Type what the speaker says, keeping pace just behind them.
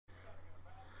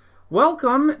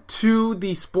Welcome to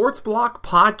the Sports Block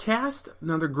Podcast.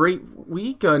 Another great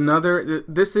week.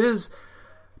 This is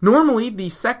normally the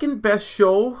second best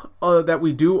show that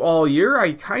we do all year.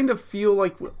 I kind of feel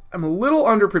like I'm a little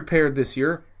underprepared this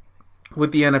year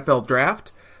with the NFL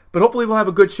draft, but hopefully we'll have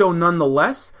a good show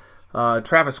nonetheless.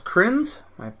 Travis Kriens,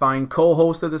 my fine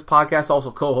co-host of this podcast,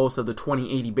 also co-host of the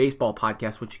 2080 Baseball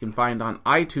Podcast, which you can find on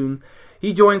iTunes.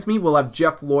 He joins me. We'll have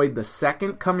Jeff Lloyd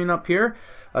II coming up here.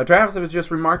 Travis, I was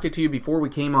just remarking to you before we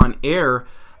came on air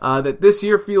that this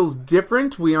year feels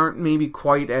different. We aren't maybe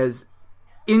quite as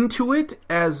into it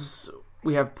as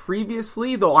we have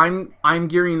previously, though I'm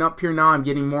gearing up here now. I'm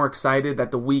getting more excited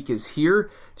that the week is here.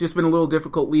 Just been a little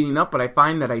difficult leading up, but I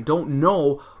find that I don't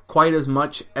know quite as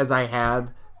much as I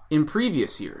have in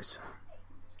previous years.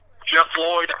 Jeff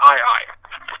Lloyd, aye.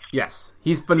 Yes,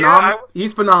 he's phenomenal.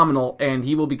 He's phenomenal, and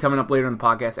he will be coming up later in the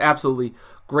podcast. Absolutely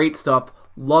great stuff.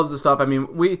 Loves the stuff. I mean,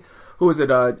 who was it?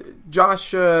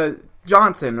 Josh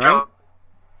Johnson, right?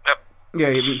 Yep. Yeah,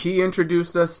 he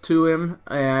introduced us to him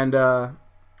and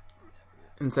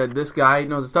said this guy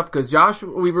knows the stuff, because Josh,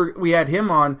 we had him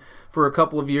on for a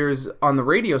couple of years on the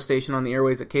radio station on the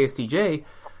airways at KSTJ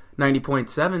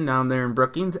 90.7 down there in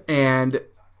Brookings, and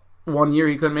one year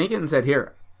he couldn't make it and said,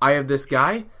 "Here, I have this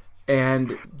guy,"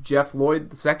 and Jeff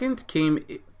Lloyd II came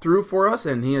through for us,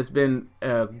 and he has been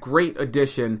a great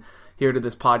addition here to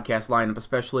this podcast lineup,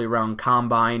 especially around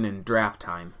combine and draft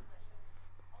time.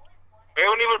 We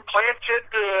haven't even planted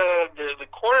the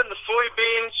corn and the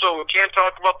soybeans, so we can't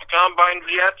talk about the combines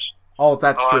yet. Oh,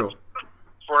 that's true.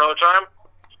 For another time.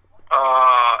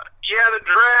 The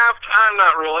draft, I'm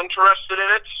not real interested in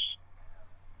it.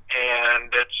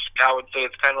 And I would say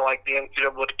it's kind of like the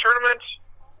NCAA tournament,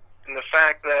 in the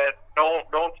fact that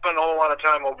don't spend a whole lot of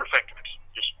time overthinking it.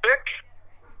 Just pick,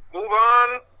 move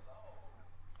on.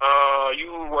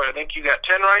 I think you got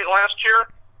 10 right last year,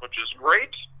 which is great.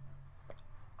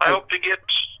 I hope to get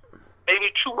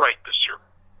maybe 2 right this year.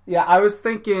 Yeah, I was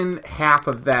thinking half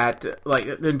of that,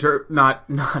 like not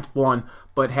 1,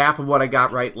 but half of what I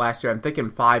got right last year. I'm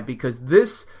thinking 5, because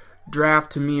this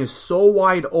draft to me is so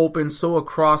wide open, so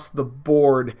across the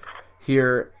board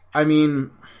here. I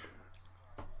mean,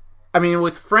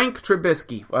 with Frank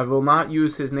Trubisky, I will not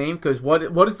use his name, because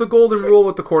what is the golden rule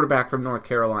with the quarterback from North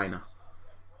Carolina?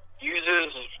 Use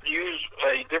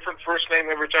a different first name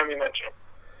every time you mention him.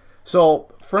 So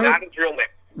Frank, not his real name.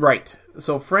 Right.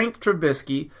 So Frank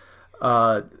Trubisky,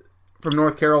 from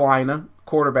North Carolina,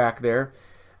 quarterback there.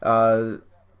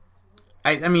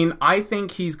 I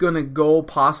think he's going to go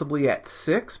possibly at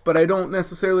 6, but I don't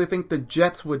necessarily think the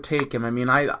Jets would take him.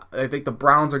 I think the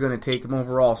Browns are going to take him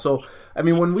overall. So,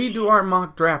 when we do our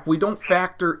mock draft, we don't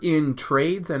factor in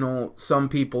trades. I know some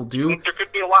people do. There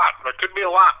could be a lot. There could be a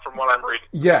lot from what I'm reading.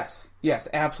 Yes,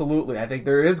 absolutely. I think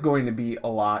there is going to be a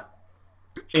lot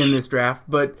in this draft,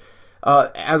 but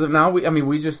as of now,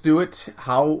 we just do it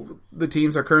how the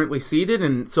teams are currently seated,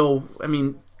 and so,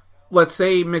 let's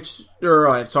say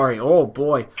oh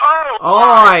boy.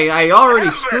 I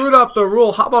already screwed up the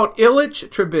rule. How about Illich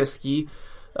Trubisky?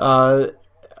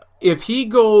 If he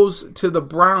goes to the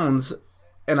Browns,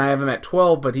 and I have him at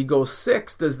 12, but he goes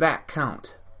 6, does that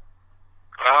count?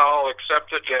 I'll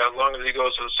accept it, as long as he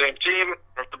goes to the same team.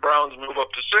 If the Browns move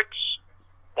up to 6,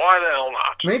 why the hell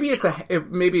not?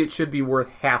 Maybe it should be worth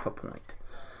half a point.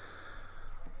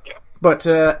 But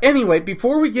anyway,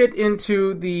 before we get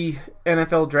into the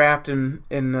NFL draft and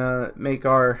make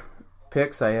our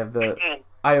picks, I have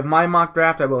my mock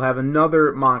draft. I will have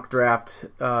another mock draft,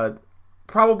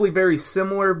 probably very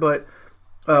similar, but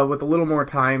with a little more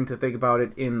time to think about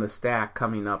it in the stack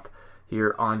coming up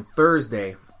here on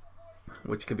Thursday,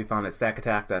 which can be found at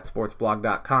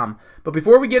stackattack.sportsblog.com. But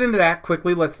before we get into that,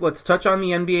 quickly, let's touch on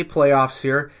the NBA playoffs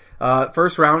here.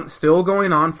 First round still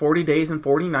going on, 40 days and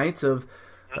 40 nights of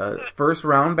first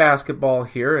round basketball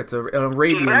here. It's an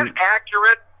Arabian. Is that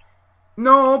accurate?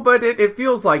 No, but it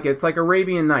feels like it's like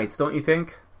Arabian Nights, don't you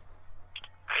think?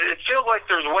 It feels like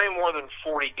there's way more than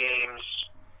 40 games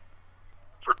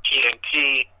for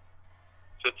TNT.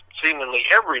 It's seemingly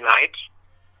every night,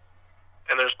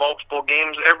 and there's multiple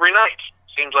games every night.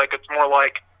 Seems like it's more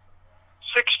like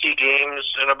 60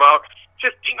 games in about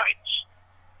 50 nights.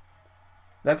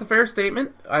 That's a fair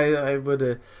statement. I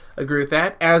would agree with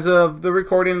that. As of the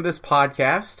recording of this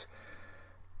podcast,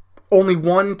 only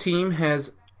one team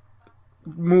has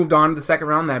moved on to the second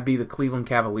round. That'd be the Cleveland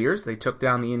Cavaliers. They took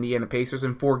down the Indiana Pacers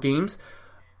in 4 games.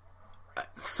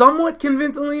 Somewhat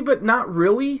convincingly, but not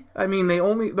really.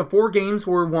 The 4 games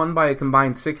were won by a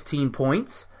combined 16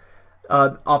 points.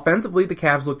 Offensively, the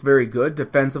Cavs looked very good.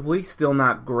 Defensively, still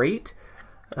not great.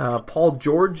 Paul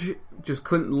George just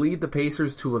couldn't lead the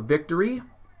Pacers to a victory.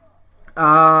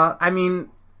 I mean,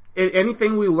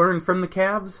 anything we learned from the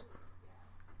Cavs?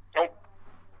 Nope.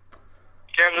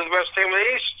 Cavs are the best team in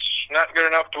the East. Not good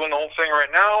enough to win the whole thing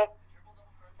right now.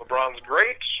 LeBron's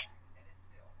great,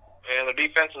 and the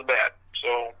defense is bad.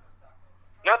 So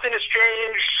nothing has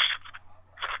changed.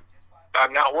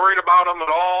 I'm not worried about them at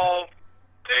all.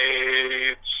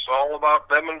 It's all about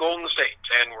them and Golden State,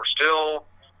 and we're still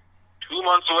 2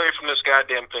 months away from this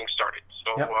goddamn thing starting.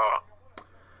 So, yep.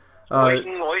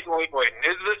 waiting.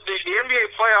 The NBA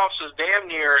playoffs is damn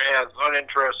near as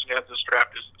uninteresting as this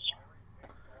draft is.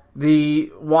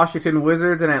 The Washington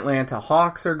Wizards and Atlanta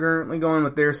Hawks are currently going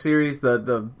with their series.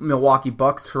 The Milwaukee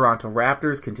Bucks, Toronto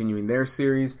Raptors continuing their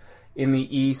series in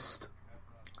the East.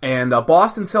 And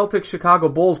Boston Celtics, Chicago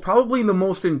Bulls, probably the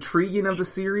most intriguing of the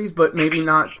series, but maybe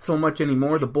not so much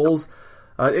anymore. The Bulls,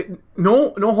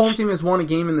 no home team has won a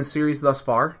game in the series thus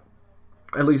far,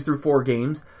 at least through 4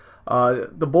 games.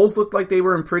 The Bulls looked like they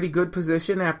were in pretty good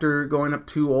position after going up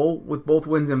 2-0 with both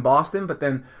wins in Boston, but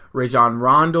then Rajon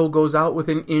Rondo goes out with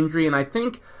an injury, and I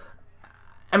don't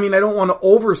want to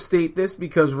overstate this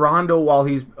because Rondo, while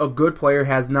he's a good player,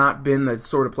 has not been the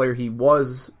sort of player he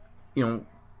was,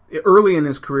 early in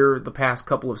his career the past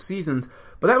couple of seasons,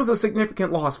 but that was a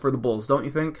significant loss for the Bulls, don't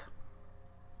you think?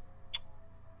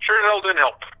 Sure hell didn't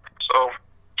help. So,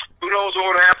 who knows what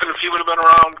would have happened if he would have been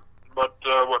around, but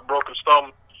what broke his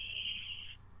thumb.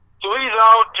 So he's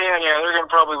out, and they're going to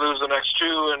probably lose the next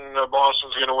 2, and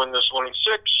Boston's going to win this one in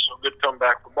 6. So good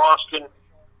comeback for Boston.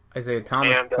 Isaiah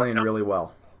Thomas playing really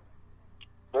well.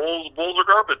 Bulls are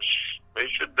garbage. They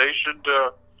should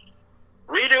redo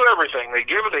everything. They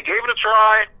gave it a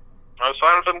try. I was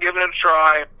fine with them giving it a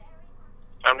try.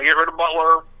 Time to get rid of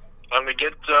Butler. Time to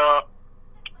get.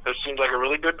 This seems like a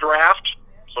really good draft.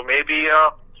 So maybe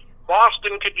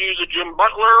Boston could use a Jim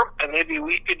Butler, and maybe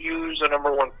we could use a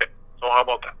number 1 pick. So how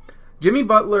about that? Jimmy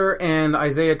Butler and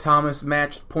Isaiah Thomas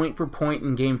matched point for point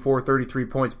in Game 4, 33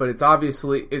 points, but it's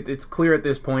clear at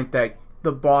this point that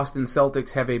the Boston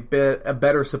Celtics have a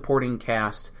better supporting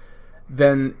cast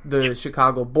than the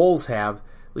Chicago Bulls have,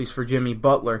 at least for Jimmy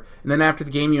Butler. And then after the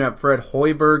game, you have Fred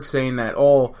Hoiberg saying that,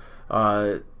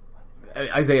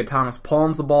 Isaiah Thomas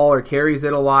palms the ball or carries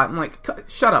it a lot. I'm like,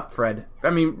 shut up, Fred. I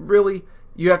mean, really?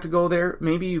 You have to go there?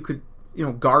 Maybe you could,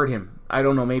 guard him. I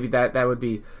don't know. Maybe that would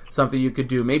be something you could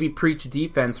do. Maybe preach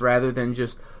defense rather than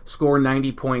just score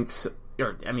 90 points.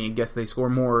 I guess they score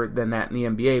more than that in the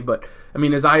NBA. But,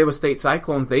 as Iowa State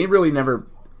Cyclones, they really never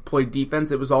played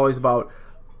defense. It was always about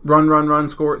run,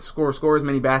 score as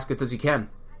many baskets as you can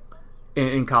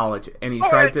in college. And he's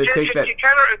tried to take that. It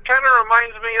kind of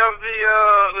reminds me of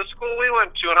the school we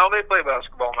went to and how they play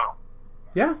basketball now.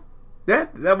 Yeah.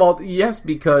 Yes,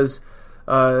 because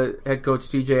head coach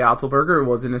T.J. Otzelberger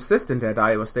was an assistant at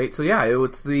Iowa State. So yeah,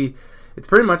 it's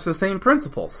pretty much the same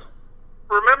principles.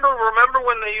 Remember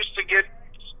when they used to get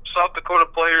South Dakota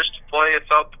players to play at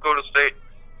South Dakota State?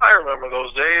 I remember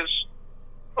those days.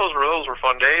 Those were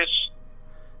fun days.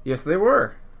 Yes, they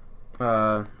were.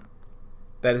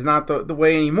 That is not the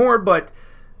way anymore, but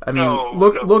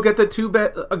look at the two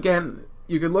best. Again,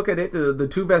 you could look at it. The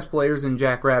 2 best players in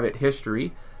Jackrabbit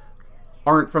history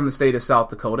aren't from the state of South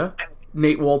Dakota.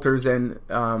 Nate Walters and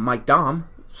Mike Dahm.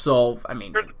 So, I'll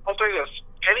tell you this.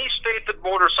 Any state that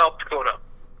borders South Dakota,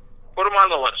 put them on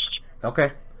the list.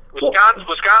 Okay.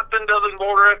 Wisconsin doesn't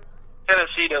border it.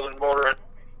 Tennessee doesn't border it.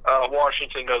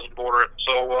 Washington doesn't border it.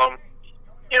 So,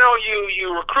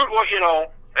 you recruit what you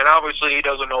know, and obviously he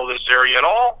doesn't know this area at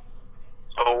all.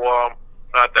 So,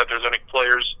 not that there's any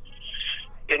players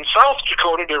in South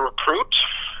Dakota to recruit,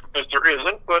 because there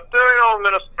isn't, but,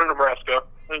 Minnesota, Nebraska,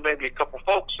 there's maybe a couple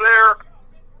folks there,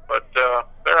 but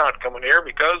they're not coming here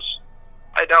because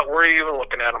I doubt we're even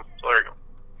looking at them. So there you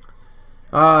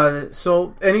go.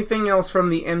 So anything else from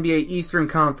the NBA Eastern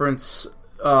Conference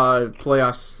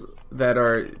playoffs that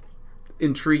are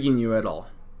intriguing you at all?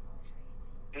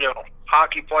 No.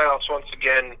 Hockey playoffs, once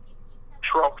again,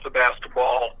 trump the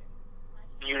basketball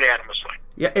unanimously.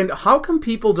 Yeah, and how come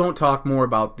people don't talk more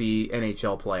about the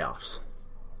NHL playoffs?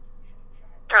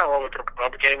 Yeah, well, we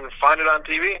can't even find it on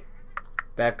TV.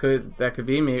 That could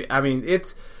be me.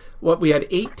 It's what we had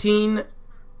 18.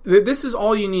 This is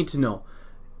all you need to know.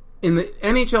 In the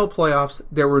NHL playoffs,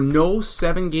 there were no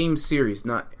 7-game series.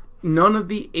 None of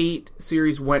the 8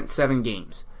 series went 7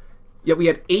 games. Yet we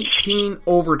had 18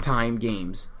 overtime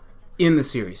games in the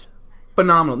series.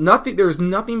 Phenomenal. There's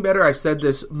nothing better. I've said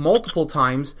this multiple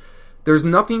times. There's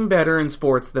nothing better in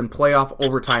sports than playoff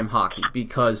overtime hockey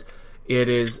because it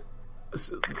is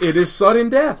sudden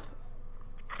death,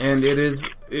 and it is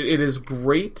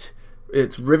great.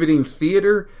 It's riveting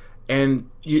theater, and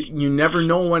you never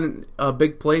know when a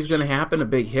big play is going to happen, a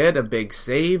big hit, a big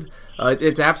save.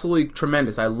 It's absolutely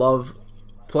tremendous. I love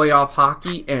playoff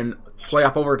hockey, and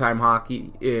playoff overtime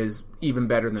hockey is even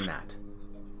better than that.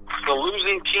 The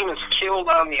losing team is killed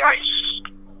on the ice.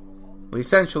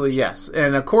 Essentially, yes.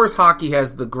 And, of course, hockey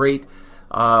has the great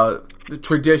the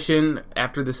tradition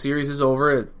after the series is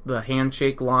over, the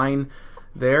handshake line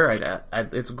there.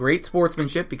 It's great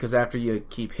sportsmanship because after you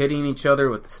keep hitting each other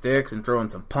with sticks and throwing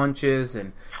some punches,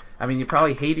 and I mean, you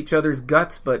probably hate each other's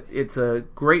guts, but it's a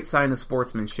great sign of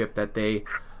sportsmanship that they're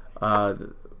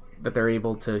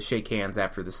able to shake hands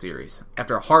after the series,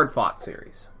 after a hard-fought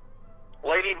series.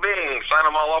 Lady Bing. Sign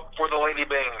them all up for the Lady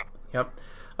Bing. Yep.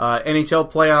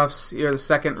 NHL playoffs, the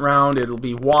second round, it'll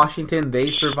be Washington. They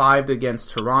survived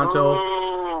against Toronto.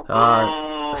 Go to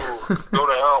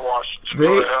hell, Washington.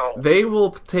 Go to hell. They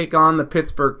will take on the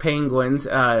Pittsburgh Penguins,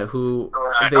 who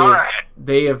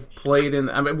they have played in.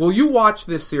 I mean, will you watch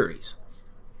this series?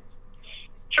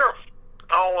 Sure.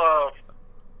 I'll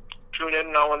tune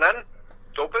in now and then.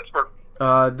 Go Pittsburgh.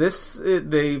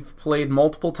 They've played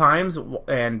multiple times,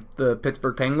 and the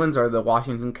Pittsburgh Penguins are the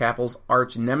Washington Capitals'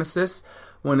 arch nemesis.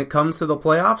 When it comes to the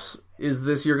playoffs, is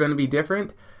this year going to be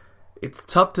different? It's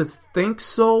tough to think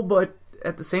so, but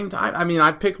at the same time, I mean,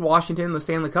 I've picked Washington in the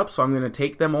Stanley Cup, so I'm going to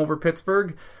take them over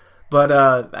Pittsburgh. But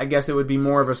I guess it would be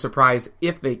more of a surprise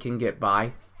if they can get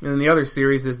by. And then the other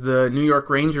series is the New York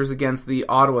Rangers against the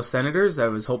Ottawa Senators. I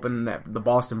was hoping that the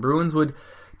Boston Bruins would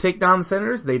take down the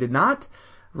Senators. They did not.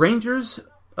 Rangers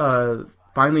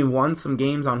finally won some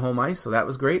games on home ice, so that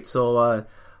was great. So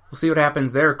we'll see what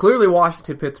happens there. Clearly,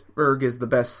 Washington-Pittsburgh is the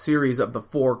best series of the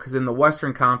four, because in the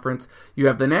Western Conference, you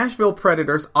have the Nashville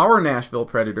Predators, our Nashville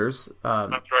Predators.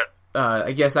 That's right.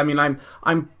 I guess, I mean, I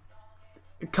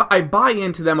buy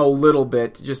into them a little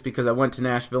bit just because I went to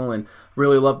Nashville and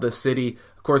really love the city.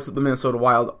 Of course, the Minnesota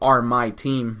Wild are my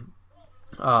team,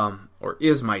 or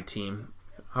is my team.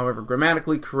 However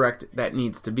grammatically correct that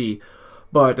needs to be.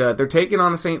 But they're taking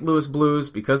on the St. Louis Blues.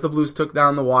 Because the Blues took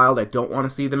down the Wild, I don't want to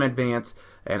see them advance.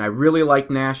 And I really like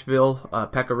Nashville.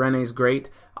 Pekka Rinne's great.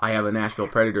 I have a Nashville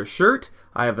Predators shirt.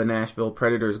 I have a Nashville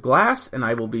Predators glass. And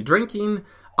I will be drinking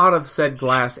out of said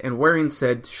glass and wearing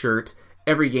said shirt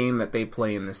every game that they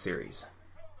play in this series.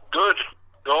 Good.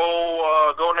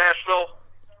 Go Nashville.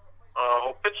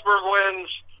 Hope Pittsburgh wins.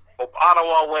 Hope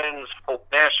Ottawa wins. Hope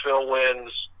Nashville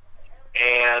wins.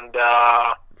 And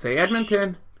say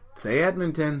Edmonton. Say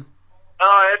Edmonton.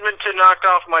 Edmonton knocked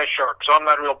off my Sharks, so I'm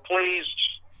not real pleased.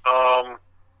 I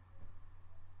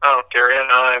don't care.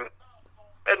 Anaheim,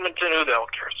 Edmonton, who the hell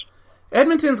cares?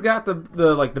 Edmonton's got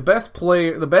the best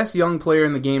player, the best young player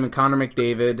in the game, in Connor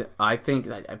McDavid. I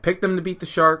think I picked them to beat the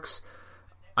Sharks.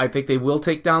 I think they will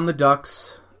take down the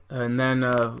Ducks, and then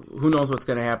who knows what's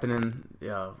going to happen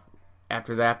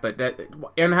after that. But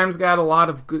Anaheim's got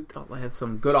has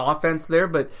some good offense there,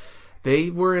 but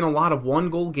they were in a lot of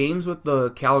one-goal games with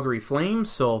the Calgary Flames,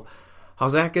 so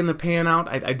how's that going to pan out?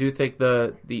 I do think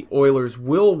the Oilers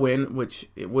will win, which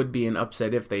it would be an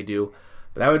upset if they do.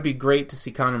 But that would be great to see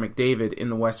Connor McDavid in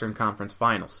the Western Conference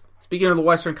Finals. Speaking of the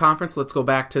Western Conference, let's go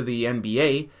back to the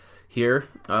NBA here.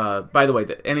 By the way,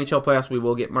 the NHL playoffs, we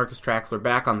will get Marcus Traxler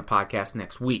back on the podcast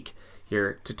next week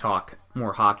here to talk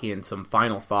more hockey and some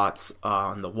final thoughts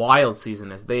on the Wild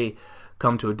season as they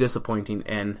come to a disappointing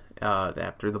end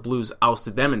after the Blues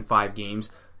ousted them in 5 games.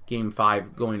 Game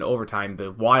 5 going to overtime.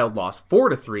 The Wild lost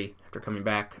 4-3 after coming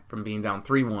back from being down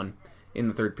 3-1 in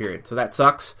the third period. So that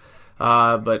sucks,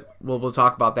 but we'll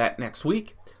talk about that next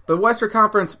week. But Western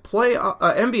Conference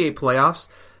NBA playoffs,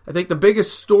 I think the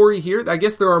biggest story here, I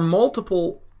guess there are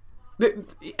multiple.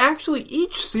 Actually,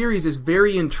 each series is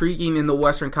very intriguing in the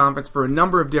Western Conference for a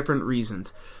number of different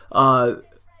reasons. Golden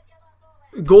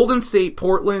State,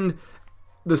 Portland,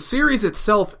 the series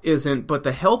itself isn't, but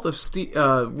the health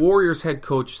of Warriors head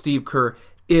coach Steve Kerr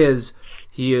is.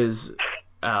 He is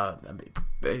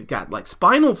got like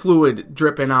spinal fluid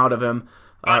dripping out of him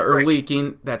or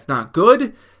leaking. That's not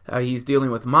good. He's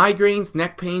dealing with migraines,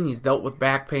 neck pain. He's dealt with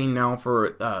back pain now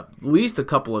for at least a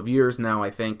couple of years now, I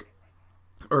think.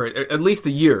 Or at least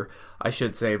a year, I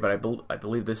should say, but I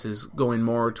believe this is going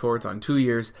more towards on 2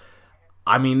 years.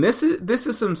 I mean, this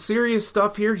is some serious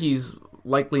stuff here. He's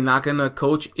likely not going to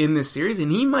coach in this series,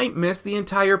 and he might miss the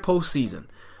entire postseason.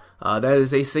 That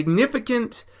is a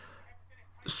significant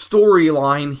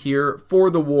storyline here for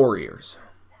the Warriors.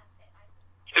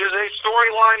 It is a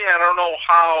storyline, and I don't know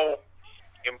how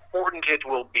important it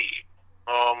will be.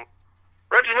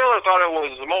 Reggie Miller thought it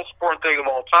was the most important thing of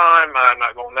all time. I'm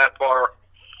not going that far.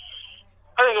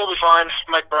 I think he'll be fine.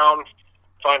 Mike Brown,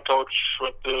 fine coach,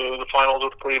 went to the finals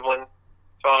with Cleveland,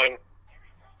 fine.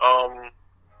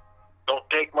 don't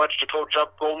take much to coach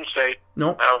up Golden State.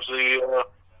 Nope. Obviously,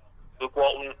 Luke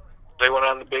Walton, they went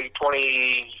on the big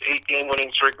 28-game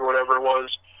winning streak or whatever it was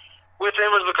with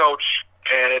him as the coach,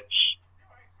 and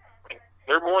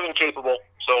they're more than capable.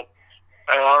 So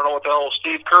I don't know what the hell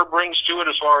Steve Kerr brings to it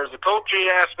as far as the coaching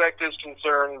aspect is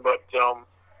concerned, but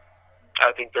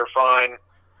I think they're fine.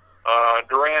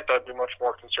 Durant, I'd be much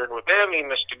more concerned with him. He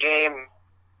missed a game.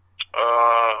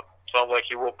 Sounds like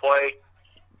he will play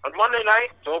on Monday night,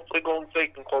 so hopefully Golden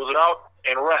State can close it out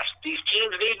and rest. These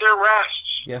teams need their rest.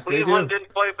 Yes, Cleveland they do.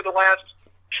 didn't play for the last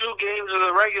 2 games of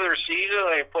the regular season.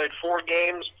 They played 4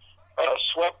 games,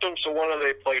 swept them, so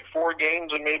they played 4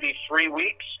 games in maybe 3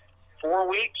 weeks. 4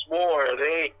 weeks? Boy,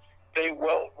 they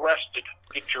well rested.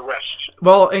 Get your rest.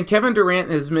 Well, and Kevin Durant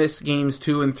has missed games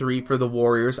 2 and 3 for the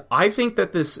Warriors. I think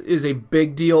that this is a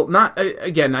big deal. Not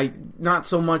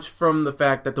so much from the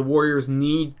fact that the Warriors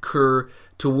need Kerr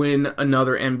to win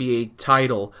another NBA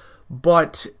title,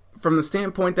 but from the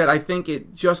standpoint that I think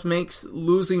it just makes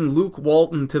losing Luke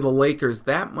Walton to the Lakers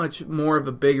that much more of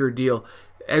a bigger deal.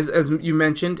 As you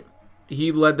mentioned,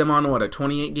 he led them on, a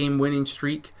 28-game winning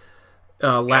streak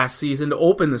last season to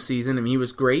open the season. I mean, he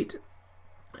was great.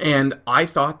 And I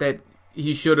thought that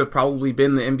he should have probably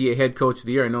been the NBA head coach of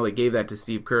the year. I know they gave that to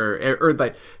Steve Kerr. Or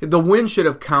the win should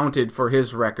have counted for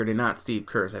his record and not Steve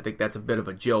Kerr's. I think that's a bit of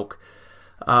a joke.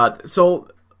 So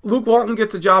Luke Walton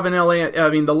gets a job in LA. I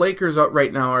mean, the Lakers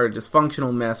right now are a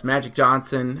dysfunctional mess. Magic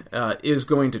Johnson is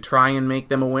going to try and make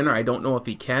them a winner. I don't know if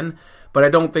he can, but I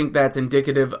don't think that's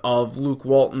indicative of Luke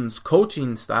Walton's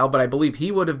coaching style. But I believe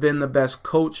he would have been the best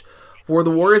coach for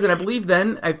the Warriors. And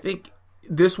I think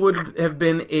this would have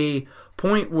been a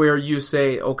point where you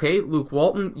say, okay, Luke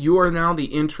Walton, you are now the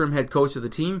interim head coach of the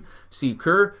team. Steve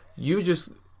Kerr, you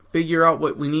just figure out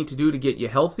what we need to do to get you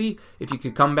healthy. If you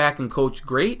could come back and coach,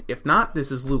 great. If not,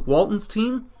 this is Luke Walton's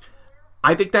team.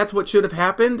 I think that's what should have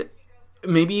happened.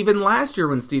 Maybe even last year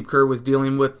when Steve Kerr was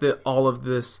dealing with all of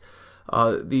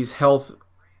these health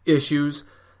issues,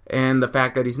 and the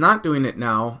fact that he's not doing it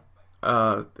now,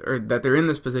 or that they're in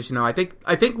this position now. I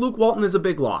think Luke Walton is a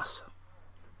big loss.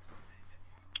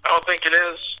 I don't think it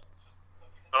is.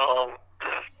 I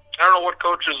don't know what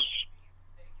coaches,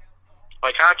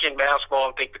 like hockey and basketball, I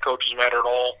don't think the coaches matter at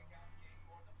all.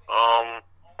 I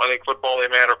think football, they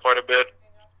matter quite a bit.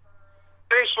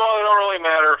 Baseball, they don't really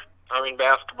matter. I mean,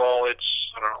 basketball, I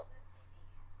don't know.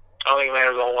 I don't think it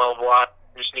matters a whole hell of a lot.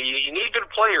 You need good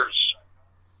players.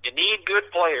 You need good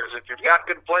players. If you've got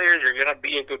good players, you're going to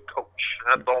be a good coach.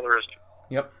 That's all there is to it.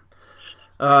 Yep.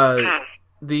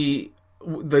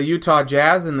 The Utah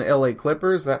Jazz and the LA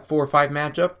Clippers, that 4-5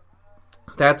 matchup,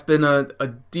 that's been a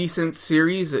decent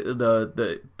series.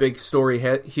 The big story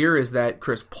here is that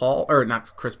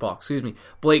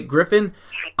Blake Griffin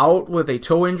out with a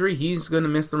toe injury. He's going to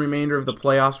miss the remainder of the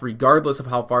playoffs regardless of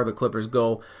how far the Clippers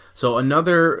go. So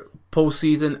another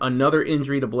postseason, another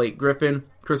injury to Blake Griffin.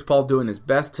 Chris Paul doing his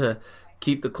best to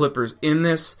keep the Clippers in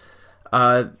this.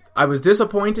 I was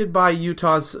disappointed by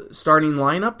Utah's starting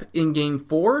lineup in Game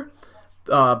 4.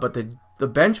 But the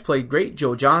bench played great.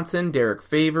 Joe Johnson, Derek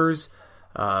Favors.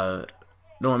 No,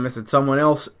 I'm missing someone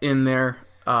else in there.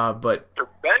 But their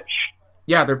bench?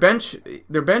 Yeah, their bench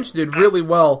did really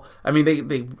well. I mean,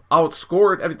 they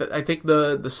outscored. I think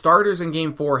the starters in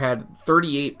Game 4 had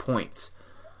 38 points.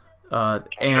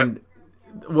 And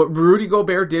what Rudy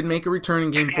Gobert did make a return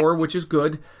in Game 4, which is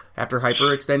good. After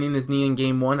hyperextending his knee in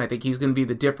Game 1, I think he's going to be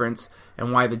the difference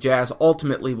and why the Jazz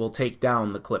ultimately will take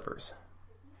down the Clippers.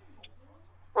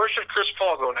 Where should Chris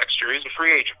Paul go next year? He's a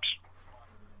free agent.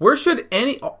 Where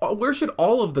should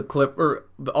all of the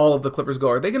Clippers go?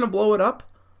 Are they going to blow it up?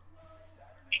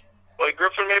 Like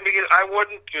Griffin, maybe I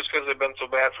wouldn't, just because they've been so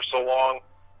bad for so long.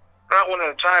 Not winning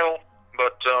a title,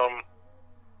 but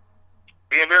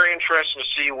being very interesting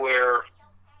to see where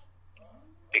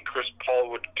Chris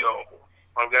Paul would go.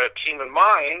 I've got a team in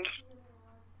mind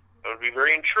that would be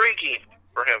very intriguing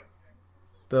for him.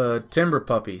 The Timber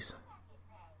Puppies.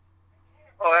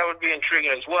 Well, that would be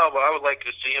intriguing as well, but I would like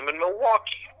to see him in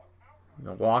Milwaukee.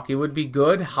 Milwaukee would be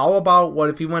good. How about what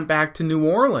if he went back to New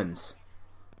Orleans?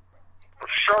 Or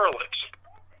Charlotte.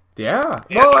 Yeah.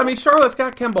 Well, I mean, Charlotte's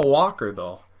got Kemba Walker,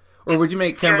 though. Or would you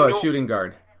make Kemba a shooting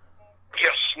guard?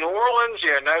 Yes, New Orleans.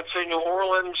 Yeah, and I would say New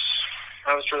Orleans.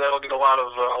 I'm sure that'll get a lot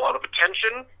of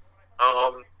attention.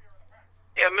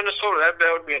 Minnesota.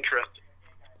 That would be interesting.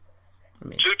 I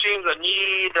mean, 2 teams that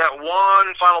need that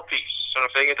one final piece. And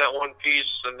if they get that one piece,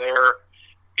 then they're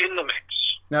in the mix.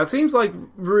 Now, it seems like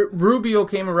Rubio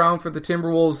came around for the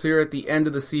Timberwolves here at the end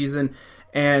of the season,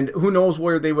 and who knows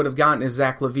where they would have gotten if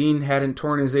Zach LaVine hadn't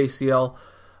torn his ACL.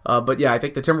 But yeah, I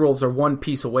think the Timberwolves are one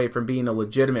piece away from being a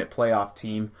legitimate playoff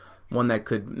team. one that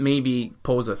could maybe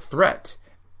pose a threat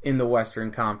in the Western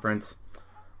Conference.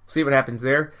 See what happens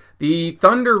there. The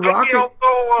Thunder Rocket. I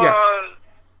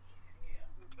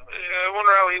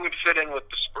wonder how he would fit in with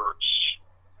the Spurs.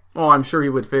 Oh, I'm sure he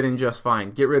would fit in just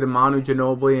fine. Get rid of Manu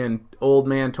Ginobili and old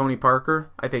man Tony Parker.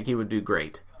 I think he would do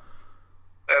great.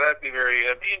 That'd be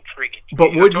intriguing.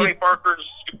 But would Tony Parker's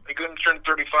going to turn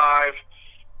 35.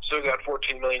 Still got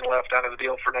 $14 million left out of the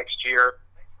deal for next year.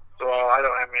 So I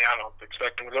don't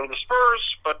expect him to go to the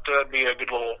Spurs, but it'd be a good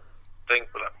little thing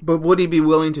for them. But would he be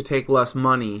willing to take less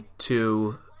money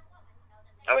to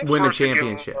win a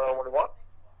championship?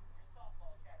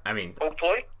 I mean,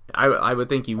 hopefully. I would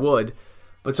think he would.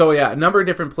 But so, yeah, a number of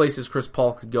different places Chris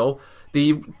Paul could go.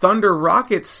 The Thunder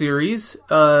Rockets series,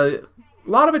 a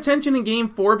lot of attention in Game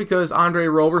 4 because Andre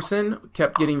Roberson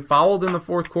kept getting fouled in the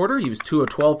fourth quarter. He was 2 of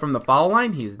 12 from the foul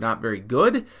line. He's not very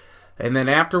good. And then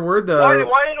afterward, why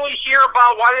didn't we hear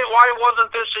about why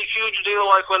wasn't this a huge deal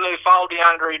like when they fouled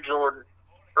DeAndre Jordan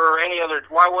or any other?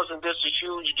 Why wasn't this a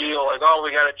huge deal? Like, oh,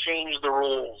 we got to change the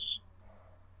rules.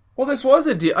 Well, this was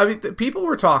a deal. I mean, people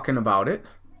were talking about it.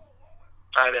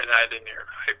 I didn't hear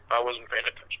it. I wasn't paying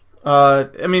attention.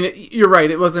 I mean, you're right.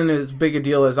 It wasn't as big a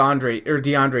deal as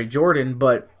DeAndre Jordan,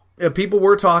 but people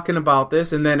were talking about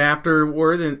this. And then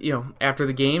afterward, after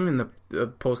the game in the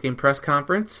post-game press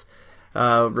conference,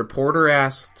 reporter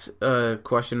asked a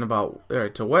question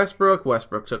to Westbrook.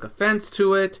 Westbrook took offense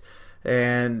to it,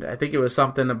 and I think it was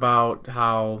something about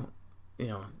how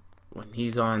when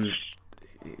he's on.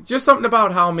 Just something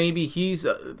about how maybe he's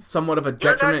somewhat of a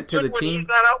detriment to the team. He's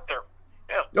not out there.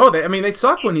 Yeah. Oh, they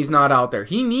suck when he's not out there.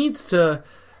 He needs to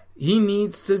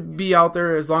be out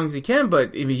there as long as he can,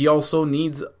 but he also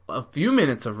needs a few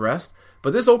minutes of rest.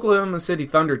 But this Oklahoma City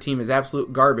Thunder team is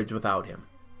absolute garbage without him.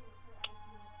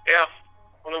 Yeah.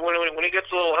 When he gets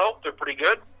a little help, they're pretty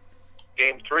good.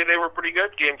 Game 3, they were pretty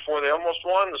good. Game 4, they almost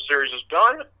won. The series is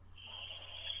done.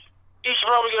 He should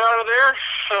probably get out of there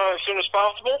as soon as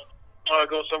possible.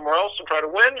 Go somewhere else and try to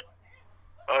win.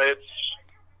 It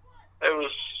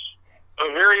was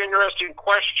a very interesting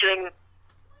question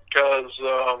because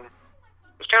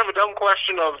it's kind of a dumb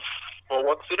question of, well,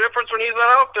 what's the difference when he's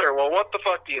not out there? Well, what the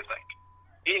fuck do you think?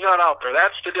 He's not out there.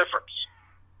 That's the difference.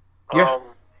 Yeah.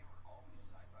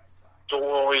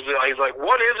 So he's like,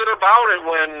 what is it about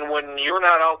it when you're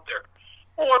not out there?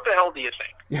 Well, what the hell do you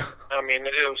think? Yeah. I mean,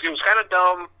 it was kind of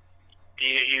dumb.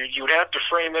 You would have to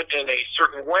frame it in a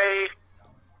certain way,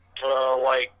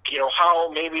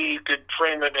 how maybe you could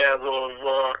frame it as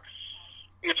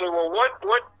you say, well, what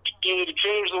do you need to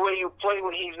change the way you play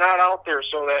when he's not out there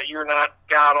so that you're not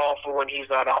god awful when he's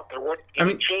not out there? What do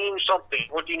you change something?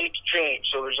 What do you need to change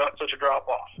so there's not such a drop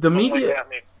off? The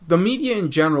media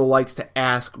in general likes to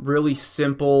ask really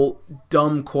simple,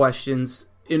 dumb questions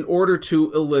in order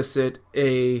to elicit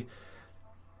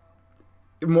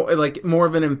more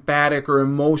of an emphatic or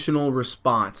emotional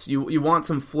response. You want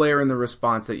some flair in the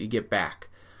response that you get back.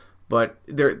 But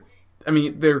there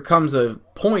comes a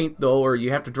point, though, where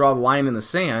you have to draw the line in the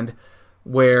sand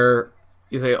where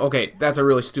you say, okay, that's a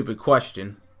really stupid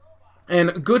question.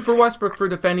 And good for Westbrook for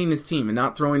defending his team and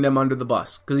not throwing them under the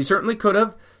bus. Because he certainly could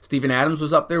have. Steven Adams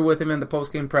was up there with him in the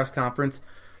post-game press conference.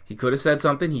 He could have said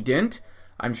something. He didn't.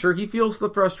 I'm sure he feels the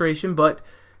frustration, but,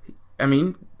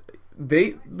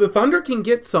 the Thunder can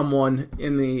get someone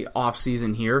in the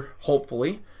offseason here,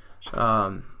 hopefully.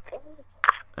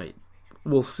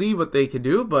 We'll see what they can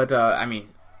do, but I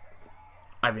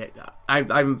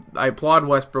applaud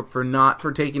Westbrook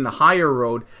for taking the higher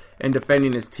road and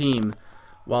defending his team,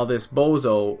 while this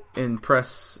bozo in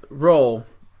press row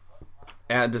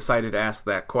decided to ask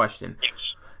that question.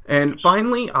 And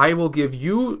finally, I will give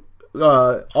you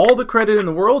all the credit in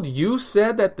the world. You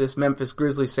said that this Memphis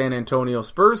Grizzlies San Antonio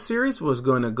Spurs series was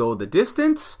going to go the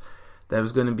distance. That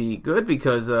was going to be good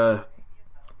because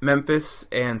Memphis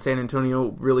and San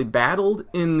Antonio really battled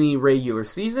in the regular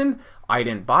season. I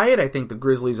didn't buy it. I think the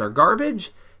Grizzlies are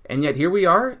garbage. And yet here we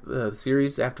are, the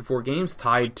series after 4 games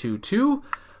tied 2-2.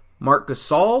 Marc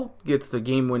Gasol gets the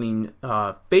game-winning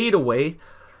fadeaway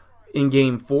in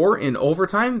Game 4 in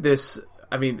overtime.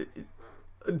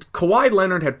 Kawhi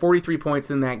Leonard had 43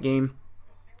 points in that game,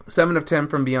 7 of 10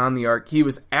 from beyond the arc. He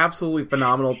was absolutely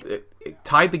phenomenal. It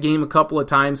tied the game a couple of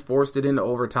times, forced it into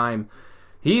overtime.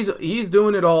 He's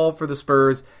doing it all for the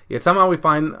Spurs, yet somehow we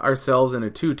find ourselves in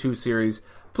a 2-2 series.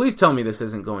 Please tell me this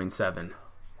isn't going 7.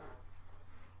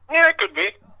 Yeah, it could be.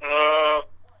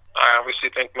 I obviously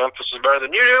think Memphis is better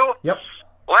than you do. Yep.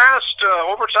 Last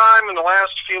overtime in the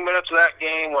last few minutes of that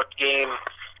game, game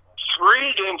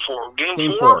 3? Game 4.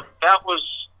 Game 4. It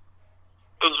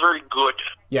was very good.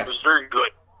 Yes. It was very good.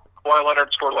 Kawhi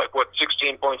Leonard scored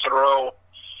 16 points in a row.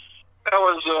 That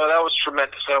was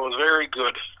tremendous. That was very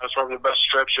good. That's probably the best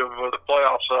stretch of the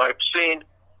playoffs that I've seen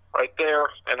right there.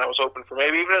 And I was hoping for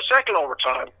maybe even a second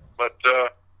overtime. But I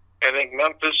think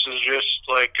Memphis is just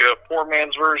like a poor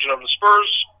man's version of the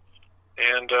Spurs.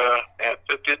 And it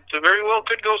very well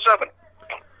could go 7.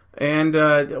 And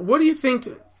what do you think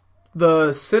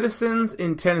the citizens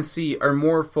in Tennessee are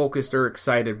more focused or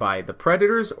excited by, the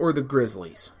Predators or the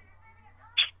Grizzlies?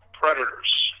 Predators.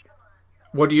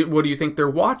 What do you think they're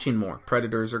watching more,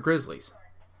 Predators or Grizzlies?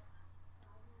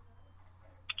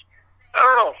 I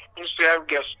don't know. I would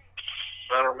guess,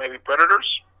 I don't know, maybe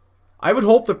Predators? I would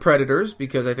hope the Predators,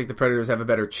 because I think the Predators have a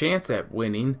better chance at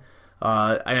winning.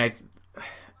 And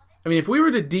I mean, if we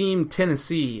were to deem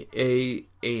Tennessee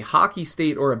a hockey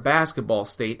state or a basketball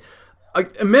state,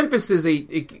 Memphis is a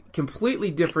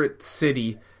completely different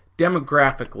city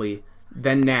demographically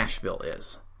than Nashville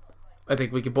is. I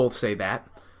think we could both say that.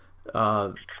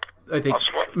 I think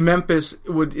Memphis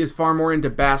is far more into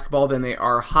basketball than they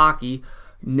are hockey.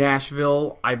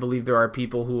 Nashville, I believe there are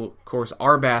people who, of course,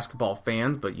 are basketball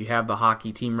fans, but you have the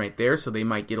hockey team right there, so they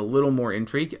might get a little more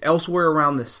intrigue. Elsewhere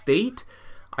around the state,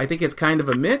 I think it's kind of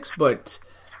a mix, but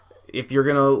if you're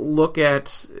going to look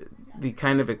at the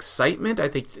kind of excitement, I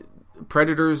think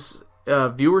Predators'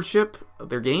 viewership of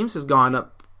their games has gone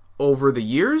up over the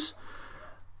years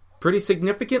pretty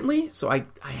significantly, so I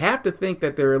have to think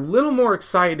that they're a little more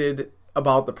excited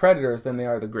about the Predators than they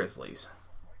are the Grizzlies.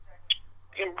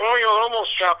 Well, you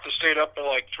almost chop the state up in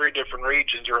like 3 different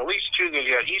regions, or at least 2.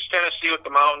 You got East Tennessee with the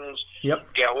mountains, yep.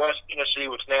 You got West Tennessee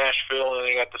with Nashville, and then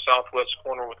you got the southwest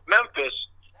corner with Memphis,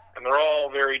 and they're all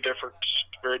very different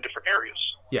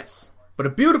areas. Yes, but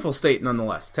a beautiful state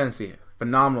nonetheless. Tennessee,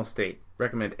 phenomenal state.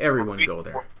 Recommend everyone go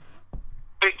there.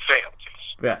 Big fans.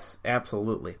 Yes,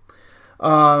 absolutely.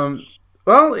 Well,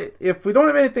 if we don't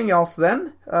have anything else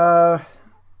then,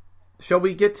 shall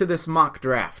we get to this mock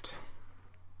draft?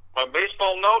 My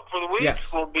baseball note for the week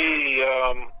will be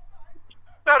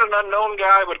not an unknown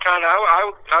guy, but kind of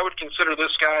I would consider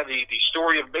this guy the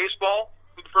story of baseball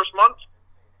for the first month.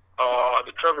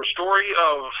 The Trevor Story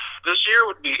of this year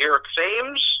would be Eric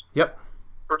Thames. Yep.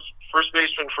 First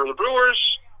baseman for the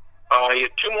Brewers. He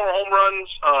had 2 more home runs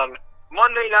on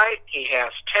Monday night. He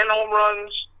has 10 home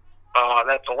runs.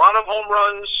 That's a lot of home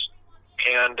runs,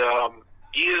 and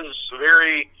he is a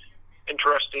very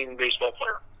interesting baseball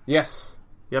player. Yes.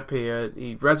 Yep,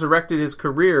 he resurrected his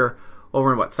career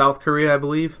over in, South Korea, I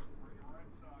believe?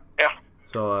 Yeah.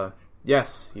 So,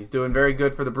 yes, he's doing very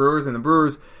good for the Brewers, and the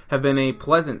Brewers have been a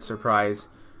pleasant surprise,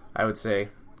 I would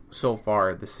say, so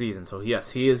far this season. So,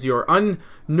 yes, he is your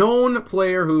unknown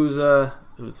player who's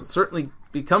certainly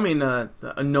becoming a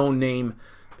known name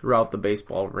throughout the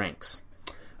baseball ranks.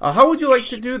 How would you like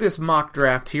to do this mock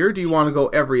draft here? Do you want to go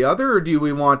every other, or do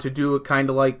we want to do it kind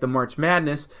of like the March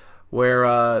Madness,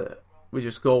 where we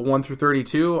just go 1 through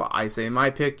 32? I say my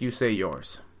pick, you say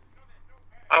yours.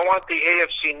 I want the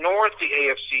AFC North, the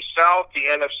AFC South, the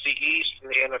NFC East, and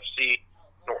the NFC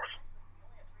North.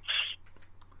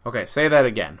 Okay, say that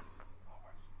again.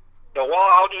 No, well,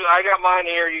 I got mine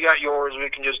here. You got yours. We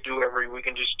can just do.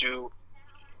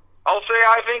 I'll say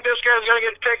I think this guy's gonna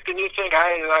get picked, and you think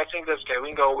I think this guy. We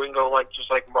can go like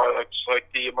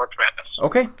the March Madness.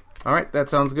 Okay, all right, that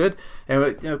sounds good. And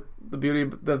the beauty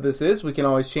of this is we can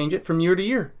always change it from year to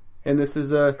year, and this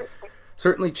is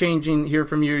certainly changing here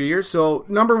from year to year. So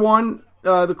number 1,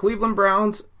 the Cleveland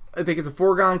Browns. I think it's a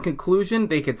foregone conclusion.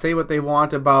 They could say what they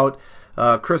want about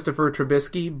Christopher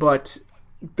Trubisky, but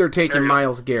they're taking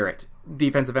Myles Garrett,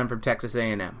 defensive end from Texas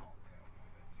A&M.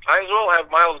 Might as well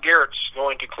have Myles Garrett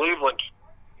going to Cleveland,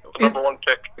 the number 1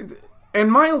 pick.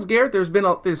 And Myles Garrett,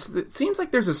 it seems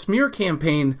like there's a smear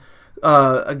campaign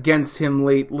against him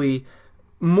lately,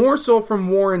 more so from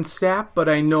Warren Sapp, but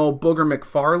I know Booger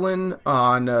McFarlane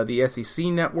on the SEC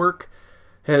network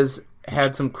has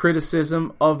had some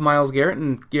criticism of Myles Garrett,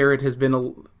 and Garrett has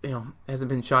been hasn't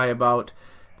been shy about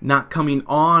not coming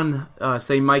on,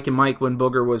 say Mike and Mike when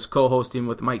Booger was co-hosting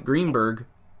with Mike Greenberg,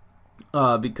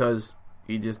 because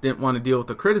he just didn't want to deal with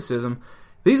the criticism.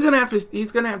 He's gonna have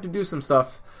to do some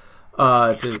stuff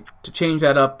to change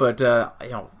that up. But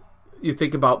you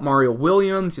think about Mario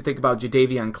Williams, you think about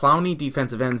Jadeveon Clowney,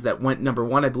 defensive ends that went number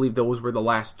 1. I believe those were the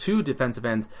last 2 defensive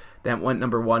ends that went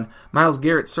number 1. Myles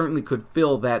Garrett certainly could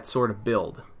fill that sort of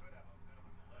build.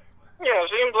 Yeah,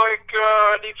 it seems like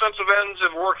defensive ends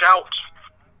have worked out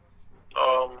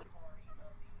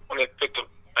when they picked them.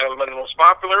 They haven't been the most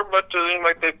popular, but it seems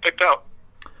like they've picked out.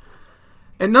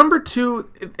 And number 2,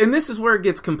 and this is where it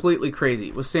gets completely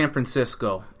crazy, was San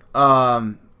Francisco.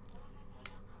 I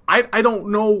don't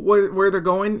know where they're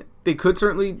going. They could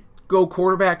certainly go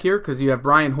quarterback here because you have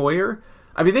Brian Hoyer.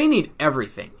 I mean, they need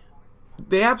everything.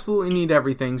 They absolutely need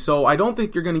everything, so I don't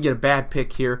think you're going to get a bad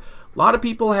pick here. A lot of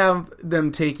people have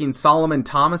them taking Solomon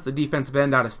Thomas, the defensive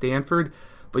end out of Stanford,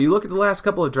 but you look at the last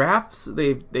couple of drafts,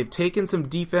 they've taken some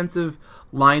defensive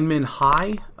linemen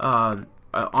high.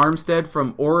 Armstead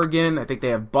from Oregon, I think they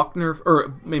have Buckner,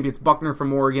 or maybe it's Buckner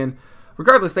from Oregon.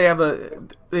 Regardless,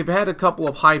 they've had a couple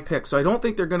of high picks, so I don't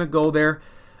think they're going to go there.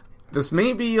 This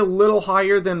may be a little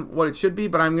higher than what it should be,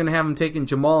 but I'm going to have them taking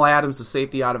Jamal Adams, the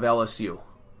safety out of LSU.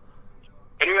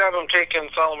 I do have them taking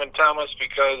Solomon Thomas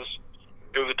because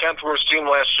it was the 10th worst team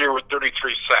last year with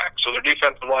 33 sacks. So their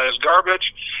defensive line is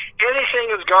garbage. Anything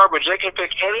is garbage. They can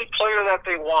pick any player that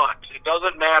they want. It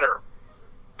doesn't matter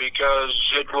because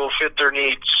it will fit their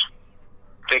needs.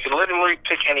 They can literally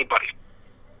pick anybody.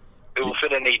 It will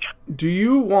fit a need. Do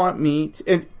you want me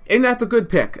to... And that's a good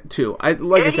pick, too. Maybe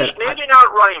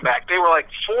not running back. They were like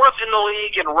 4th in the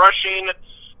league in rushing.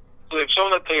 So they've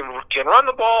shown that they can run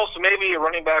the ball, so maybe a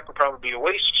running back would probably be a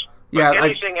waste. But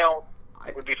anything else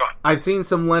would be fine. I've seen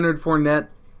some Leonard Fournette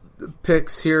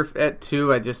picks here at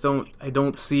 2. I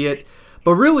don't see it.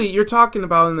 But really, you're talking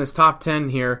about in this top 10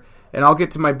 here, and I'll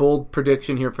get to my bold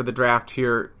prediction here for the draft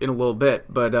here in a little bit.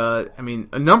 But, I mean,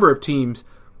 a number of teams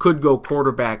could go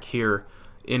quarterback here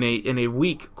in a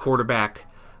weak quarterback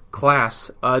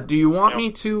class. Do you want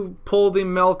me to pull the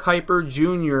Mel Kiper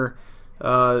Jr.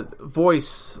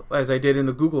 Voice as I did in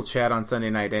the Google chat on Sunday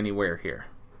Night Anywhere here?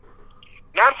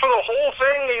 Not for the whole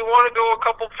thing. You want to go a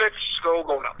couple picks,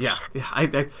 go now. Yeah,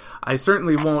 I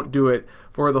certainly won't do it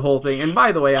for the whole thing. And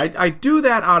by the way, I do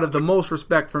that out of the most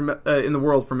respect for in the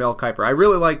world for Mel Kiper. I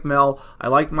really like Mel. I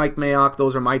like Mike Mayock.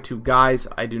 Those are my two guys.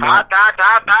 I do not.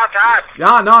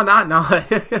 No.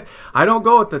 I don't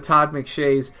go with the Todd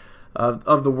McShays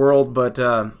of the world, but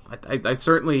I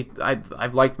certainly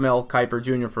I've liked Mel Kiper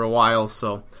Jr. for a while,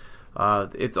 so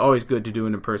it's always good to do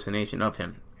an impersonation of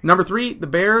him. Number 3, the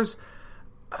Bears.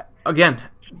 Again,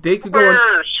 they could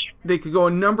go a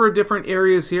number of different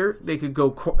areas here. They could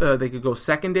go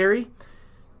secondary.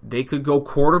 They could go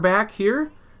quarterback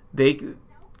here. They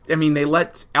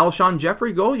let Alshon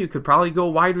Jeffrey go. You could probably go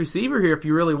wide receiver here if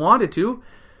you really wanted to.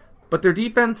 But their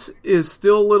defense is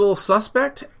still a little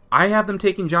suspect. I have them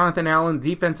taking Jonathan Allen,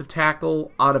 defensive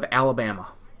tackle out of Alabama.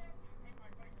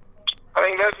 I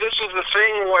think that this is the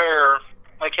thing where,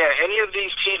 any of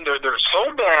these teams, they're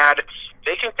so bad,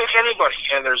 they can pick anybody.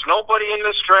 And there's nobody in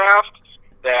this draft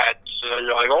that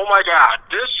you're like, oh my God,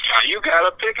 this guy, you got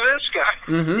to pick this guy.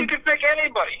 Mm-hmm. You can pick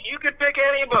anybody.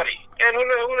 And who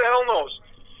the hell knows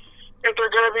if they're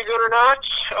going to be good or not.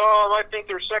 I think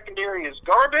their secondary is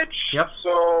garbage. Yep.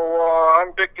 So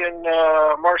I'm picking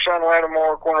Marshawn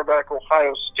Lattimore, cornerback,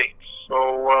 Ohio State.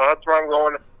 So that's where I'm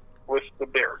going with the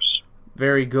Bears.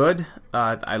 Very good.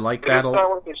 I like that.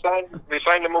 They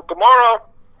signed him Kamara.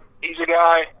 He's a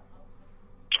guy.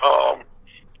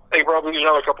 They probably need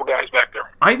another couple guys back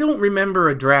there. I don't remember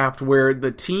a draft where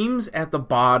the teams at the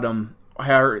bottom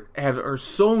are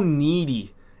so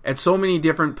needy at so many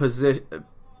different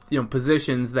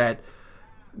positions that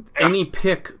any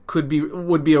pick would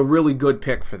be a really good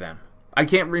pick for them. I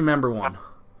can't remember one.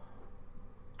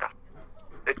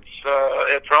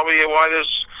 It's probably why this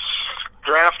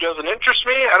draft doesn't interest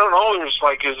me. I don't know.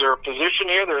 Is there a position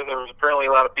here? There's apparently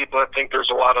a lot of people that think there's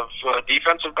a lot of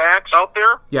defensive backs out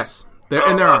there. Yes, there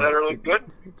are. That are really good.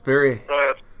 It's very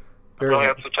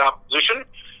that's the top position.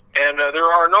 And there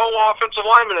are no offensive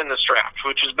linemen in this draft,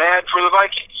 which is bad for the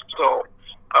Vikings. So,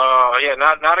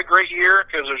 not a great year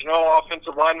because there's no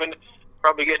offensive linemen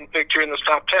probably getting picked here in this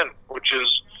top 10, which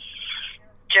is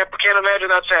can't imagine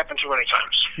that's happened too many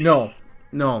times. No.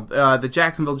 The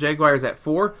Jacksonville Jaguars at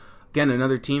 4. Again,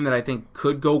 another team that I think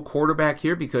could go quarterback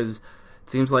here because it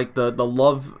seems like the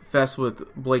love fest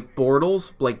with Blake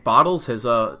Bottles has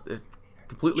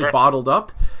completely bottled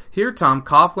up here. Tom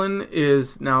Coughlin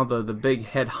is now the big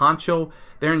head honcho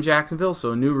there in Jacksonville,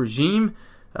 so a new regime.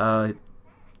 I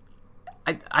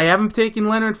haven't taken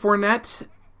Leonard Fournette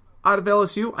out of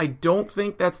LSU. I don't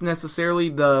think that's necessarily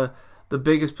the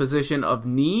biggest position of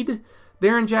need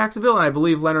there in Jacksonville, and I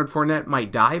believe Leonard Fournette might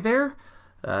die there.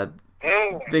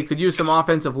 They could use some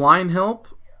offensive line help.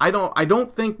 I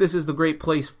don't think this is the great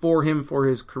place for him for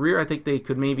his career. I think they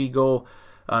could maybe go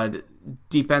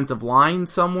defensive line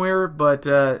somewhere,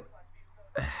 but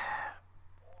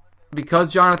because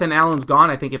Jonathan Allen's gone,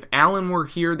 I think if Allen were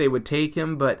here, they would take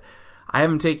him, but I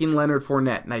haven't taken Leonard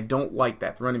Fournette, and I don't like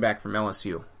that, the running back from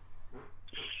LSU.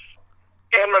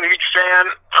 Yeah, I'm not a huge fan.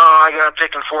 I got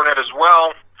taking Fournette as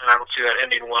well, and I don't see that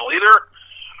ending well either.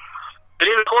 They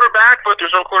need a quarterback, but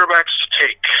there's no quarterbacks to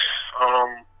take.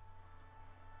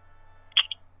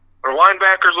 Their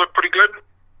linebackers look pretty good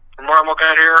from what I'm looking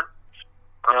at here.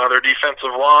 Their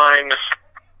defensive line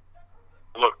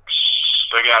looks,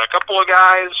 they got a couple of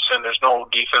guys, and there's no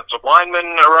defensive linemen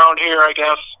around here, I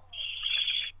guess.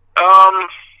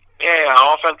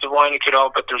 Offensive line you could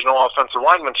help, but there's no offensive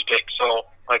lineman to take. So,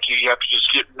 you have to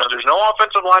just get, there's no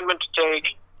offensive lineman to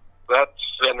take.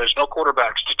 And there's no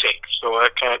quarterbacks to take. So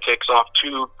that kind of takes off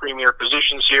two premier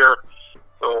positions here.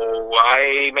 So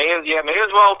I may as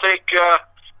well take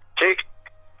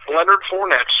Leonard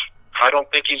Fournette. I don't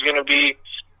think he's going to be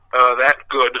that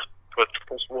good, but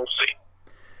we'll see.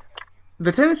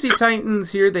 The Tennessee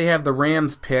Titans here, they have the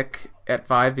Rams pick at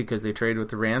 5 because they traded with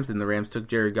the Rams, and the Rams took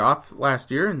Jared Goff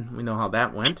last year, and we know how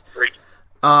that went. Great.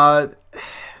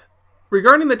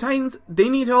 Regarding the Titans, they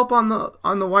need help on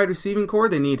the wide receiving core.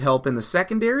 They need help in the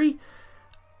secondary.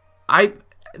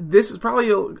 This is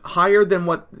probably higher than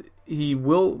what he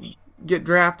will get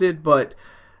drafted, but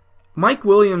Mike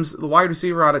Williams, the wide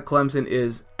receiver out of Clemson,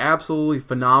 is absolutely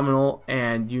phenomenal,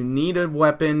 and you need a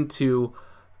weapon to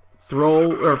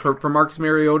throw, or for Marcus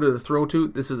Mariota to throw to.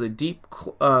 This is a deep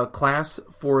class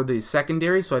for the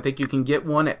secondary, so I think you can get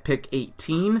one at pick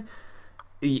 18.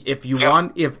 If you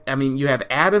want, you have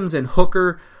Adams and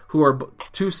Hooker, who are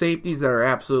two safeties that are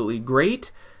absolutely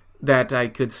great, that I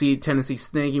could see Tennessee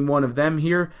snagging one of them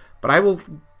here, but I will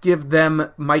give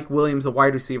them Mike Williams, a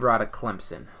wide receiver out of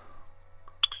Clemson.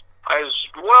 I as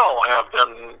well have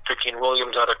them picking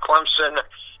Williams out of Clemson.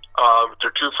 Their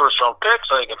 2 first-round picks,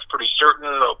 I think it's pretty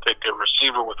certain they'll pick a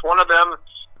receiver with one of them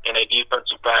and a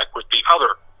defensive back with the other.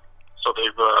 So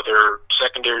their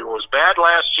secondary was bad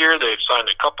last year. They've signed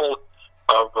a couple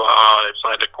they've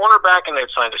signed a cornerback and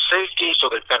they've signed a safety, so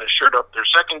they've kind of shored up their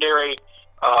secondary.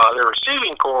 Their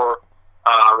receiving core,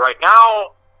 right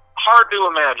now, hard to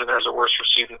imagine there's a worse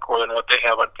receiving core than what they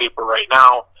have on paper right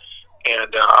now.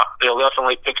 And they'll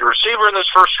definitely pick a receiver in this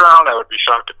first round. I would be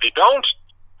shocked if they don't.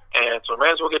 And so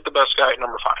may as well get the best guy at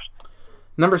number 5.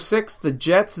 Number 6, the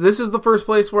Jets. This is the first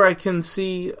place where I can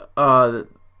see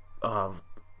Marcus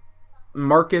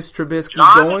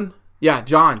Trubisky going. Yeah,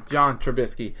 John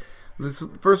Trubisky. This is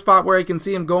the first spot where I can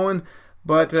see him going.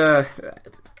 But,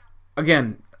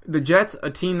 again, the Jets,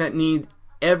 a team that need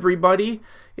everybody,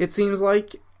 it seems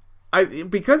like.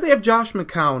 Because they have Josh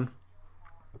McCown,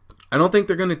 I don't think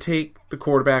they're going to take the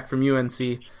quarterback from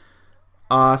UNC.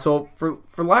 So for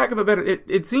lack of a better,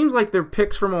 it seems like their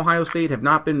picks from Ohio State have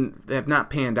not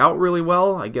panned out really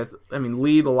well. I guess,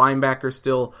 Lee, the linebacker,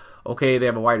 still okay. They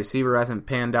have a wide receiver who hasn't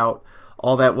panned out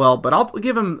all that well, but I'll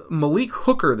give him Malik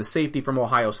Hooker, the safety from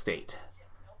Ohio State.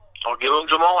 I'll give him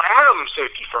Jamal Adams,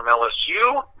 safety from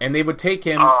LSU. And they would take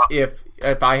him if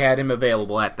I had him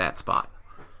available at that spot.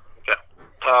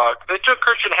 Yeah. They took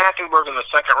Christian Hackenberg in the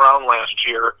second round last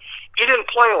year. He didn't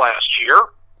play last year.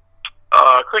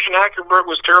 Christian Hackenberg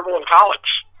was terrible in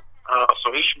college,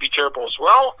 so he should be terrible as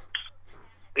well.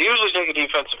 They usually take a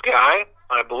defensive guy,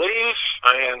 I believe,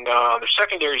 and their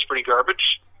secondary is pretty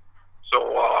garbage.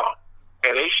 So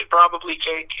they should probably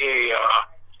take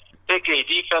a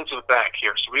defensive back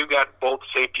here. So we've got both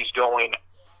safeties going. In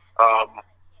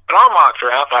our mock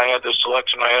draft, I had this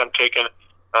selection. I had him taking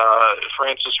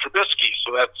Francis Trubisky.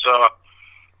 So that's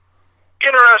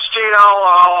interesting.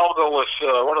 I'll go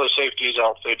with one of the safeties.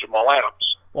 I'll say Jamal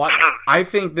Adams. Well, I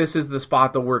think this is the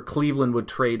spot where Cleveland would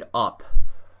trade up.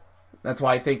 That's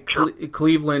why I think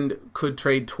Cleveland could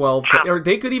trade 12, or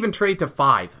they could even trade to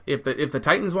 5. If the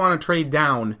Titans want to trade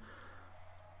down,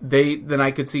 then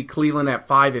I could see Cleveland at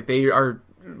 5. If they are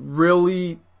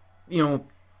really,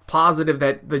 positive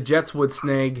that the Jets would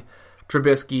snag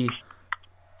Trubisky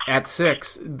at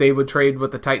 6, they would trade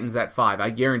with the Titans at 5. I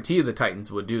guarantee you the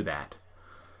Titans would do that.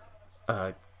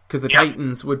 Because the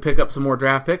Titans would pick up some more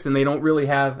draft picks, and they don't really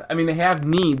have... they have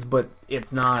needs, but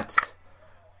it's not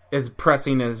as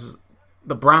pressing as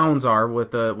the Browns are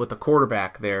with the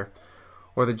quarterback there,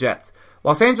 or the Jets.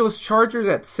 Los Angeles Chargers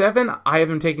at 7. I have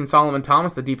him taking Solomon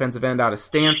Thomas, the defensive end out of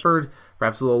Stanford.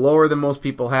 Perhaps a little lower than most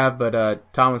people have,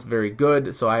 but Thomas very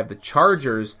good. So I have the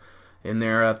Chargers in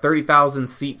their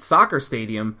 30,000-seat soccer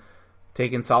stadium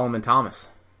taking Solomon Thomas.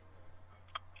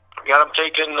 Got him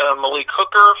taking Malik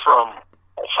Hooker from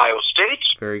Ohio State.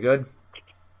 Very good.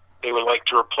 They would like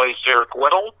to replace Eric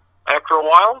Weddle after a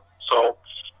while, so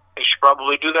they should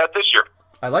probably do that this year.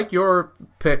 I like your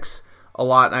picks a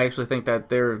lot, and I actually think that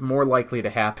they're more likely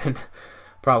to happen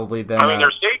probably than...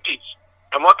 they're safeties.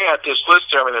 I'm looking at this list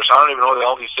here. I don't even know what the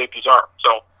hell these safeties are.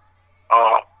 So,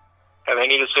 and they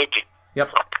need a safety.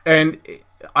 Yep. And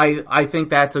I think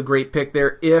that's a great pick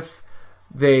there if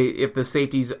the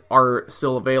safeties are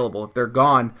still available. If they're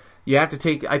gone, you have to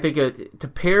take, I think, to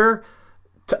pair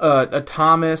a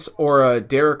Thomas or a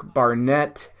Derek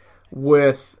Barnett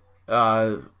with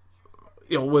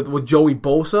with Joey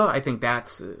Bosa, I think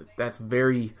that's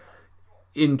very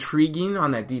intriguing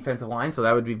on that defensive line, so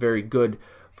that would be very good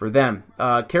for them.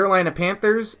 Carolina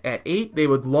Panthers at 8, they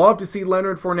would love to see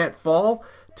Leonard Fournette fall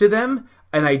to them,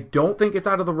 and I don't think it's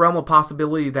out of the realm of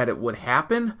possibility that it would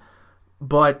happen,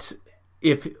 but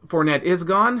if Fournette is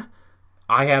gone,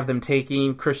 I have them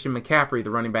taking Christian McCaffrey,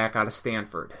 the running back out of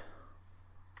Stanford.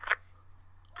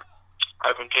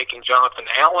 I've been taking Jonathan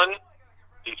Allen,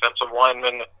 defensive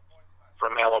lineman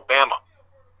from Alabama.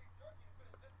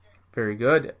 Very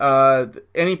good.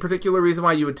 Any particular reason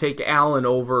why you would take Allen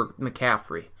over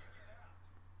McCaffrey?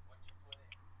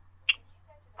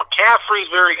 McCaffrey's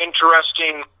very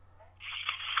interesting.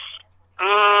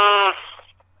 I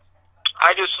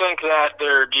just think that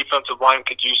their defensive line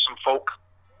could use some folk.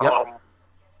 Yep.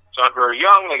 It's not very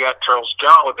young. They got Charles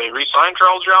Johnson. Would they re-sign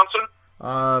Charles Johnson?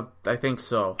 I think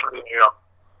so.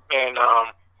 Yeah. And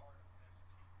I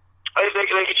think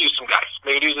they could use some guys.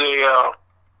 They could use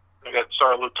they got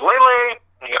Sarah Lutulele,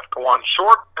 they got Kawan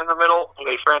Short in the middle, who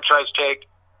they franchise tag.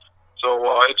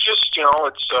 So it's just,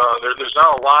 there's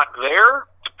not a lot there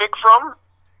to pick from.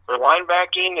 Their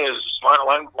linebacking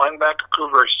linebacker crew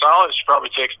very solid. It should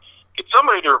probably get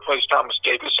somebody to replace Thomas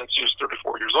Davis since he was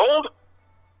 34 years old.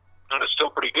 And it's still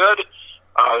pretty good.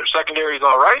 Their secondary is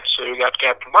all right. So you got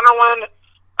Captain Wonderland.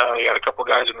 You got a couple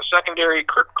guys in the secondary.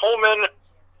 Kurt Coleman.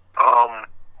 I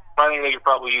think they could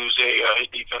probably use a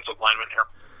defensive lineman here.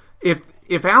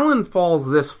 If Allen falls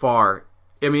this far,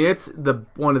 I mean, it's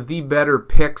one of the better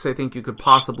picks I think you could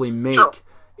possibly make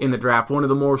in the draft. One of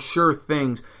the more sure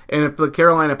things. And if the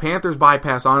Carolina Panthers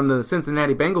bypass on him, then the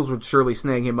Cincinnati Bengals would surely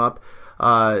snag him up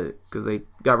because they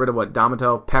got rid of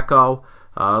Damato Pecco,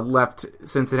 left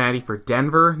Cincinnati for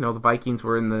Denver. The Vikings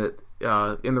were in the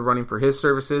running for his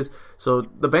services. So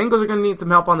the Bengals are going to need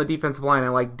some help on the defensive line. I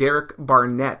like Derek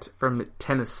Barnett from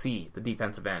Tennessee, the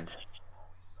defensive end.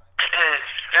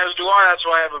 As do I. That's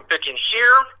why I have him picking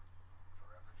here.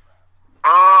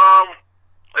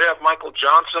 They have Michael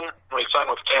Johnson, when he signed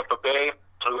with Tampa Bay,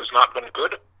 who has not been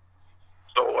good.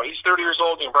 So he's 30 years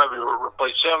old. You can probably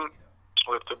replace him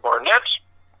with the Barnett.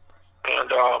 And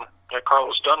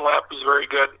Carlos Dunlap is very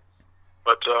good.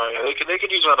 But they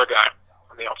could use another guy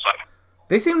on the outside.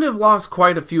 They seem to have lost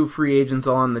quite a few free agents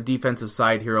on the defensive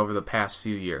side here over the past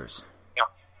few years.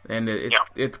 And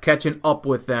it's catching up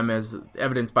with them, as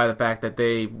evidenced by the fact that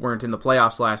they weren't in the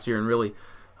playoffs last year and really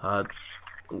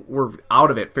were out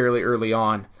of it fairly early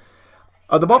on.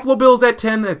 The Buffalo Bills at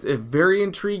 10, that's a very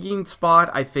intriguing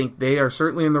spot. I think they are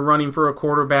certainly in the running for a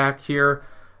quarterback here.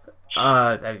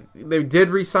 They did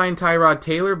re-sign Tyrod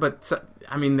Taylor, but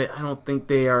I don't think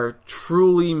they are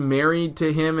truly married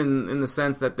to him in the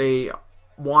sense that they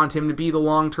want him to be the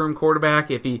long-term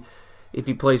quarterback. If he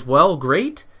plays well,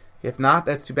 great. If not,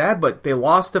 that's too bad. But they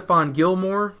lost Stephon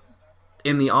Gilmore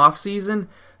in the offseason,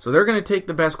 so they're going to take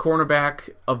the best cornerback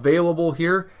available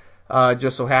here.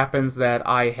 Just so happens that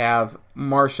I have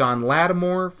Marshawn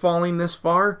Lattimore falling this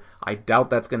far. I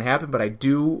doubt that's going to happen, but I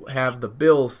do have the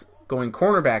Bills going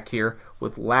cornerback here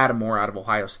with Lattimore out of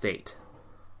Ohio State.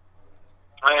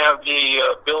 I have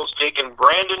the Bills taking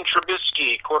Brandon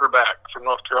Trubisky, quarterback from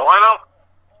North Carolina.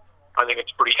 I think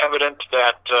it's pretty evident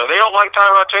that they don't like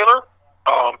Tyrod Taylor.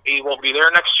 He won't be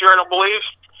there next year, I don't believe.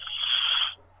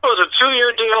 It was a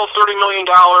 2-year deal, $30 million.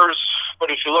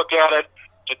 But if you look at it,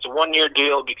 it's a 1-year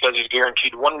deal because he's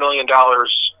guaranteed $1 million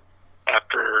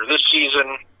after this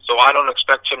season. So I don't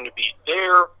expect him to be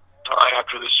there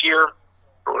after this year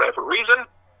for whatever reason.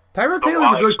 Tyrod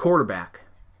Taylor's a good quarterback.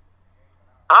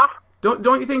 Huh?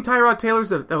 Don't you think Tyrod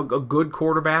Taylor's a good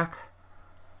quarterback?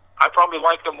 I probably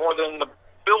like him more than the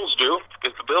Bills do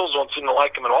because the Bills don't seem to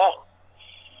like him at all.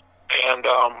 And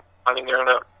I think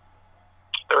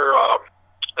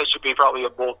this should be probably a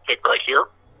bold pick right here.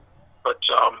 But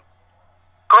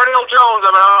Cardale Jones,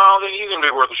 I don't think he's going to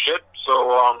be worth a shit.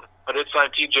 So I did sign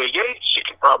T.J. Yates. You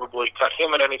can probably cut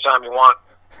him at any time you want.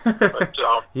 But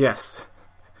yes.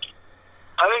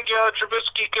 I think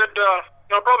Trubisky could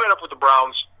probably end up with the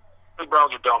Browns. The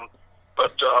Browns are dumb.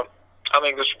 But I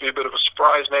think this would be a bit of a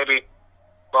surprise maybe.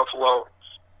 Buffalo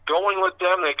going with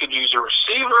them. They could use a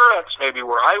receiver. That's maybe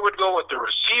where I would go with the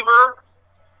receiver.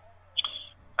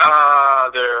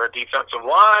 Their defensive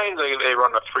line, they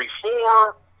run a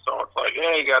 3-4. So it's like,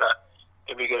 you got to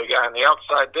maybe get a guy on the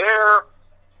outside there.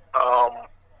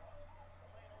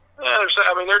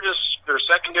 Their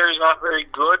secondary is not very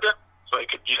good. So they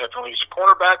could definitely use a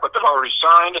cornerback, but they've already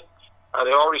signed.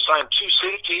 They already signed 2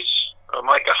 safeties.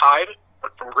 Micah Hyde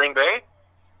from Green Bay.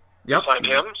 Yep. Signed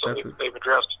him, so they've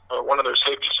addressed one of their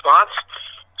safety spots.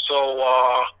 So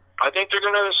I think they're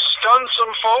going to stun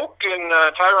some folk, and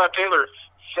Tyrod Taylor,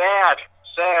 sad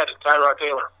sad. Tyrod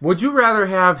Taylor. Would you rather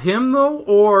have him, though,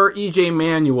 or E.J.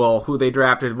 Manuel, who they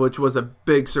drafted, which was a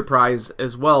big surprise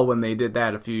as well when they did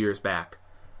that a few years back?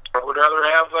 I would rather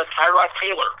have Tyrod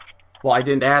Taylor. Well, I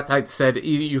didn't ask. I said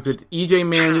you could E.J.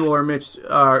 Manuel or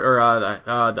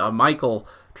Michael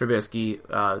Trubisky.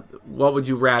 What would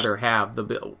you rather have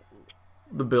the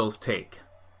Bills take?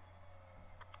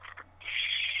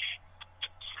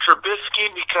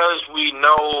 Trubisky, because we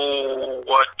know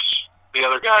what the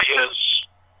other guy is,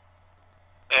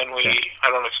 and I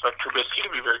don't expect Trubisky to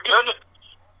be very good,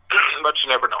 but you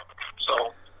never know.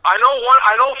 So I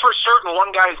know for certain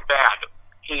one guy's bad.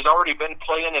 He's already been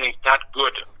playing and he's not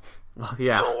good. Well,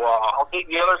 yeah. So I'll take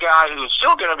the other guy who's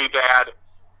still going to be bad.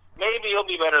 Maybe he'll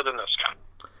be better than this guy.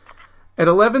 At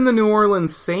 11, the New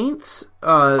Orleans Saints.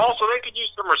 Also, they could use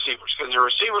some receivers because their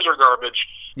receivers are garbage.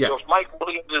 Yes. So if Mike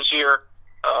Williams is here,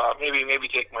 maybe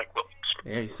take Mike Williams.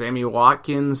 Yeah, Sammy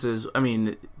Watkins is. I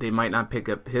mean, they might not pick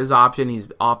up his option. He's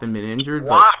often been injured.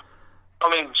 What? I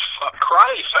mean,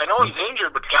 Christ! I know he's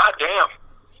injured, but goddamn,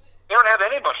 they don't have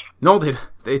anybody. No,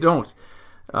 they don't.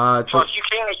 So you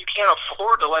can't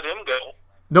afford to let him go.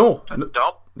 No. That's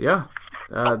dumb. Yeah.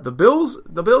 The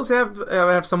Bills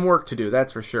have some work to do.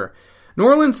 That's for sure. New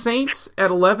Orleans Saints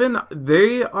at 11.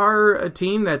 They are a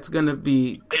team that's going to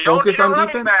be focused on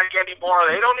defense. They don't need a running back anymore.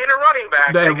 They don't need a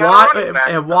running back.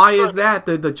 And why is that?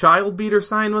 The child beater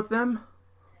sign with them?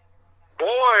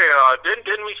 Boy,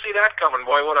 didn't we see that coming?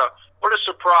 Boy, what a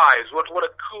surprise! What a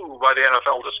coup by the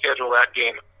NFL to schedule that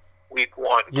game week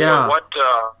 1. Yeah. Boy,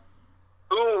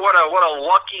 what a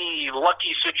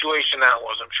lucky situation that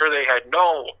was. I'm sure they had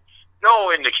no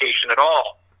indication at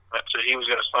all that he was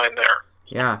going to sign there.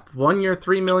 Yeah, 1 year,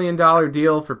 $3 million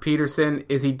deal for Peterson.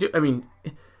 Is he? I mean,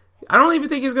 I don't even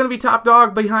think he's going to be top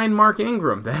dog behind Mark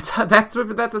Ingram. That's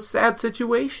a sad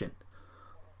situation.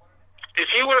 If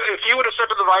he would have said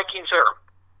to the Vikings, here,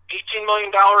 $18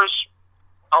 million,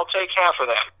 I'll take half of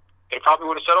that. They probably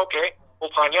would have said, okay,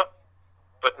 we'll sign you.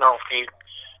 But no,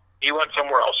 he went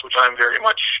somewhere else, which I'm very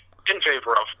much in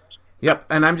favor of. Yep,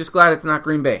 and I'm just glad it's not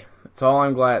Green Bay. That's all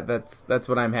I'm glad. That's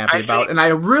what I'm happy about. And I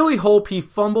really hope he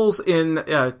fumbles in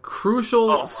a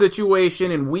crucial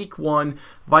situation in Week 1.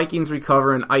 Vikings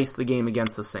recover and ice the game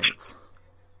against the Saints.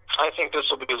 I think this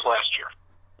will be his last year.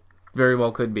 Very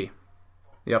well could be.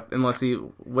 Yep, unless he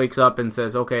wakes up and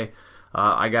says, okay,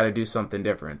 I got to do something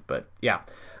different. But, yeah.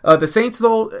 The Saints,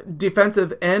 though,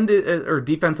 defensive end or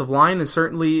defensive line is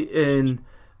certainly in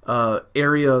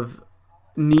area of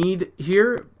need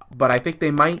here. But I think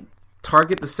they might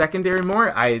target the secondary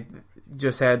more. I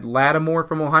just had Lattimore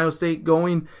from Ohio State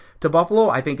going to Buffalo.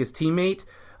 I think his teammate,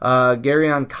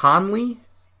 Garyon Conley,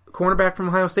 cornerback from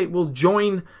Ohio State, will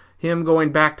join him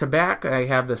going back-to-back. I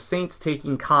have the Saints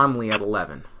taking Conley at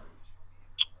 11.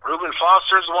 Reuben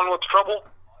Foster's the one with trouble?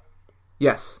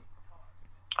 Yes.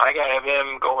 I got to have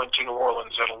him going to New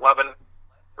Orleans at 11.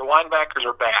 The linebackers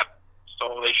are bad,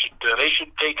 so they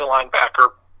should take a linebacker.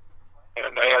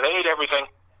 And they need everything.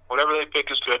 Whatever they pick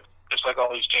is good, just like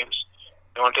all these teams.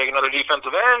 They want to take another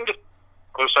defensive end.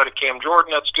 Other side of Cam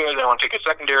Jordan, that's good. They want to take a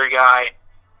secondary guy.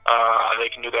 They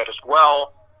can do that as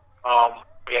well.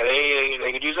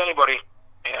 They could use anybody.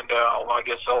 And I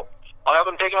guess I'll have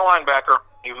them taking a linebacker,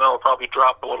 even though it'll probably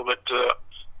drop a little bit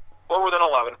lower than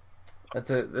 11.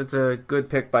 That's a good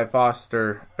pick by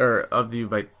Foster, or of you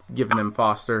by giving him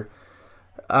Foster.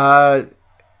 12,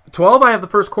 I have the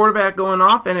first quarterback going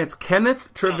off, and it's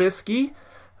Kenneth Trubisky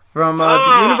from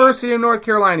the University of North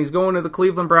Carolina. He's going to the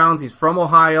Cleveland Browns. He's from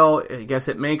Ohio. I guess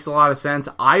it makes a lot of sense.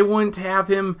 I wouldn't have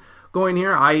him going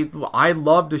here. I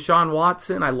love Deshaun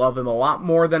Watson. I love him a lot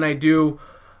more than I do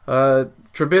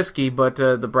Trubisky, but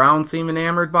the Browns seem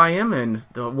enamored by him, and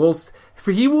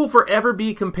he will forever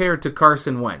be compared to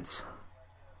Carson Wentz.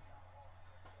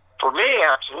 For me,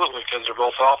 absolutely, because they're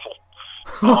both awful.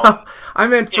 I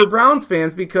meant for Browns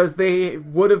fans because they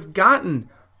would have gotten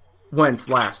Wentz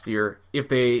last year if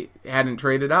they hadn't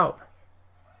traded out.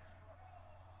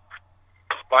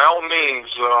 By all means,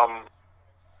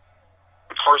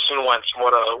 Carson Wentz,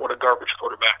 what a garbage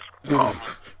quarterback. There's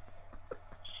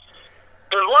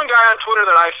one guy on Twitter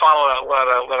that I follow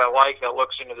that I like that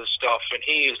looks into this stuff, and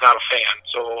he is not a fan.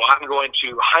 So I'm going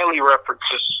to highly reference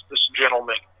this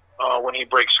gentleman when he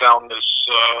breaks down this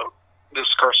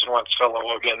Carson Wentz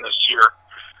fellow again this year.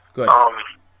 Good.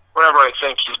 Whenever I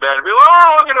think he's bad, I'll be like,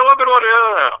 oh, look at what he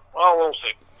is. Well, we'll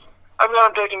see. I've got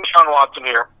him taking Deshaun Watson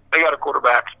here. They got a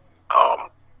quarterback.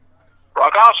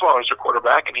 Brock Osweiler's their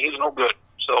quarterback, and he's no good.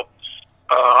 So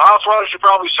Osweiler should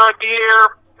probably start the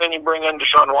year, then you bring in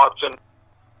Deshaun Watson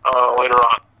later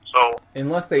on. So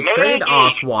unless they trade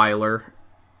Osweiler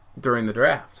during the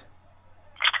draft.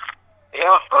 Yeah,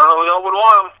 I don't know would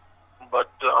want him,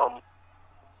 but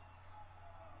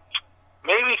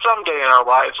maybe someday in our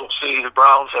lives we'll see the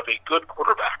Browns have a good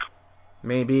quarterback.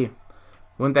 Maybe.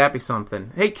 Wouldn't that be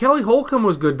something? Hey, Kelly Holcomb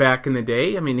was good back in the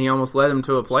day. I mean, he almost led them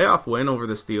to a playoff win over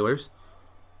the Steelers.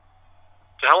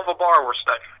 It's a hell of a bar we're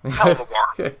setting. Hell of a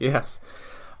bar. Yes.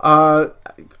 I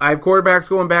have quarterbacks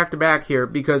going back-to-back here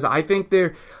because I think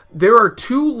there are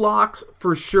two locks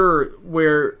for sure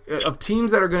of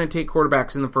teams that are going to take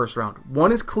quarterbacks in the first round.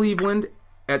 One is Cleveland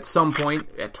at some point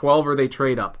at 12 or they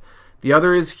trade up. The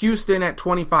other is Houston at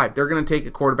 25. They're going to take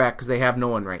a quarterback because they have no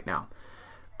one right now.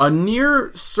 A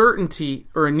near certainty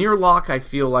or a near lock, I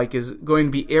feel like, is going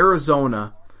to be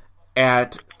Arizona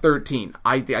at 13.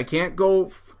 I can't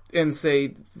go and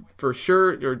say for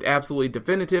sure or absolutely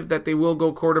definitive that they will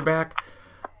go quarterback,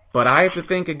 but I have to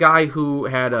think a guy who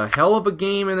had a hell of a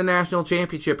game in the national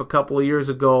championship a couple of years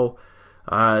ago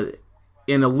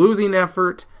in a losing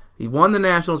effort. He won the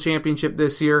national championship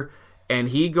this year, and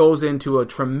he goes into a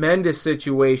tremendous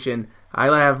situation.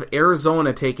 I have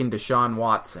Arizona taking Deshaun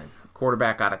Watson,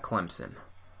 quarterback out of Clemson.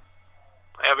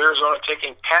 I have Arizona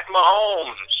taking Pat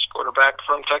Mahomes, quarterback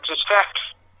from Texas Tech.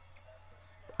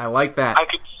 I like that.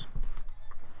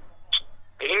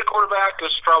 They need a quarterback. This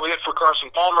is probably it for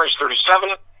Carson Palmer. He's 37.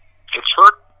 Gets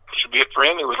hurt. It should be it for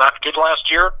him. He was not good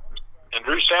last year. And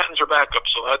Drew Stanton's their backup,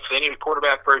 so they need a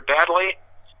quarterback very badly.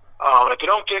 If they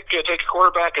don't take a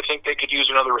quarterback, I think they could use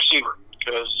another receiver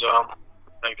because I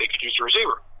think they could use a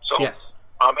receiver. So yes.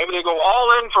 Maybe they go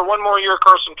all in for one more year,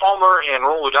 Carson Palmer, and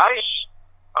roll the dice.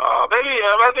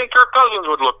 I think Kirk Cousins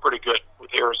would look pretty good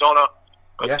with Arizona.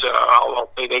 But yes.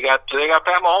 I'll say they got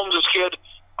Pat Mahomes' kid,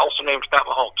 also named Pat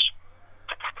Mahomes.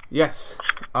 Yes.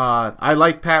 I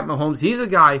like Pat Mahomes. He's a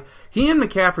guy, he and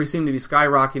McCaffrey seem to be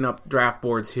skyrocketing up draft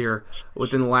boards here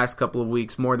within the last couple of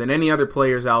weeks more than any other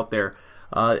players out there.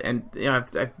 And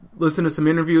I've listened to some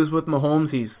interviews with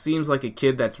Mahomes. He seems like a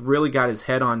kid that's really got his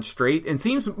head on straight and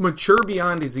seems mature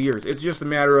beyond his years. It's just a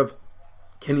matter of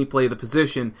can he play the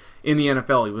position in the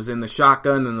NFL. He was in the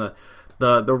shotgun and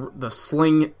the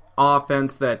sling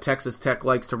offense that Texas Tech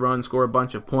likes to run, score a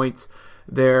bunch of points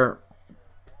there.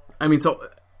 I mean, so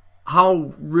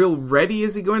how real ready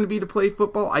is he going to be to play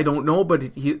football? I don't know, but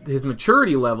his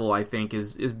maturity level, I think,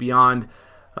 is beyond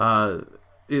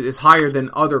is higher than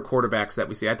other quarterbacks that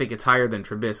we see. I think it's higher than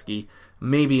Trubisky,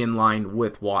 maybe in line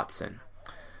with Watson.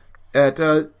 At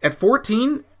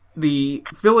 14, the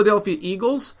Philadelphia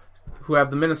Eagles, who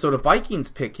have the Minnesota Vikings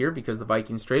pick here because the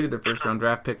Vikings traded their first-round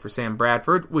draft pick for Sam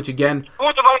Bradford, which again... Who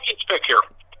would the Vikings pick here?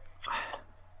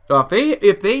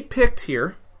 If they picked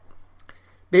here,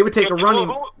 they would take a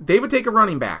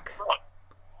running back.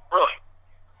 Really?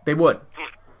 They would.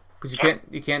 Because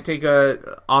you can't take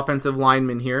a offensive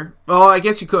lineman here. Oh, I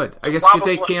guess you could. I guess you could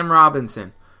take Cam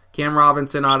Robinson. Cam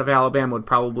Robinson out of Alabama would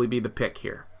probably be the pick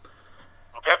here.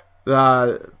 Okay.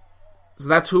 So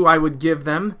that's who I would give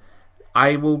them.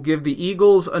 I will give the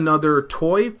Eagles another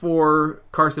toy for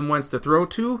Carson Wentz to throw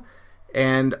to,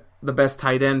 and the best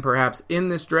tight end perhaps in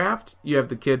this draft. You have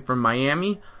the kid from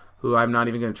Miami, who I'm not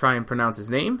even going to try and pronounce his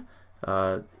name.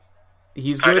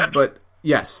 He's good, but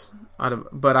yes.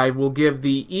 But I will give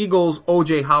the Eagles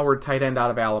O.J. Howard, tight end out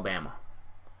of Alabama.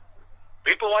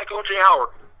 People like O.J. Howard.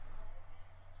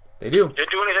 They do.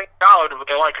 Didn't do anything in college, but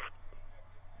they like him.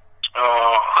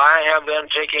 I have them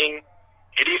taking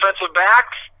a defensive back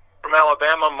from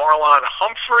Alabama, Marlon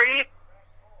Humphrey.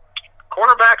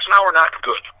 Cornerbacks now are not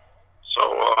good.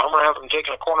 So I'm going to have them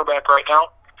taking a cornerback right now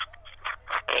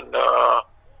and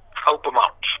help them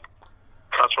out.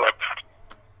 That's what I've got.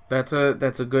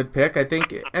 That's a good pick. I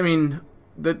think, I mean,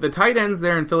 the tight ends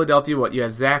there in Philadelphia, you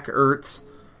have Zach Ertz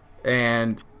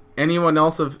and anyone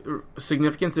else of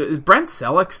significance? Is Brent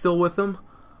Selleck still with them?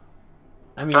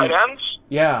 I mean, tight ends?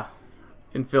 Yeah,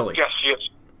 in Philly. Yes, he is.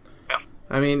 Yeah.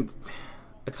 I mean,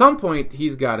 at some point,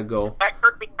 he's got to go. Zach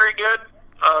Ertz is very good.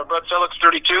 Brent Selleck's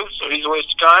 32, so he's a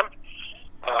waste of time.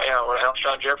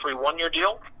 Alshon Jeffrey, 1-year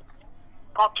deal.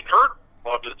 Often hurt.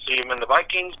 Love to see him in the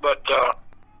Vikings, but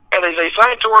they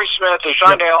signed Torrey Smith. They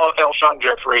signed Alshon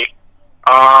Jeffrey.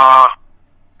 I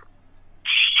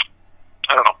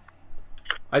don't know.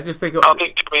 I just think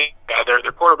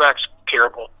their quarterback's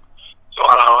terrible, so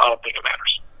I don't think it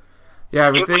matters. Yeah,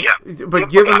 I would think, but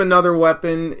give him another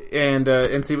weapon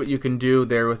and see what you can do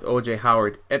there with O.J.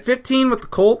 Howard. At 15 with the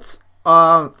Colts,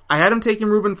 I had him taking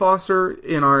Reuben Foster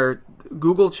in our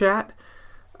Google chat.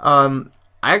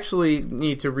 I actually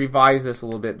need to revise this a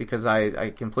little bit because I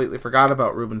completely forgot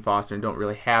about Reuben Foster and don't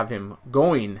really have him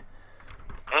going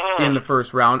in the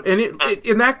first round. And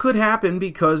and that could happen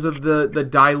because of the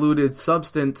diluted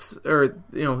substance or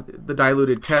the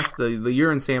diluted test, the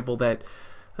urine sample that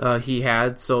he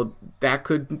had, so that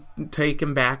could take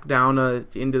him back down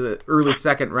into the early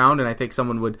second round, and I think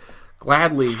someone would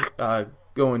gladly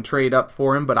go and trade up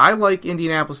for him. But I like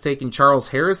Indianapolis taking Charles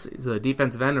Harris. He's a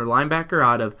defensive end or linebacker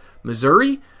out of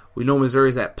Missouri. We know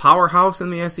Missouri's that powerhouse in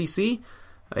the SEC,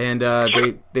 and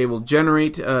they will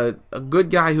generate a good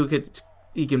guy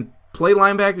he can play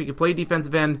linebacker, he can play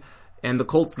defensive end, and the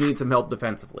Colts need some help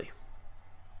defensively.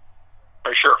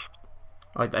 Are you sure?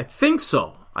 I think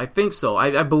so.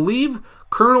 I believe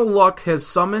Colonel Luck has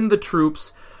summoned the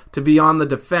troops to be on the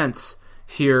defense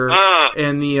here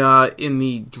in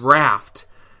the draft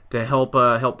to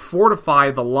help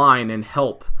fortify the line and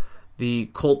help the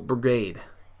Colt Brigade.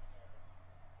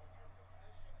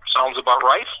 Sounds about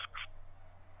right.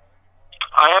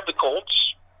 I have the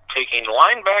Colts taking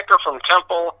linebacker from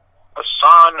Temple,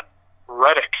 Hassan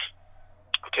Reddick.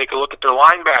 Take a look at their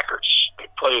linebackers. They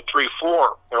play a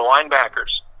 3-4. Their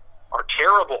linebackers are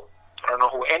terrible. I don't know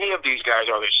who any of these guys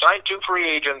are. They signed 2 free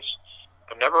agents.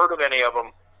 I've never heard of any of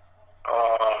them.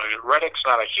 Reddick's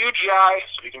not a huge guy,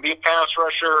 so he can be a pass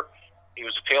rusher. He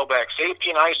was a tailback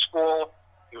safety in high school.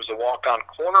 He was a walk-on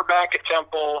cornerback at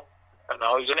Temple, and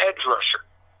now he's an edge rusher.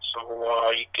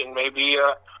 So he can maybe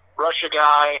rush a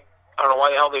guy. I don't know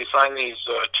why the hell they signed these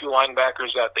 2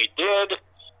 linebackers that they did.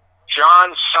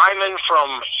 John Simon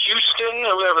from Houston,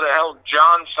 whoever the hell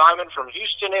John Simon from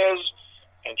Houston is,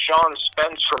 and Sean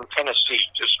Spence from Tennessee.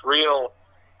 Just real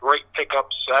great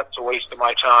pickups. That's a waste of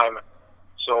my time.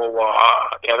 So,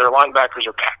 their linebackers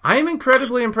are packed. I am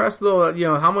incredibly impressed, though,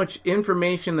 how much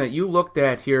information that you looked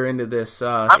at here into this.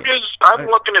 I'm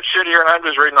looking at shit here, and I'm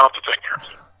just reading off the thing here.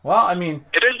 Well, I mean...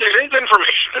 It is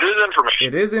information.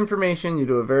 It is information. You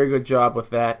do a very good job with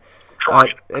that.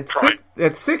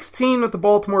 At 16 with the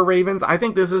Baltimore Ravens, I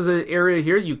think this is an area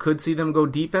here you could see them go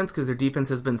defense because their defense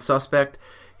has been suspect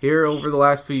here over the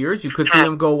last few years. You could see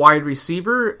them go wide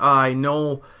receiver. I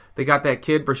know they got that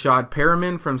kid, Brashad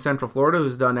Perriman from Central Florida,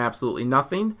 who's done absolutely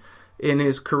nothing in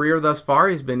his career thus far.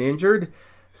 He's been injured.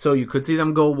 So you could see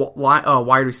them go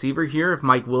wide receiver here. If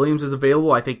Mike Williams is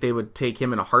available, I think they would take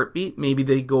him in a heartbeat. Maybe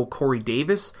they go Corey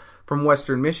Davis from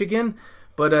Western Michigan.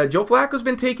 But Joe Flacco's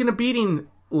been taking a beating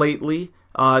lately.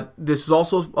 This is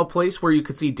also a place where you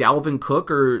could see Dalvin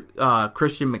Cook or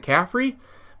Christian McCaffrey.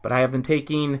 But I have them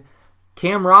taking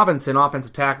Cam Robinson,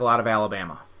 offensive tackle out of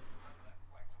Alabama.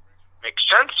 Makes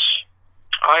sense.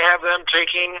 I have them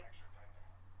taking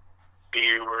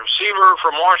the receiver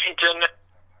from Washington,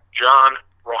 John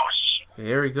Ross.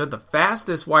 Very good. The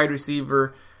fastest wide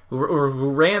receiver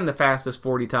who ran the fastest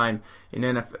 40 time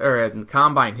in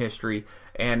combine history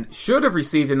and should have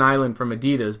received an island from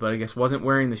Adidas, but I guess wasn't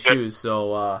wearing the shoes.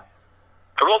 So I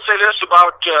will say this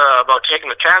about taking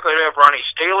the tackle. They have Ronnie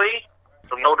Staley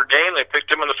from Notre Dame. They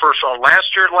picked him in the first round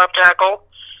last year at left tackle.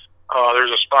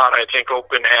 There's a spot, I think,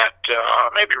 open at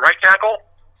maybe right tackle.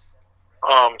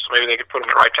 So maybe they could put him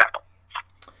at right tackle.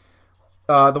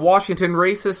 The Washington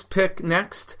Racists pick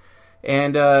next,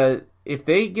 and if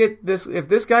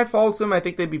this guy falls to them, I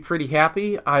think they'd be pretty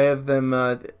happy. I have them.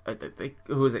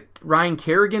 Who is it? Ryan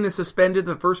Kerrigan is suspended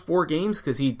the first 4 games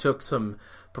because he took some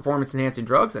performance-enhancing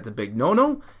drugs. That's a big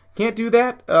no-no. Can't do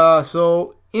that.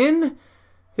 So in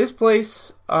his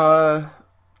place,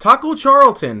 Taco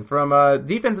Charlton from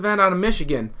defensive end out of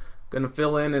Michigan, going to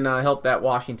fill in and help that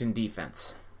Washington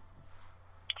defense.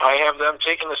 I have them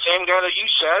taking the same guy that you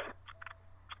said.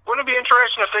 Wouldn't it be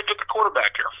interesting if they took a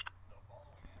quarterback here?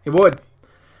 It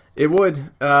would,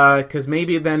 because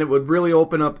maybe then it would really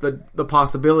open up the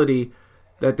possibility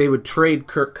that they would trade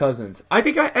Kirk Cousins. I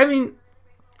mean,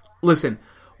 listen,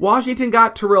 Washington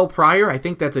got Terrell Pryor. I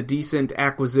think that's a decent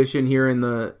acquisition here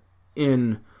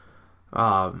in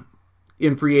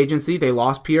free agency. They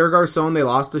lost Pierre Garçon. They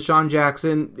lost Deshaun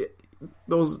Jackson.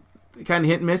 Those kind of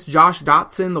hit and miss. Josh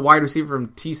Dotson, the wide receiver from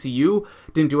TCU,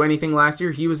 didn't do anything last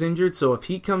year. He was injured, so if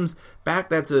he comes back,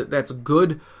 that's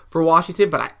good for Washington.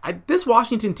 But this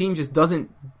Washington team just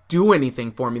doesn't do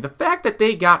anything for me. The fact that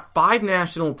they got 5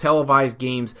 national televised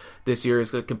games this year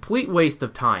is a complete waste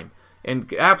of time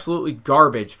and absolutely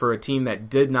garbage for a team that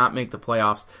did not make the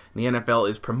playoffs. And the NFL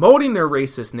is promoting their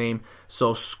racist name,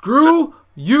 so screw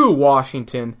you,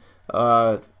 Washington.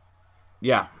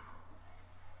 Yeah.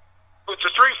 With the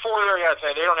 3-4 there, yeah,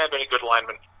 they don't have any good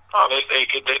linemen.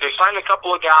 They signed a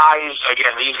couple of guys.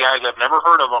 Again, these guys, I've never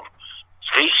heard of them.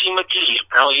 Stacey McGee,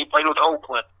 apparently he played with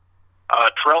Oakland.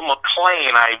 Terrell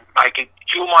McClain, I could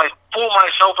fool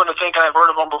myself into thinking I've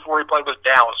heard of him before he played with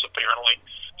Dallas, apparently.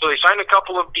 So they signed a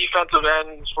couple of defensive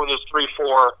ends for this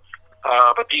 3-4,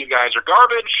 but these guys are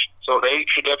garbage, so they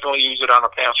should definitely use it on a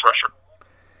pass rusher.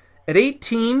 At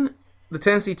 18, the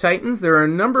Tennessee Titans, there are a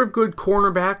number of good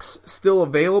cornerbacks still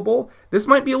available. This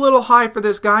might be a little high for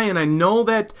this guy, and I know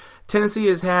that Tennessee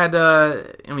has had,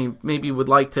 maybe would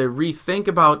like to rethink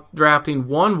about drafting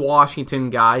one Washington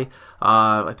guy.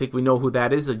 I think we know who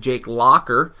that is, Jake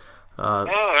Locker. He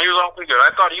was awfully good. I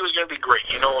thought he was going to be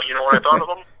great. You know what I thought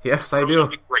of him? Yes, I do.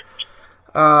 Great.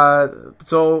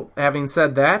 So, having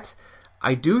said that,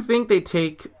 I do think they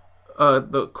take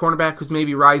the cornerback who's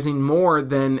maybe rising more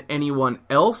than anyone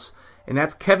else, and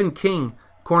that's Kevin King,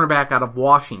 cornerback out of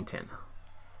Washington.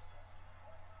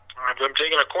 I'm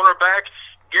taking a cornerback,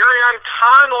 Garyon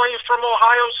Conley from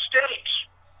Ohio State.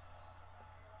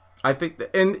 I think,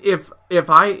 and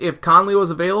if Conley was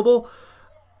available,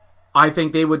 I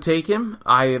think they would take him.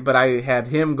 But I had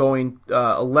him going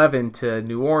 11 to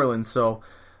New Orleans. So,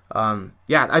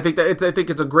 I think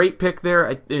it's a great pick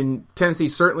there. And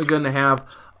Tennessee's certainly going to have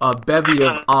a bevy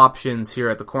of options here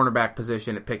at the cornerback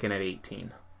position at picking at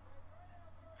 18.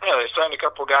 Yeah, they signed a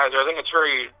couple of guys there. I think it's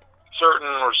very certain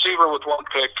receiver with one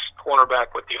pick,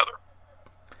 cornerback with the other.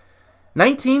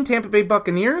 19, Tampa Bay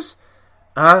Buccaneers.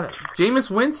 Jameis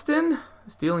Winston,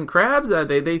 stealing crabs.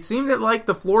 They seem to like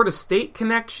the Florida State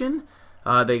connection.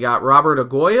 They got Robert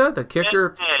Agoya, the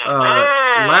kicker,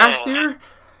 last year.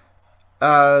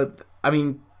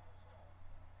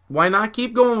 Why not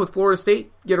keep going with Florida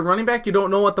State? Get a running back. You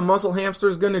don't know what the muscle hamster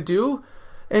is going to do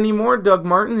anymore. Doug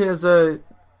Martin is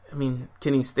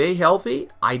can he stay healthy?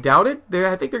 I doubt it.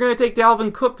 I think they're going to take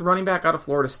Dalvin Cook, the running back out of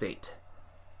Florida State.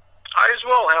 I as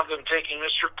well have them taking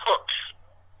Mr. Cook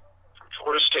from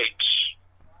Florida State.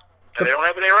 And they don't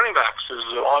have any running backs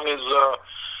as long as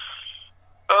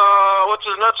what's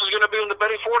his nuts is going to be in the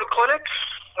Betty Ford Clinic.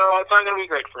 It's not going to be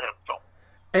great for him. So.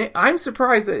 I'm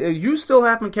surprised that you still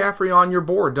have McCaffrey on your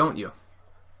board, don't you?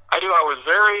 I do. I was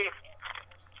very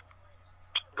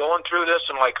going through this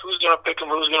and like, who's going to pick him,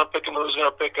 who's going to pick him, who's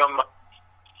going to pick him.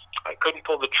 I couldn't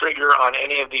pull the trigger on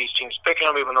any of these teams picking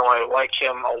him, even though I like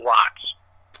him a lot.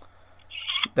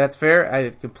 That's fair. I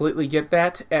completely get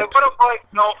that. And there's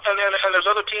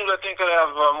other teams I think that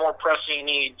have more pressing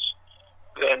needs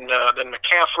than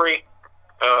McCaffrey.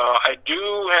 I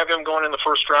do have him going in the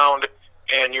first round,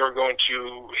 and you're going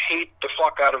to hate the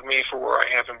fuck out of me for where I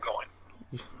have him going.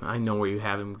 I know where you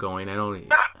have him going. I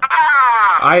don't.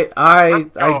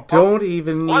 I don't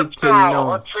even need to know.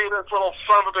 Let's see this little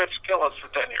son of a bitch kill us for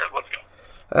 10 years. Let's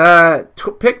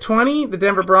go. Pick 20, the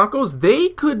Denver Broncos. They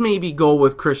could maybe go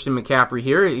with Christian McCaffrey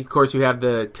here. Of course, you have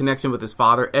the connection with his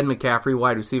father, Ed McCaffrey,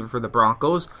 wide receiver for the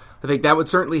Broncos. I think that would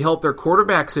certainly help their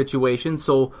quarterback situation.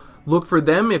 So look for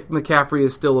them if McCaffrey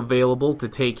is still available to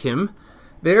take him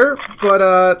there. But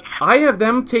I have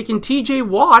them taking T.J.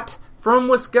 Watt from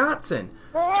Wisconsin.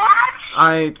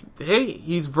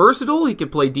 He's versatile. He can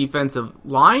play defensive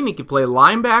line. He can play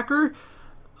linebacker.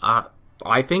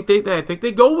 I think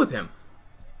they go with him.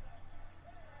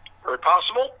 Very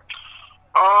possible.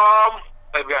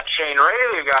 They've got Shane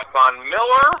Ray. They've got Von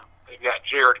Miller. They've got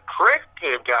Jared Crick.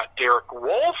 They've got Derek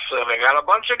Wolfe. And they got a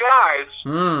bunch of guys.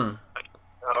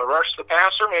 Rush the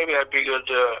passer. Maybe that'd be good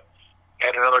to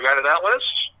add another guy to that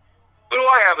list. Who do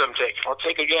I have them taking? Let's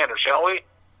take a gander, shall we?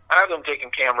 I have them taking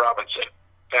Cam Robinson,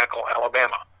 tackle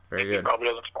Alabama. Very good. He probably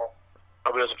doesn't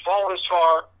fall this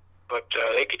far, but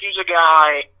they could use a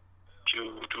guy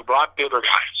to block the other guys.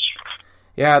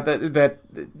 Yeah,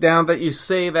 that now that you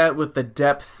say that with the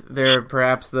depth there,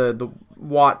 perhaps the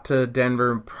Watt to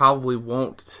Denver probably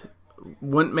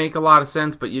wouldn't make a lot of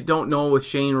sense, but you don't know with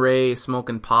Shane Ray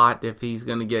smoking pot if he's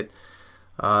going to get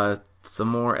some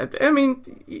more. I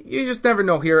mean, you just never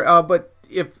know here. But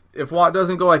if Watt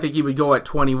doesn't go, I think he would go at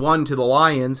 21 to the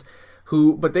Lions,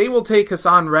 but they will take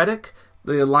Hassan Reddick,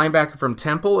 the linebacker from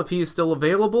Temple, if he is still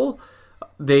available.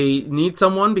 They need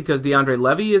someone because DeAndre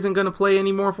Levy isn't going to play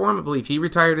anymore for him. I believe he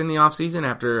retired in the offseason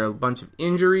after a bunch of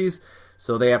injuries,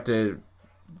 so they have to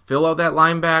fill out that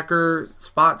linebacker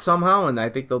spot somehow, and I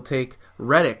think they'll take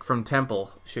Reddick from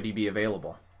Temple should he be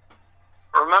available.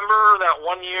 Remember that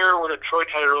one year where Detroit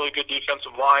had a really good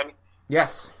defensive line?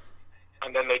 Yes.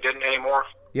 And then they didn't anymore?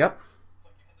 Yep.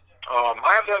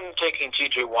 I have them taking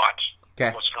T.J. Watt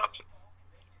from Wisconsin.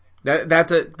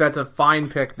 That's a fine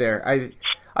pick there.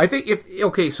 I think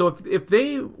if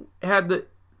they had the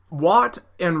Watt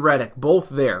and Reddick both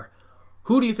there,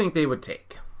 who do you think they would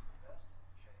take?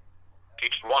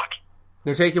 Taking Watt.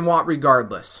 They're taking Watt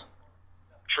regardless.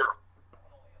 Sure.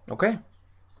 Okay.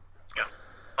 Yeah.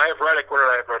 I have Reddick. Where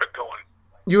did I have Reddick going?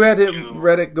 You had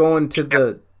Reddick going to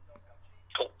the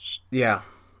Colts. Yeah.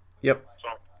 Yep.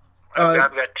 So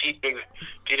I've got T.J.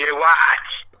 Watt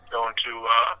going to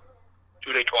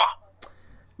Detroit.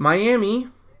 Miami,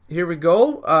 here we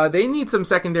go. They need some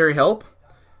secondary help.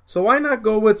 So why not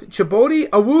go with Chibodi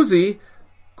Awuzie,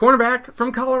 cornerback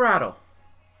from Colorado?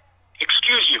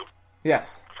 Excuse you.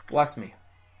 Yes, bless me.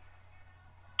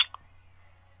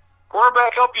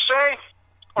 Cornerback help, you say?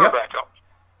 Cornerback Yep. help.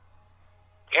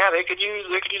 Yeah, they could use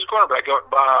a cornerback.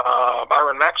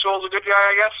 Byron Maxwell's a good guy,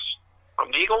 I guess,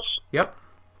 from the Eagles. Yep.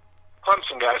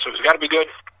 Clemson guy, so he's got to be good.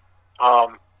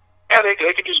 Yeah, they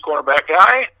could use a cornerback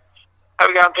guy.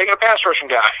 I've got him taking a pass rushing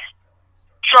guy.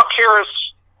 Chuck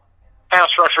Harris, pass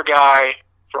rusher guy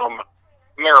from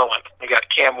Maryland. They got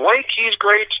Cam Wake, he's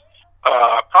great.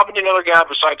 Probably another guy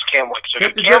besides Cam Wake. So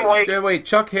Cam Wake. Wait,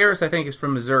 Chuck Harris, I think, is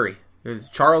from Missouri. Is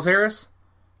it Charles Harris?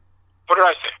 What did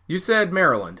I say? You said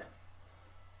Maryland.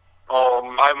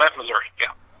 I meant Missouri,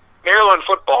 yeah. Maryland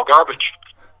football, garbage.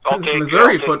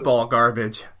 Missouri football,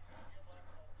 garbage.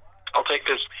 I'll take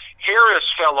this Harris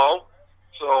fellow.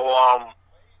 So,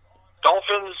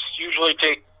 Dolphins usually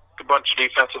take a bunch of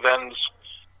defensive ends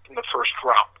in the first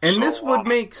round. And this would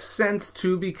make sense,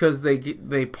 too, because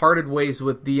they parted ways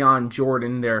with Deion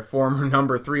Jordan, their former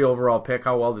number 3 overall pick.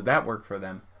 How well did that work for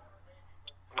them?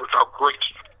 Worked out great.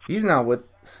 He's now with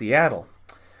Seattle.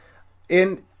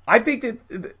 And I think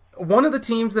that one of the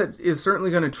teams that is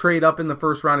certainly going to trade up in the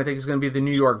first round, I think, is going to be the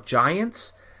New York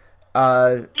Giants.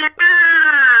 But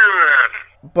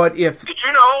if... Did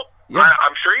you know, yeah.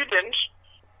 I'm sure you didn't,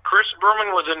 Chris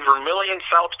Berman was in Vermillion,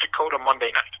 South Dakota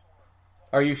Monday night.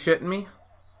 Are you shitting me?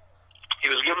 He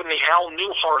was given the Al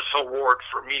Newharth Award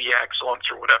for Media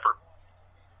Excellence or whatever.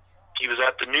 He was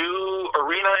at the new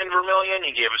arena in Vermillion.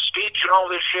 He gave a speech and all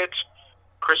this shit.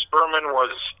 Chris Berman was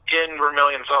in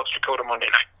Vermillion, South Dakota Monday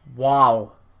night.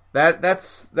 Wow,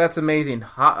 that's amazing.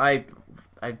 I'm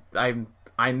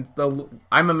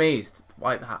amazed.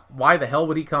 Why the hell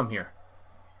would he come here?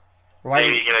 Why?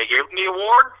 They gave him the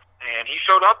award, and he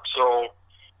showed up. So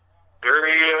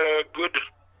very good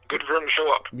for him to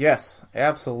show up. Yes,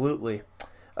 absolutely.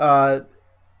 But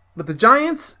the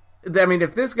Giants, I mean,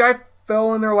 if this guy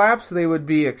fell in their laps, they would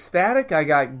be ecstatic. I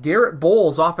got Garrett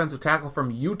Bowles, offensive tackle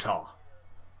from Utah.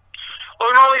 Well,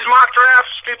 in all these mock drafts,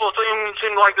 people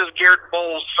seem like this Garrett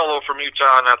Bowles fellow from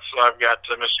Utah, and I've got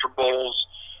Mr. Bowles,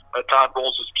 Todd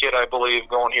Bowles' kid, I believe,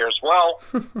 going here as well.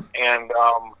 And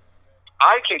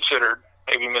I considered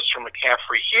maybe Mr.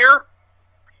 McCaffrey here.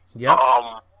 Yep.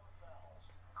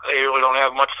 They really don't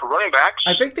have much for running backs.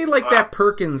 I think they like that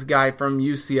Perkins guy from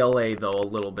UCLA, though, a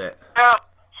little bit. Yeah.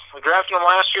 We drafted him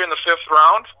last year in the 5th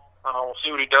round. We'll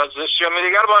see what he does this year. I mean,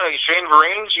 they got about Shane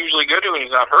Vereen's usually good when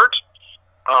he's not hurt.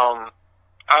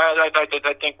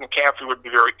 I think McCaffrey would be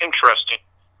very interesting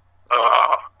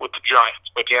with the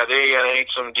Giants. But, yeah, they need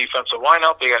some defensive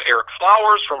lineup. They got Eric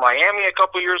Flowers from Miami a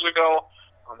couple years ago.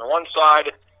 On the one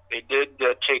side, they did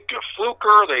take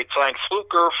Fluker. They signed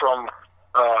Fluker from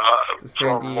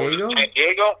San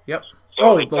Diego. Yep.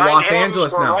 So the Los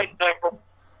Angeles now. Right tackle.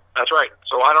 That's right.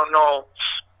 So I don't know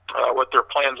what their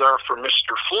plans are for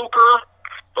Mr. Fluker,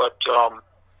 but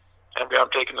I'm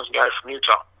taking this guy from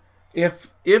Utah.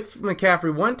 If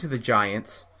McCaffrey went to the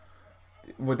Giants,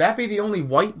 would that be the only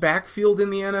white backfield in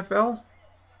the NFL?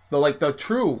 The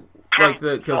true,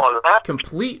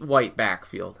 complete white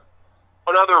backfield.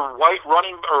 What other white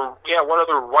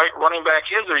running back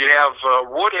is there? You have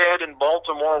Woodhead in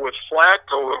Baltimore with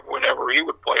Flacco whenever he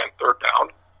would play on third down.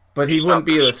 But he wouldn't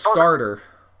be a starter.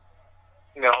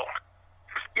 No.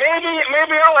 Maybe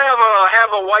I'll have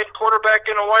a white quarterback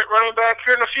and a white running back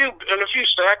here in a few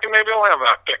stack, and maybe I'll have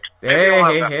that pick. Hey!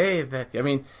 I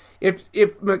mean, if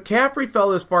McCaffrey fell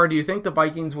this far, do you think the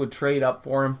Vikings would trade up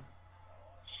for him?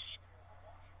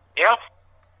 Yeah.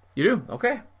 You do?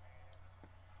 Okay.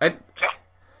 Yeah.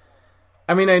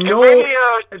 I mean, I know... Maybe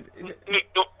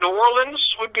New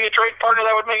Orleans would be a trade partner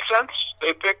that would make sense.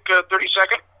 They pick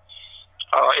 32nd.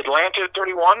 Atlanta at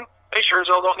 31. They sure as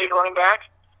hell don't need a running back.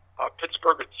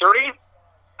 Pittsburgh at 30.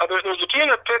 There's a team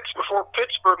that picks before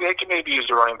Pittsburgh. They can maybe use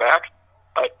a running back.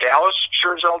 Dallas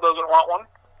sure as hell doesn't want one.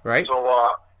 Right.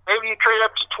 So maybe you trade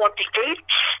up to 28,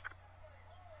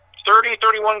 30,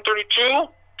 31, 32.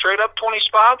 Trade up 20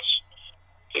 spots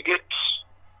to get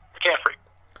McCaffrey.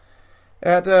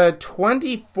 At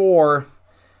 24,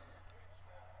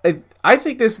 I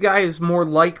think this guy is more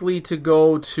likely to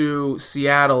go to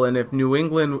Seattle, and if New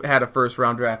England had a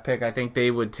first-round draft pick, I think they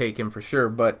would take him for sure.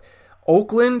 But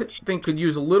Oakland, I think, could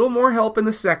use a little more help in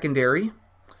the secondary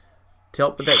to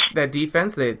help with that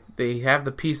defense. They have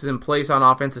the pieces in place on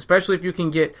offense, especially if you can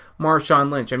get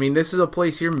Marshawn Lynch. I mean, this is a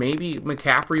place here, maybe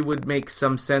McCaffrey would make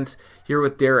some sense here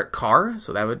with Derek Carr,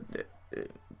 so that would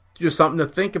just something to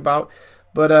think about.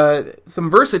 But some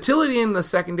versatility in the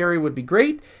secondary would be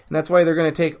great, and that's why they're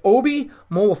going to take Obi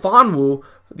Molofonwu,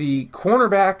 the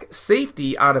cornerback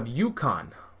safety out of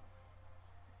UConn.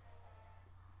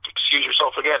 excuse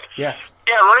yourself again. Yes.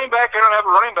 Yeah, running back. They don't have a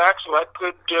running back, so that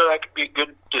could be a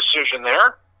good decision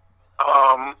there.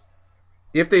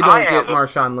 If they don't get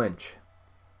Marshawn Lynch.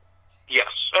 Yes,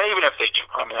 and even if they do,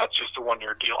 I mean, that's just a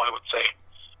one-year deal, I would say.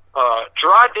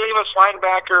 Gerard Davis,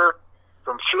 linebacker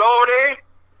from Florida.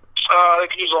 They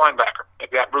could use a linebacker.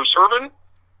 They've got Bruce Irvin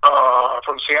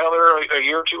from Seattle there a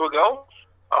year or two ago.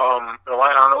 I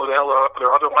don't know who the hell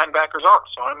their other linebackers are,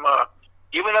 so I'm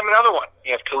giving them another one.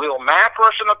 You have Khalil Mack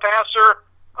rushing the passer.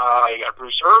 You got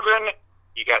Bruce Irvin.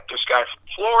 You got this guy from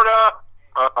Florida.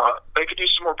 They could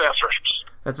use some more pass rushers.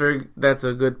 That's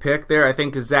a good pick there. I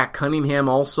think Zach Cunningham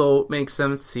also makes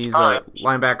sense. He's a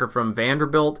linebacker from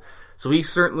Vanderbilt, so he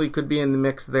certainly could be in the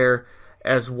mix there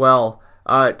as well.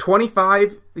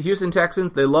 25, Houston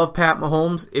Texans, they love Pat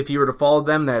Mahomes. If you were to follow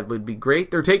them, that would be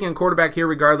great. They're taking a quarterback here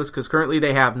regardless because currently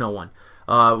they have no one.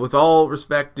 With all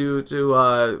respect due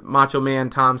to Macho Man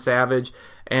Tom Savage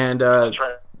and That's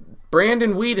right.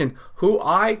 Brandon Weeden, who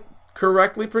I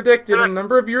correctly predicted a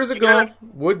number of years ago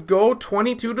would go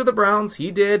 22 to the Browns.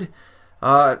 He did.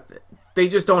 They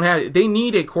just don't have it. They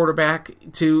need a quarterback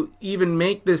to even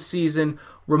make this season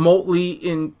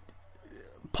remotely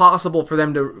possible for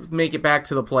them to make it back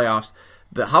to the playoffs.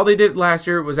 How they did it last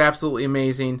year was absolutely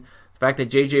amazing. The fact that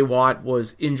J.J. Watt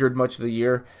was injured much of the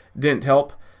year didn't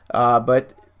help.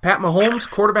 But Pat Mahomes,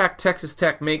 quarterback Texas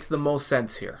Tech, makes the most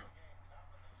sense here.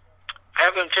 I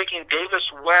have them taking Davis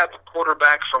Webb,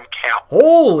 quarterback from Cal.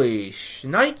 Holy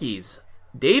shnikes.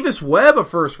 Davis Webb, a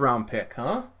first-round pick,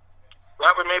 huh?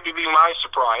 That would maybe be my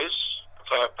surprise.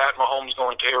 If Pat Mahomes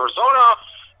going to Arizona.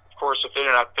 Of course, if they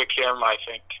did not pick him, I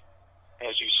think,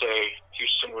 as you say,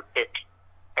 Houston would pick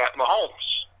Pat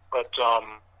Mahomes. But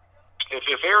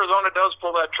if Arizona does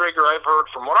pull that trigger, I've heard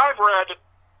from what I've read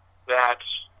that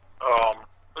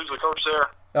who's the coach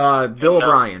there? Bill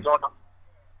O'Brien.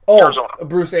 Arizona.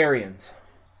 Bruce Arians.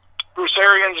 Bruce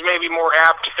Arians may be more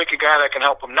apt to pick a guy that can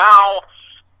help him now.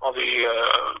 All the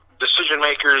decision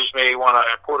makers may want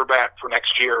a quarterback for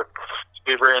next year. It'll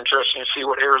be very interesting to see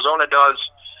what Arizona does.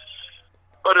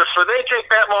 But if they take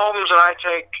Pat Mahomes and I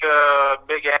take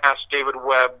big-ass Davis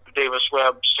Webb,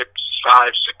 6'5",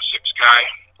 6'6" guy,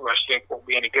 who I think won't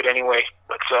be any good anyway,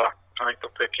 but I think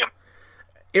they'll pick him.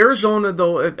 Arizona,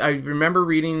 though, I remember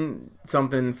reading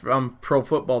something from Pro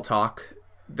Football Talk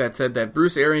that said that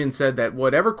Bruce Arians said that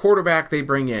whatever quarterback they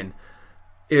bring in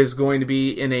is going to be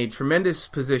in a tremendous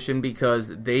position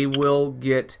because they will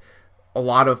get a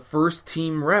lot of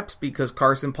first-team reps because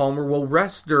Carson Palmer will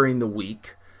rest during the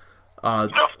week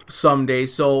someday.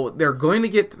 So they're going to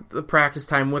get the practice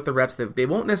time with the reps. They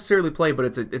won't necessarily play, but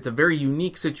it's a very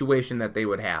unique situation that they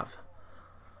would have.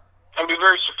 I'd be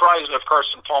very surprised if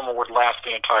Carson Palmer would last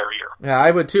the entire year. Yeah, I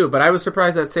would too, but I was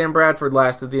surprised that Sam Bradford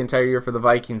lasted the entire year for the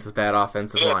Vikings with that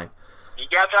offensive line. He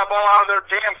got that ball out of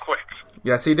there damn quick.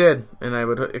 Yes, he did, and I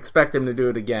would expect him to do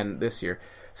it again this year.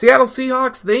 Seattle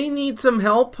Seahawks, they need some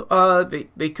help.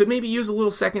 They could maybe use a little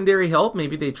secondary help.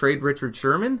 Maybe they trade Richard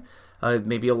Sherman.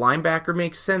 Maybe a linebacker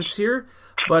makes sense here.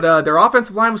 But their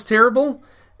offensive line was terrible.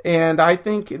 And I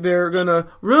think they're going to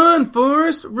run,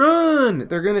 Forrest, run.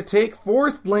 They're going to take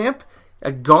Forrest Lamp,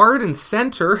 a guard and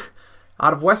center,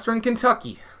 out of Western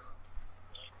Kentucky.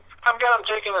 I've got him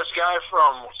taking this guy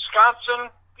from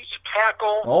Wisconsin. He's a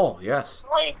tackle. Oh, yes.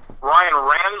 Ryan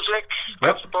Ramczyk,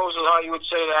 yep. I suppose is how you would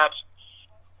say that.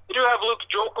 You do have Luke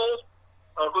Jokel,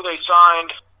 who they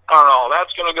signed. I don't know.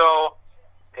 That's going to go.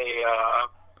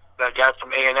 That guy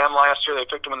from A&M last year, they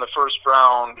picked him in the first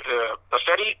round.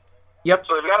 Buffetti. Yep.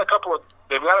 So they've got a couple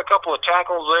of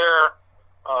tackles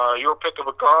there. Your pick of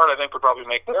a guard, I think, would probably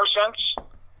make more sense.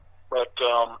 But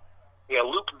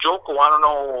Luke Jokel, I don't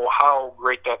know how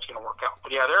great that's going to work out.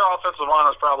 But yeah, their offensive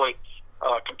line is probably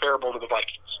comparable to the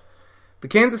Vikings. The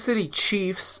Kansas City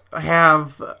Chiefs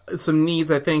have some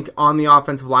needs, I think, on the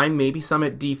offensive line. Maybe some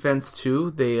at defense too.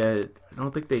 They, I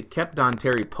don't think they kept on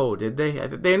Terry Poe, did they?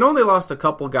 They know they lost a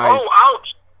couple guys.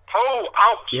 Poe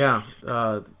out. Yeah.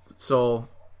 So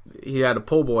he had a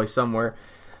po' boy somewhere.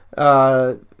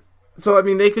 So, I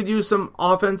mean, they could use some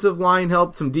offensive line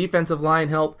help, some defensive line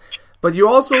help. But you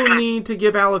also need to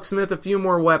give Alex Smith a few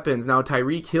more weapons. Now,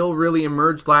 Tyreek Hill really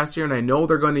emerged last year, and I know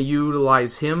they're going to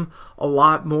utilize him a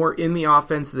lot more in the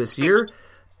offense this year.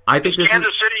 I think is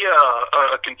Kansas City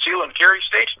a conceal and carry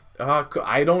state?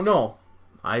 I don't know.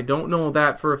 I don't know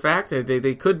that for a fact.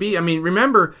 They could be. I mean,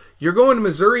 remember, you're going to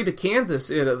Missouri to Kansas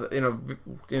in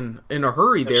a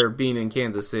hurry there, being in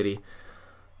Kansas City.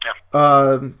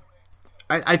 Yeah.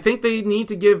 I think they need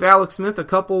to give Alex Smith a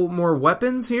couple more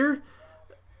weapons here.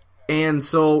 And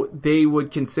so they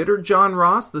would consider John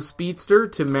Ross, the speedster,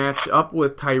 to match up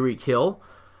with Tyreek Hill.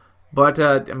 But,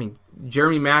 I mean,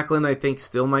 Jeremy Macklin, I think,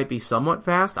 still might be somewhat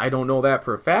fast. I don't know that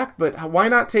for a fact, but why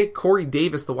not take Corey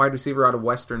Davis, the wide receiver out of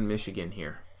Western Michigan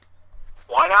here?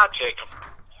 Why not take him?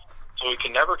 So he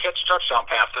can never catch a touchdown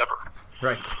pass ever.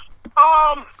 Right.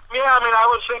 Yeah, I mean, I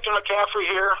was thinking McCaffrey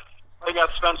here. They got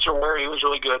Spencer Ware. He was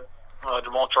really good.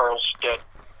 Jamal Charles dead.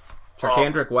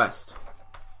 Charkandrick West.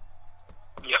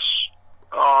 Yes.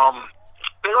 They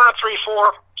run a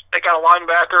 3-4. They got a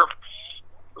linebacker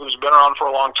who's been around for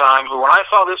a long time, who, when I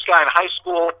saw this guy in high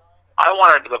school, I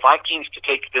wanted the Vikings to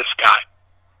take this guy.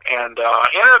 And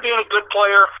he ended up being a good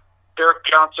player. Derek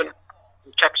Johnson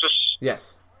from Texas.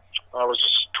 Yes. It was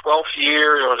his 12th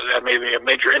year, or had maybe a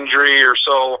major injury or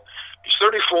so. He's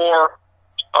 34.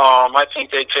 I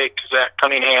think they take Zach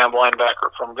Cunningham,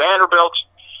 linebacker from Vanderbilt,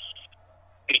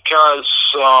 because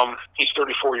he's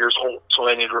 34 years old, so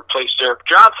they need to replace Derek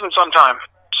Johnson sometime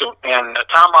soon. And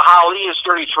Tom Mahali is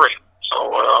 33,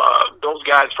 so those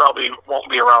guys probably won't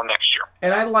be around next year.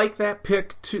 And I like that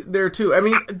pick there, too. I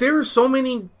mean, there are so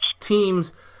many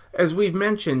teams, as we've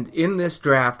mentioned, in this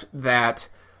draft that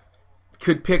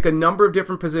could pick a number of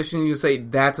different positions. You say,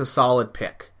 that's a solid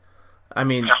pick. I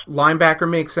mean, linebacker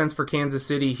makes sense for Kansas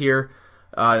City here.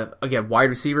 Again, wide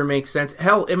receiver makes sense.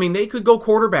 Hell, I mean, they could go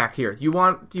quarterback here. Do you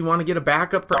want to get a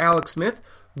backup for Alex Smith?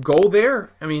 Go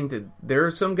there. I mean, there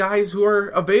are some guys who are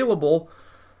available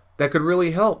that could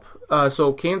really help.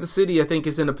 So Kansas City, I think,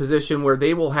 is in a position where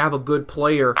they will have a good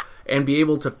player and be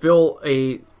able to fill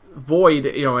a void,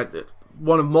 at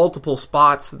one of multiple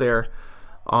spots there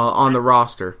on the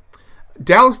roster.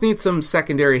 Dallas needs some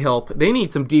secondary help. They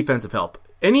need some defensive help.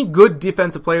 Any good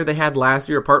defensive player they had last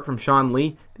year, apart from Sean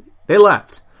Lee, they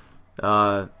left.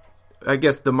 I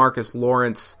guess DeMarcus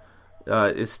Lawrence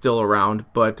is still around,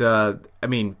 but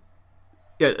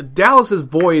Dallas is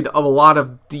void of a lot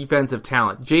of defensive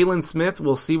talent. Jalen Smith,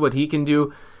 we'll see what he can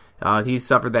do. He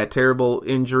suffered that terrible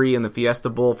injury in the Fiesta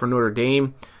Bowl for Notre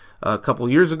Dame a couple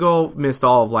years ago, missed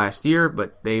all of last year,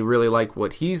 but they really like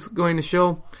what he's going to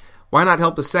show. Why not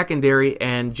help the secondary?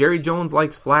 And Jerry Jones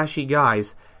likes flashy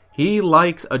guys. He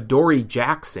likes Adoree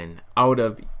Jackson out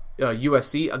of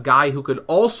USC, a guy who could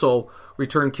also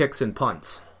return kicks and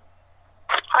punts.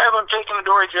 I haven't taken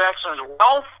Adoree Jackson as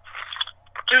well.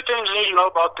 Two things you need to know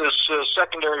about this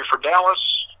secondary for Dallas.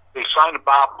 They signed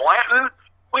Bob Blanton.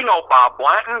 We know Bob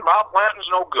Blanton. Bob Blanton's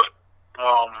no good.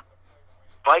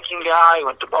 Viking guy,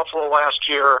 went to Buffalo last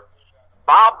year.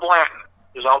 Bob Blanton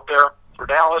is out there for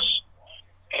Dallas.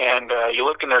 And you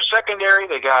look in their secondary,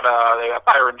 they got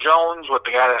Byron Jones, with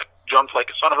the guy that jumped like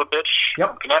a son of a bitch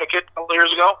from Connecticut a couple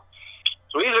years ago.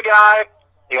 So he's a guy.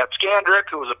 They got Skandrick,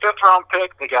 who was a fifth-round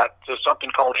pick. They got something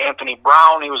called Anthony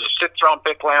Brown. He was a sixth-round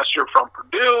pick last year from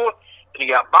Purdue. And you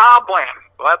got Bob Blanton.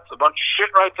 So that's a bunch of shit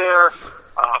right there.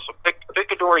 So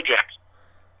pick Adoree Jackson.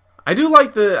 I do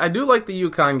like the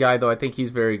UConn guy, though. I think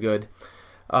he's very good.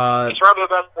 He's probably the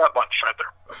best of that bunch right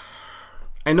there.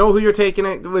 I know who you're taking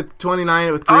it with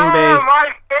 29 with Green Bay. Oh, my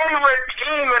favorite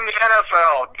team in the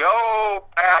NFL. Go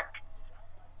Pack.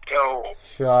 Go.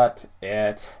 Shut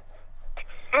it.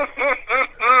 What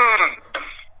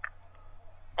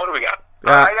do we got?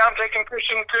 I'm taking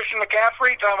Christian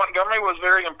McCaffrey. Tom Montgomery was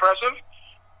very impressive.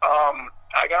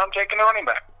 I got him taking the running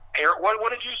back. What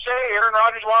did you say? Aaron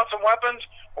Rodgers wants some weapons?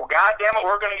 Well, goddamn it,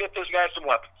 we're going to get this guy some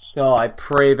weapons. Oh, I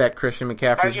pray that Christian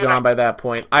McCaffrey's gone by that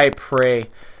point. I pray.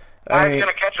 He's going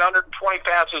to catch 120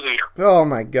 passes a year. Oh,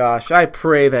 my gosh. I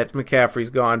pray that McCaffrey's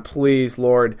gone. Please,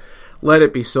 Lord, let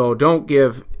it be so. Don't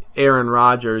give Aaron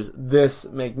Rodgers this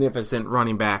magnificent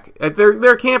running back.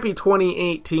 There can't be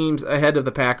 28 teams ahead of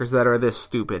the Packers that are this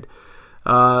stupid.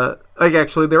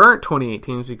 Actually, there aren't 28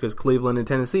 teams because Cleveland and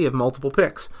Tennessee have multiple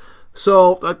picks.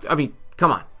 So,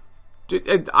 come on.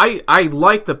 I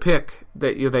like the pick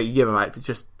that you give him. It's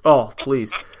just,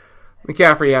 please.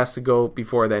 McCaffrey has to go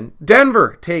before then.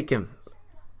 Denver, take him.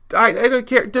 I don't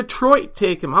care. Detroit,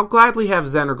 take him. I'll gladly have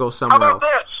Zenner go somewhere else. How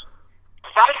about this?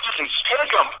 Vikings,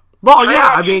 take him. Well,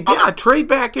 trade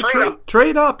back and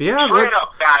trade up. Yeah, trade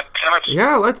up, God damn it.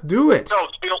 Yeah, let's do it. No,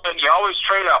 Spielman, you always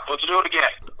trade up. Let's do it again.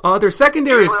 Their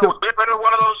secondary is get rid of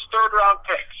one of those third-round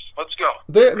picks. Let's go.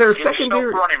 Their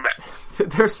secondary.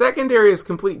 Their secondary is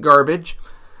complete garbage.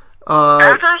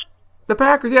 Packers? The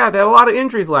Packers, yeah, they had a lot of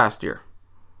injuries last year.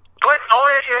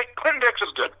 Clinton Dix is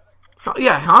good.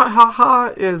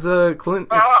 Is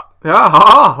Clinton.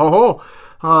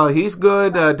 He's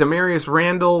good. Demarius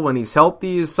Randall, when he's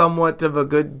healthy, is somewhat of a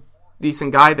good,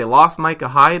 decent guy. They lost Micah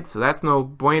Hyde, so that's no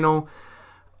bueno.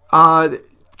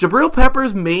 Jabril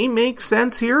Peppers may make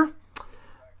sense here.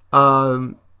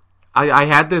 I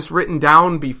had this written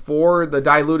down before the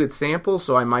diluted sample,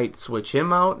 so I might switch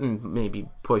him out and maybe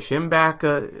push him back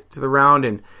to the round.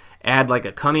 And add like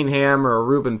a Cunningham or a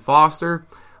Reuben Foster.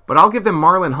 But I'll give them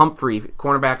Marlon Humphrey,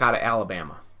 cornerback out of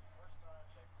Alabama.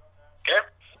 Okay.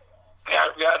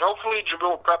 Yeah, hopefully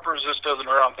Jabril Peppers just doesn't,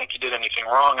 I don't think he did anything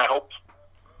wrong, I hope.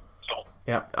 So.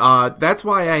 Yeah, that's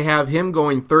why I have him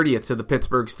going 30th to the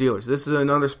Pittsburgh Steelers. This is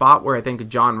another spot where I think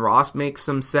John Ross makes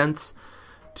some sense,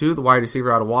 too, the wide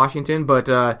receiver out of Washington. But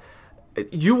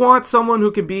you want someone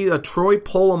who can be a Troy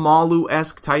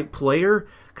Polamalu-esque type player,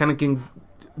 kind of can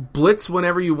blitz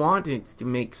whenever you want, he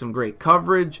can make some great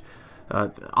coverage.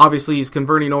 Obviously, he's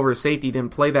converting over to safety. He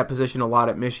didn't play that position a lot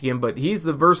at Michigan, but he's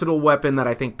the versatile weapon that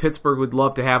I think Pittsburgh would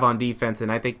love to have on defense,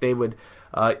 and I think they would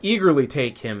eagerly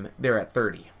take him there at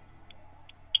 30.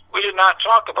 We did not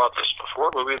talk about this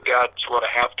before, but we've got, a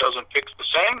half dozen picks the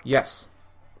same? Yes.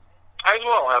 I as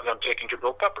well have them taking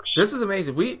Jabril Peppers. This is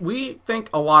amazing. We think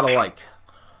a lot alike.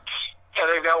 Yeah,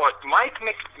 they've got, Mike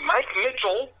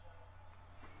Mitchell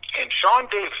and Sean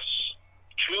Davis.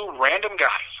 Two random guys.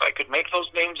 I could make those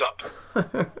names up.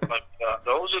 But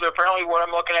those are apparently what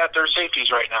I'm looking at, their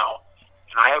safeties right now.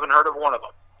 And I haven't heard of one of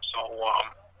them. So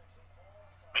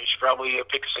you should probably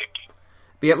pick a safety.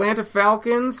 The Atlanta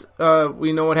Falcons,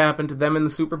 we know what happened to them in the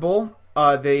Super Bowl.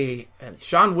 They had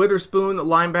Sean Witherspoon, the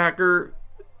linebacker,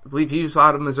 I believe he was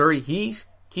out of Missouri. He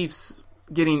keeps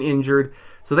getting injured.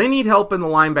 So they need help in the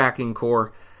linebacking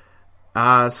core.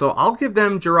 So I'll give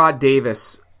them Gerard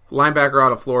Davis, linebacker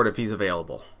out of Florida, if he's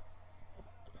available.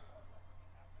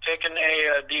 Taking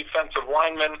a defensive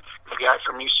lineman, the guy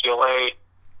from UCLA,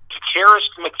 Karis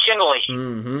McKinley.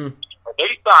 Mm-hmm.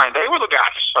 They were the guys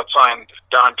that signed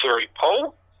Don Terry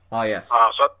Poe. Oh, yes.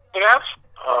 So they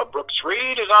have Brooks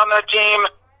Reed is on that team.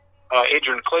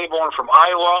 Adrian Claiborne from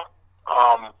Iowa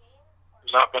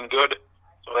has not been good.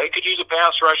 So they could use a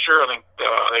pass rusher. I think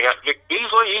they got Vic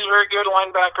Beasley. He's a very good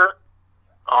linebacker.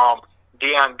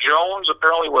 Deion Jones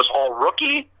apparently was all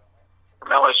rookie from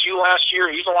LSU last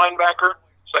year. He's a linebacker,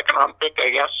 second round pick, I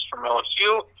guess, from LSU.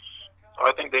 So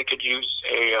I think they could use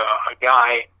a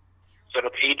guy instead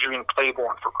of Adrian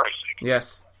Claiborne, for Christ's sake.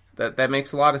 Yes, that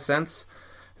makes a lot of sense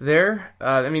there.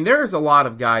 There's a lot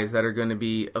of guys that are going to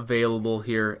be available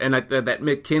here, and that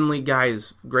McKinley guy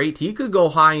is great. He could go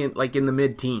high in the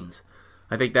mid-teens.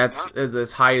 I think that's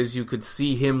as high as you could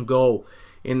see him go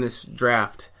in this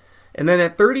draft. And then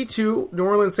at 32, New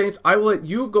Orleans Saints, I will let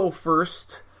you go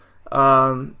first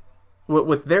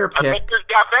with their pick.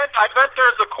 I bet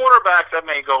there's a quarterback that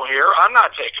may go here. I'm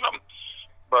not taking him.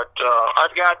 But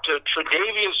I've got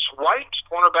Tre'Davious White,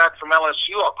 cornerback from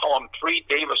LSU. I'll call him Tree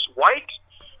Davis White.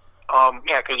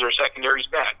 Because their secondary's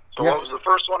bad. So yes. What was the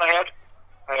first one I had?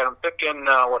 I had him picking,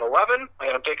 11? I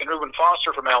had him taking Reuben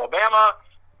Foster from Alabama.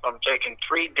 I'm taking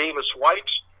Tree Davis White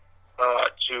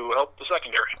to help the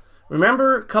secondary.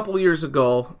 Remember a couple years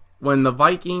ago when the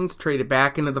Vikings traded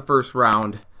back into the first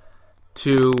round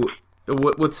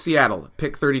with Seattle,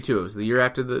 pick 32. It was the year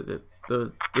after the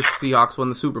Seahawks won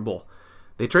the Super Bowl.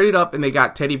 They traded up and they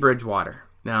got Teddy Bridgewater.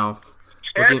 Now,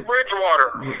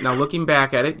 looking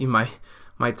back at it, you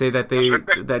might say that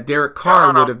that Derek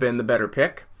Carr would have been the better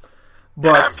pick,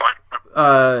 but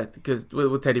because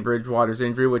with Teddy Bridgewater's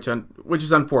injury, which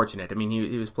is unfortunate. I mean,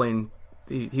 he was playing.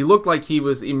 He looked like he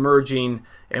was emerging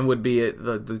and would be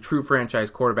the true franchise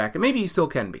quarterback, and maybe he still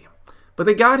can be. But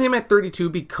they got him at 32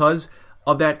 because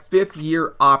of that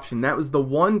fifth-year option. That was the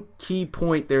one key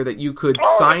point there, that you could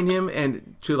sign him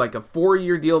and to like a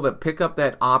 4-year deal, but pick up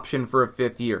that option for a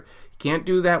fifth year. You can't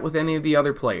do that with any of the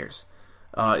other players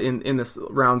in this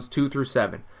rounds 2 through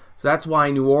 7. So that's why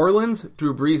New Orleans,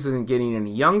 Drew Brees isn't getting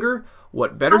any younger.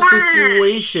 What better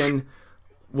situation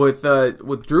with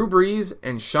Drew Brees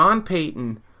and Sean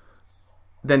Payton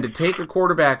than to take a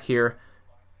quarterback here?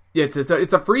 It's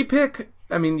a free pick.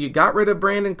 I mean, you got rid of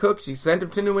Brandon Cooks. You sent him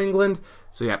to New England.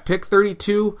 So you got pick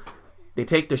 32. They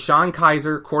take DeShone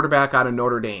Kizer, quarterback out of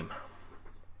Notre Dame.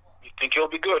 You think he'll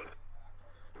be good?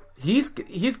 He's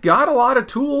got a lot of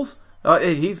tools.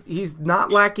 He's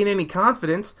not lacking any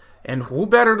confidence. And who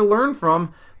better to learn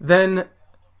from than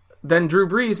Drew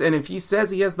Brees? And if he says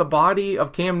he has the body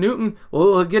of Cam Newton,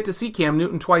 well, he'll get to see Cam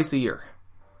Newton twice a year.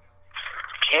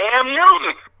 Cam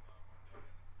Newton.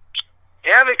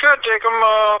 Yeah, they could take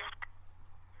him.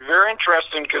 Very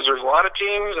interesting, because there's a lot of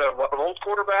teams, a lot of old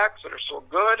quarterbacks that are still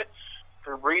good.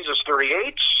 Drew Brees is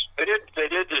 38. They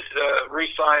did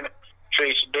re-sign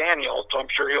Chase Daniel, so I'm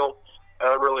sure he'll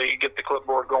really get the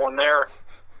clipboard going there.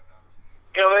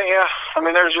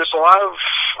 There's just a lot of.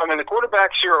 The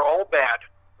quarterbacks here are all bad.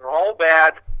 They're all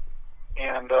bad,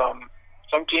 and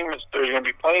some teams. There's going to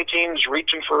be plenty of teams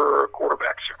reaching for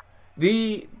quarterbacks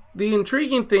here. The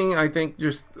intriguing thing, I think,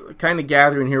 just kind of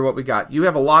gathering here what we got. You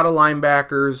have a lot of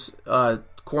linebackers,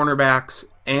 cornerbacks,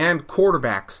 and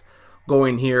quarterbacks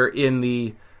going here in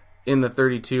the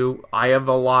 32. I have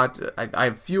a lot. I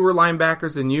have fewer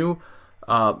linebackers than you,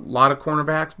 a lot of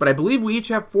cornerbacks, but I believe we each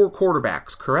have 4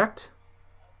 quarterbacks, correct?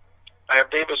 I have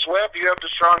Davis Webb. You have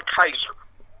Deshaun Kaiser.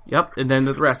 Yep, and then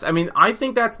the rest. I mean, I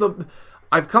think that's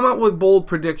I've come up with bold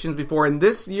predictions before, and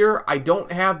this year I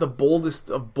don't have the boldest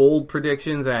of bold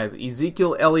predictions. I have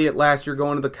Ezekiel Elliott last year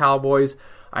going to the Cowboys.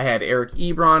 I had Eric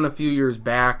Ebron a few years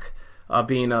back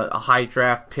being a high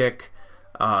draft pick.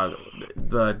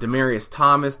 The Demaryius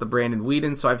Thomas, the Brandon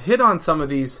Whedon. So I've hit on some of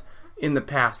these in the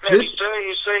past. You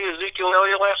say Ezekiel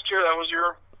Elliott last year? That was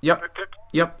your pick?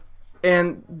 Yep.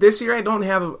 And this year I don't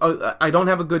have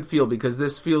a good feel because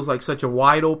this feels like such a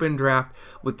wide open draft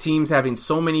with teams having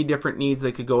so many different needs.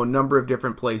 They could go a number of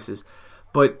different places.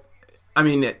 But I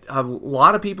mean, a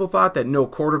lot of people thought that no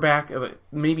quarterback,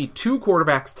 maybe 2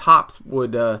 quarterbacks top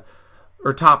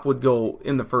would go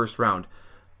in the first round.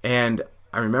 And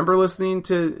I remember listening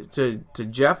to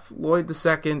Jeff Lloyd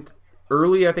II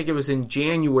early, I think it was in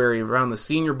January around the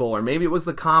Senior Bowl, or maybe it was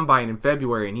the Combine in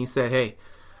February, and he said, hey,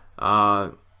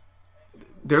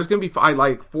 there's going to be 4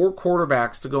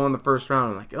 quarterbacks to go in the first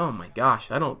round. I'm like, oh my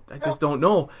gosh, I just don't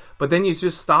know. But then you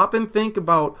just stop and think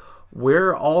about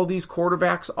where all these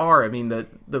quarterbacks are. I mean, the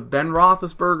Ben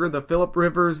Roethlisberger, the Phillip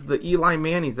Rivers, the Eli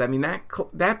Mannings. I mean,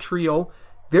 that trio,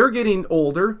 they're getting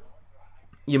older.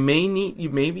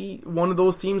 Maybe one of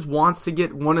those teams wants to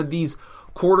get one of these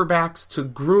quarterbacks to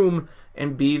groom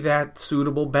and be that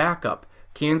suitable backup.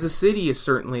 Kansas City is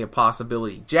certainly a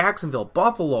possibility. Jacksonville,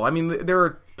 Buffalo. I mean, there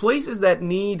are places that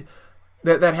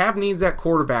have needs at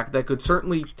quarterback that could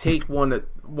certainly take one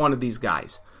of these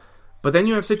guys. But then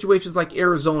you have situations like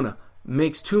Arizona.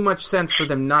 Makes too much sense for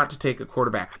them not to take a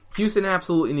quarterback. Houston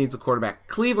absolutely needs a quarterback.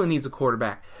 Cleveland needs a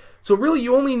quarterback. So really,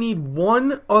 you only need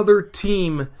one other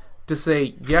team to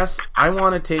say, yes, I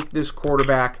want to take this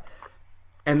quarterback.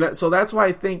 And so that's why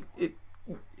I think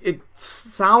it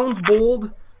sounds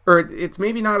bold, or it's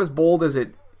maybe not as bold as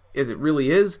it really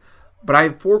is. But I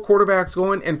have 4 quarterbacks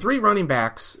going and 3 running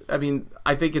backs. I mean,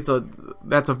 I think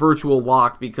that's a virtual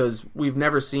lock because we've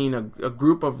never seen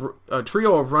a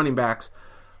trio of running backs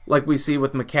like we see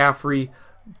with McCaffrey,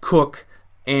 Cook,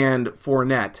 and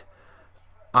Fournette.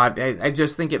 I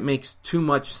just think it makes too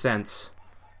much sense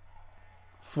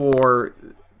for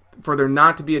there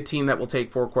not to be a team that will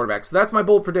take 4 quarterbacks. So that's my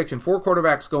bold prediction. 4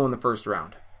 quarterbacks go in the first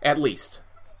round, at least.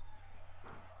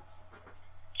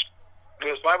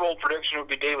 Because my bold prediction would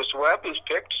be Davis Webb, who's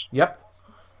picked. Yep.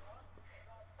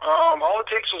 All it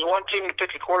takes is one team to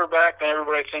pick a quarterback, then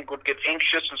everybody, I think, would get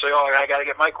anxious and say, oh, I got to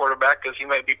get my quarterback because he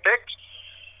might be picked.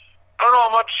 I don't know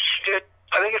how much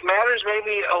I think it matters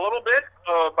maybe a little bit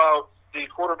about the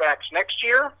quarterbacks next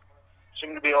year.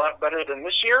 Seem to be a lot better than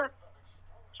this year.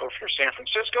 So if you're San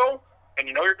Francisco and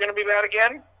you know you're going to be bad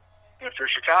again, if you're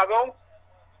Chicago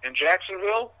and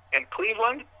Jacksonville and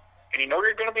Cleveland and you know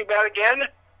you're going to be bad again,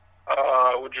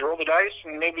 would you roll the dice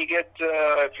and maybe get,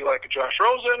 if you like, a Josh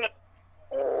Rosen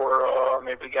or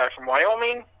maybe a guy from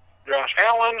Wyoming, Josh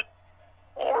Allen,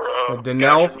 or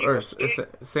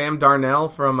Sam Darnell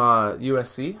from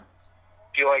USC?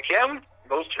 If you like him,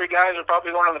 those 3 guys are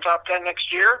probably going in the top 10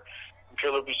 next year. I'm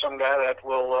sure there'll be some guy that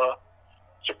will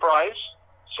surprise.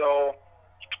 So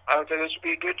I would say this would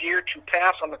be a good year to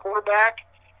pass on the quarterback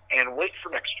and wait for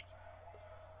next year.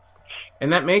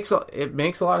 And that makes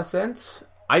a lot of sense.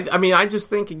 I mean, I just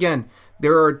think, again,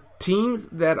 there are teams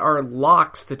that are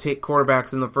locks to take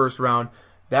quarterbacks in the first round.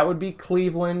 That would be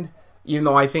Cleveland, even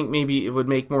though I think maybe it would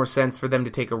make more sense for them to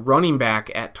take a running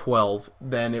back at 12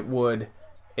 than it would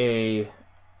a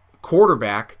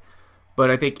quarterback. But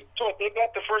I think... So if they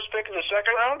got the first pick in the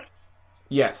second round?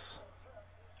 Yes.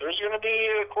 There's going to be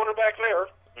a quarterback there.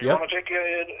 You want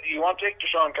to take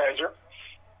Deshaun Kaiser.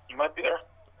 He might be there.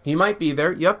 He might be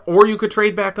there, yep. Or you could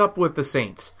trade back up with the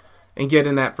Saints and get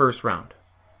in that first round.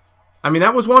 I mean,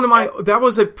 that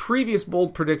was a previous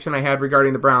bold prediction I had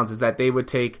regarding the Browns, is that they would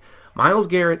take Myles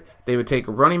Garrett, they would take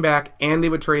a running back, and they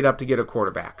would trade up to get a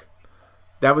quarterback.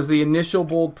 That was the initial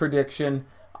bold prediction.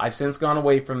 I've since gone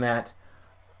away from that.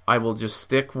 I will just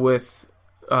stick with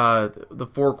the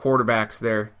 4 quarterbacks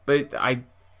there. But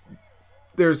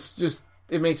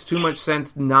it makes too much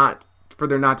sense for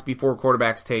there not to be 4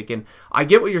 quarterbacks taken. I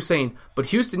get what you're saying, but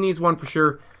Houston needs one for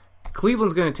sure.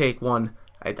 Cleveland's going to take one.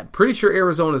 I'm pretty sure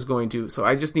Arizona's going to, so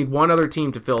I just need one other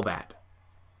team to fill that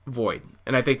void.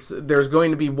 And I think there's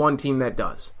going to be one team that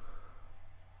does.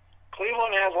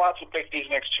 Cleveland has lots of picks these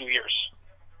next 2 years.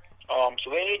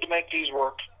 So they need to make these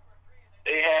work.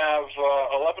 They have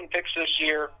 11 picks this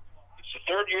year. It's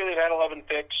the 3rd year they've had 11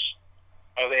 picks.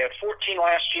 They had 14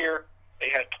 last year. They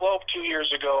had 12 2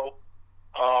 years ago.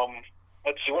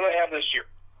 Let's see, what do they have this year?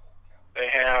 They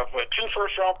have 2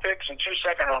 first-round picks and 2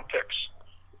 second-round picks.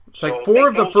 It's like 4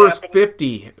 of the first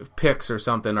 50 picks or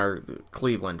something are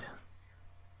Cleveland.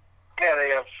 Yeah, they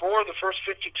have 4 of the first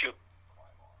 52.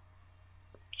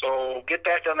 So get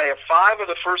that done. They have 5 of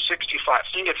the first 65.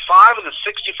 So you get 5 of the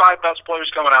 65 best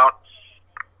players coming out.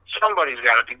 Somebody's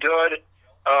got to be good.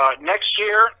 Next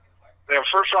year, they have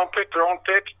a first-round pick, their own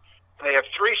pick, and they have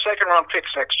 3 second-round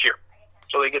picks next year.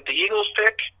 So they get the Eagles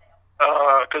pick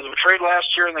because of a trade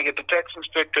last year, and they get the Texans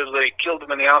pick because they killed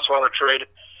them in the Osweiler trade.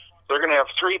 They're going to have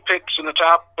 3 picks in the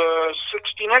top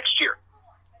 60 next year.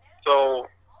 So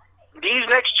these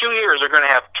next 2 years are going to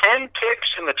have 10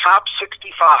 picks in the top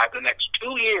 65 the next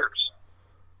 2 years.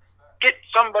 Get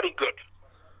somebody good.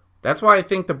 That's why I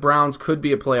think the Browns could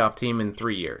be a playoff team in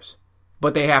 3 years.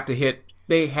 But they have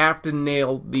to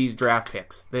nail these draft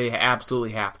picks. They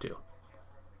absolutely have to.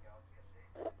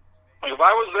 If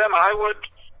I was them, I would.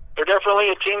 They're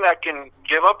definitely a team that can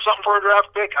give up something for a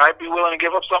draft pick. I'd be willing to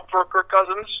give up something for Kirk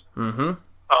Cousins. Mm-hmm.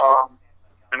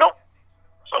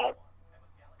 So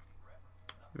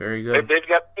very good. They've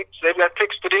got picks. They've got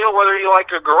picks to deal. Whether you like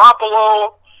a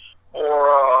Garoppolo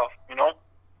or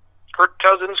Kirk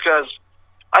Cousins, because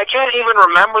I can't even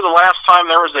remember the last time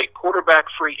there was a quarterback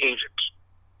free agent.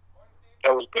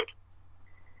 That was good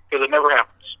because it never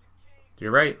happens.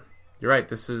 You're right.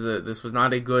 This was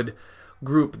not a good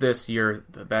group this year.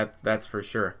 That's for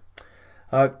sure.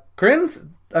 Kriens,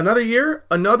 another year,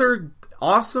 another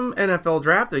awesome NFL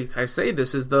draft. I say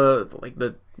this is the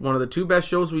one of the 2 best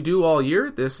shows we do all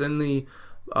year. This and the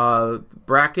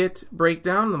bracket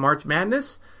breakdown, the March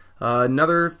Madness.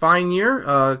 Another fine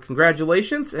year.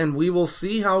 Congratulations, and we will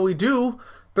see how we do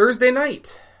Thursday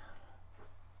night.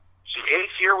 It's the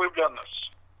 8th year we've done this.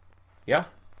 Yeah.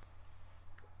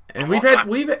 And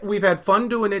we've had fun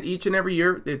doing it each and every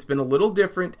year. It's been a little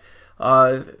different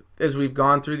as we've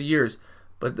gone through the years,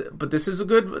 but this is a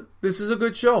good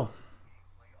show.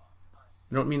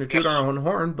 I don't mean to toot our own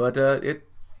horn, but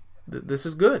this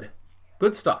is good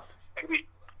stuff. Maybe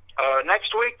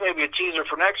next week, maybe a teaser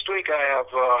for next week. I have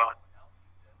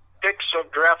picks of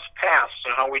drafts past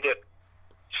and how we did.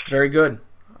 Very good.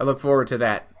 I look forward to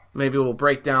that. Maybe we'll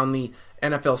break down the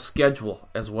NFL schedule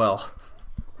as well.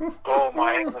 Oh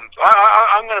my! I'm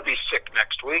going to be sick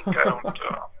next week.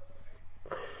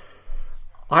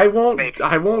 I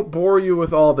won't bore you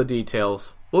with all the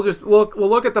details. We'll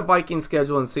look at the Viking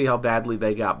schedule and see how badly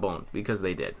they got boned, because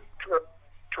they did.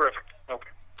 Terrific.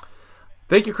 Okay.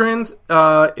 Thank you, Kriens.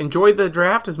 Enjoy the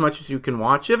draft as much as you can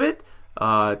watch of it.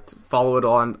 Follow it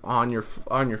on your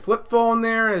flip phone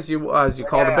there as you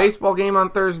call the baseball game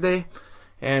on Thursday,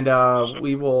 and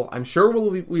we will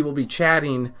be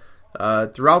chatting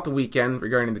throughout the weekend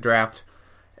regarding the draft,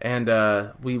 and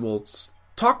we will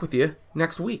talk with you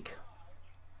next week.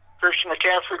 Christian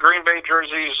McCaffrey Green Bay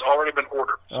jersey's already been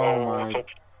ordered. So oh my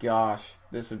gosh,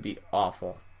 this would be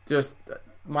awful. Just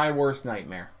my worst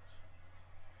nightmare.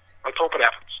 Let's hope it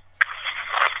happens.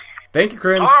 Thank you,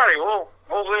 Kriens. All right,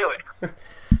 we'll see you later.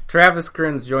 Travis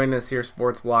Kriens joined us here,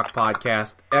 Sports Block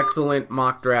Podcast. Excellent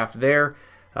mock draft there.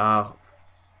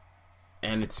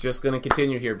 And it's just going to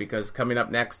continue here, because coming up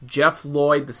next, Jeff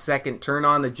Lloyd II,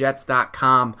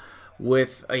 turnonthejets.com,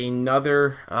 with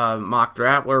another mock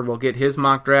draft, where we'll get his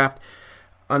mock draft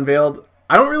unveiled.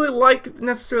 I don't really like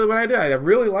necessarily what I did. I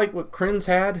really like what Kriens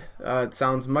had. It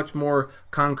sounds much more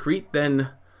concrete than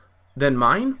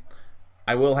mine.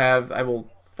 I will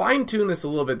fine-tune this a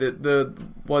little bit. The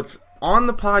what's on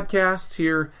the podcast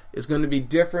here is going to be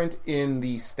different in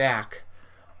the stack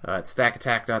at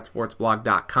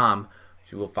stackattack.sportsblog.com.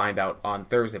 You will find out on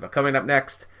Thursday. But coming up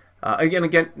next, again,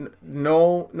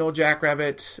 no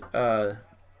Jackrabbit,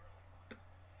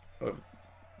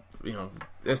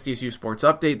 SDSU sports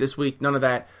update this week. None of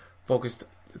that. Focused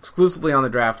exclusively on the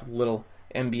draft. Little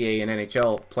NBA and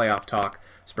NHL playoff talk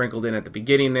sprinkled in at the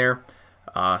beginning there.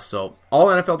 So all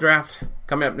NFL draft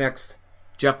coming up next.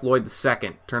 Jeff Lloyd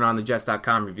II,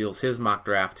 turnonthejets.com, reveals his mock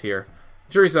draft here.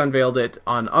 I'm sure he's unveiled it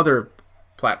on other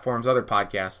platforms, other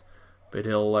podcasts, but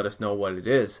he'll let us know what it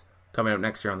is coming up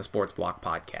next year on the Sports Block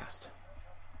Podcast.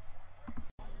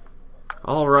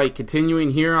 All right,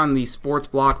 continuing here on the Sports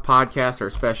Block Podcast, our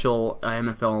special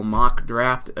NFL mock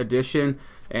draft edition.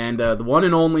 And the one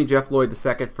and only Jeff Lloyd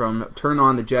II from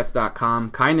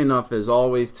turnonthejets.com, kind enough as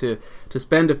always to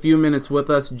spend a few minutes with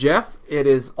us. Jeff, it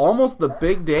is almost the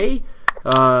big day.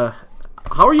 How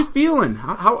are you feeling?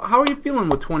 How are you feeling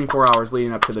with 24 hours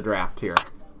leading up to the draft here?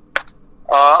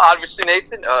 Obviously,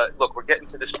 Nathan, look, we're getting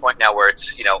to this point now where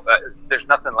it's, there's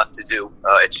nothing left to do.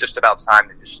 It's just about time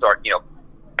to just start,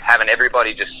 having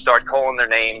everybody just start calling their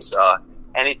names.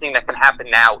 Anything that can happen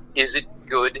now isn't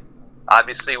good.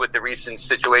 Obviously, with the recent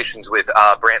situations with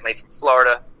Brantley from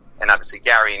Florida, and obviously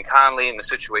Gary and Conley and the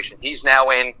situation he's now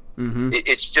in,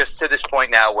 it's just to this point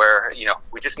now where,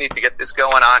 we just need to get this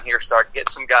going on here, start getting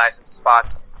some guys in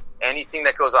spots. Anything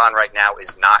that goes on right now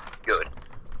is not good.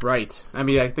 Right. I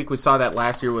mean, I think we saw that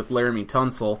last year with Laramie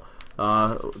Tunsil,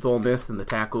 with Ole Miss and the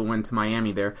tackle who went to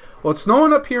Miami there. Well, it's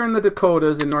snowing up here in the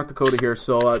Dakotas, in North Dakota here,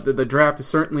 so the draft is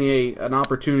certainly an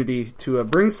opportunity to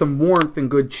bring some warmth and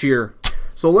good cheer.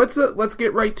 So let's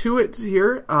get right to it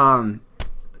here.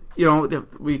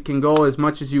 We can go as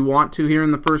much as you want to here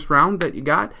in the first round that you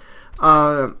got.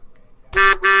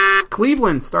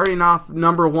 Cleveland starting off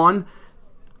number 1.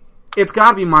 It's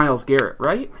got to be Myles Garrett,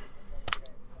 right?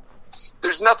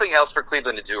 There's nothing else for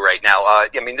Cleveland to do right now.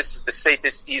 This is the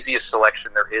safest, easiest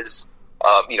selection there is.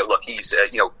 Look, he's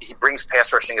he brings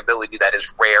pass rushing ability that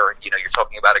is rare. You're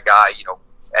talking about a guy,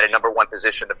 at a number 1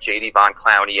 position of J.D. Von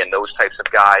Clowney and those types of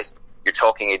guys. You're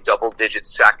talking a double-digit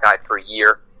sack guy per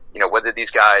year. Whether these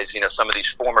guys, some of these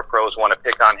former pros want to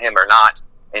pick on him or not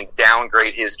and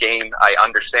downgrade his game, I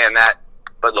understand that.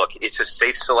 But look, it's a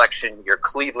safe selection. You're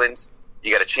Cleveland.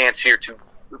 You got a chance here to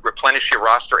replenish your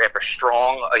roster after a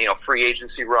strong, free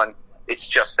agency run. It's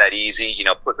just that easy.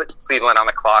 Put Cleveland on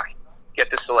the clock,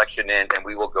 get the selection in, and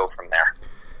we will go from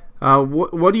there.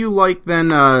 What do you like then?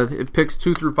 Picks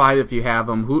 2 through 5 if you have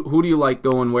them. Who do you like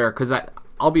going where? Because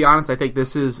I'll be honest, I think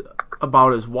this is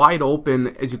about as wide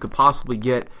open as you could possibly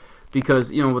get.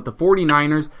 Because with the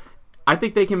 49ers, I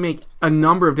think they can make a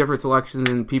number of different selections,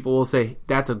 and people will say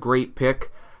that's a great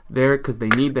pick there because they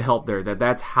need the help there.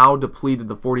 That's how depleted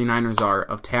the 49ers are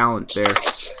of talent there.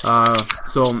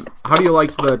 So how do you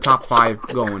like the top 5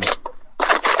 going?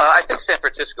 I think San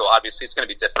Francisco, obviously, it's going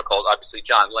to be difficult. Obviously,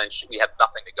 John Lynch, we have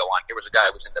nothing to go on. Here was a guy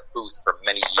who was in the booth for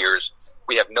many years.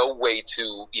 We have no way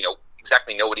to,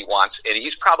 exactly know what he wants. And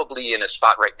he's probably in a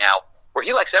spot right now where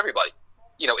he likes everybody.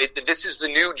 This is the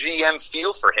new GM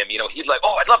feel for him. He'd like,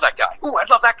 I'd love that guy. Ooh, I'd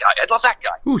love that guy. I'd love that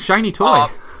guy. Ooh, shiny toy.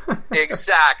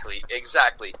 Exactly.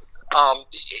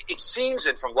 It seems,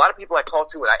 and from a lot of people I talk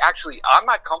to, and I'm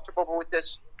not comfortable with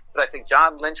this, but I think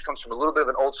John Lynch comes from a little bit of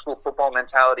an old school football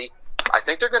mentality. I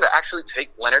think they're going to actually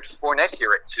take Leonard Fournette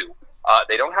here at 2.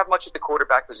 They don't have much at the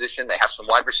quarterback position. They have some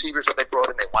wide receivers that they brought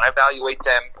in. They want to evaluate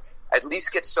them. At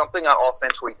least get something on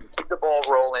offense where you can keep the ball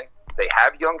rolling. They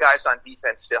have young guys on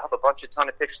defense. They'll have a ton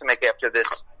of picks to make after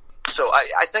this. So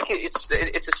I think it's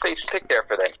a safe pick there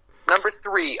for them. Number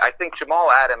 3, I think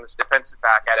Jamal Adams, defensive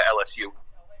back out of LSU.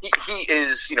 He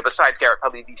is, besides Garrett,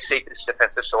 probably the safest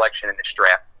defensive selection in this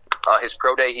draft. His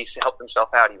pro day, he helped himself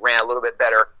out. He ran a little bit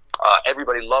better.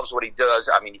 Everybody loves what he does.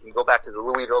 You can go back to the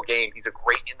Louisville game. He's a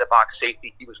great in-the-box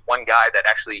safety. He was one guy that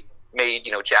actually made,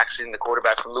 Jackson, the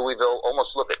quarterback from Louisville,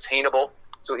 almost look attainable.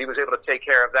 So he was able to take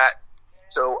care of that.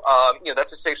 So,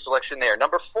 that's a safe selection there.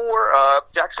 Number 4,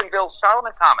 Jacksonville,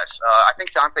 Solomon Thomas. I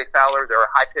think Dante Fowler, they're a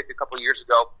high pick a couple of years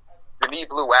ago. The knee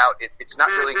blew out. It's not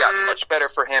really gotten much better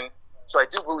for him. So I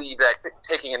do believe that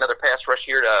taking another pass rush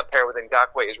here to pair with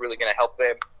Ngakoue is really going to help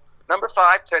them. Number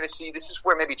 5, Tennessee. This is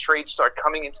where maybe trades start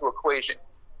coming into equation.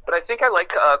 But I think I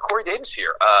like Corey Davis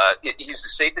here. He's the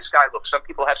safest guy. Look, some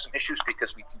people have some issues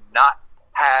because we do not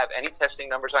have any testing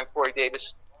numbers on Corey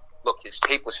Davis. Look, his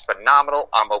tape was phenomenal.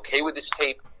 I'm okay with his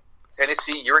tape.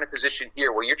 Tennessee, you're in a position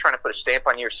here where you're trying to put a stamp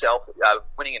on yourself,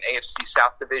 winning an AFC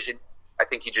South division. I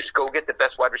think you just go get the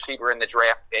best wide receiver in the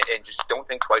draft and just don't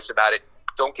think twice about it.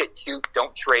 Don't get cute.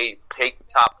 Don't trade. Take the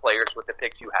top players with the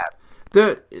picks you have.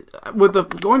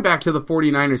 Going back to the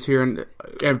 49ers here and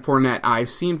Fournette, I've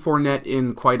seen Fournette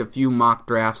in quite a few mock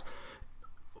drafts.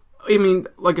 I mean,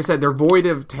 like I said, they're void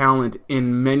of talent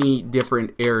in many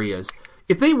different areas.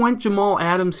 If they went Jamal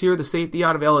Adams here, the safety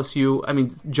out of LSU, I mean,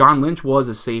 John Lynch was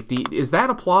a safety. Is that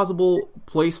a plausible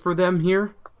place for them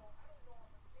here?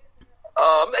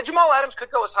 Jamal Adams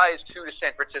could go as high as 2 to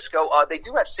San Francisco. They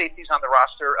do have safeties on the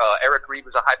roster. Eric Reed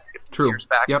was a high pick a few years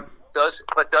back. Yep. Does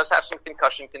have some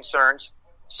concussion concerns.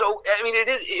 So, I mean,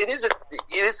 it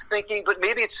is thinking, but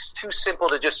maybe it's too simple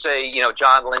to just say,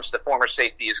 John Lynch, the former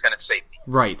safety, is going to safety.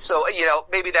 Right. So,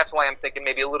 maybe that's why I'm thinking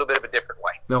maybe a little bit of a different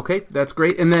way. Okay, that's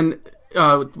great. And then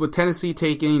with Tennessee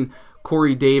taking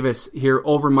Corey Davis here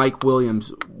over Mike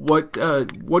Williams, what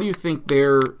do you think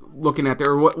they're looking at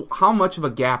there? How much of a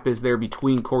gap is there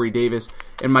between Corey Davis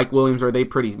and Mike Williams? Or are they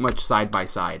pretty much side by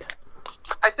side?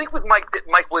 I think with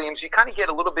Mike Williams, you kind of get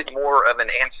a little bit more of an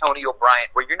Antonio Bryant,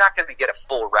 where you're not going to get a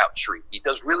full route tree. He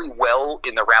does really well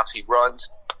in the routes he runs.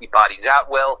 He bodies out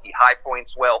well. He high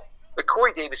points well. But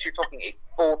Corey Davis, you're talking a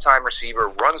full-time receiver,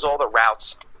 runs all the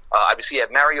routes. Obviously, you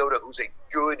have Mariota, who's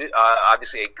good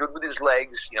with his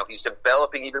legs. He's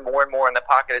developing even more and more in the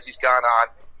pocket as he's gone on.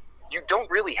 you don't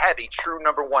really have a true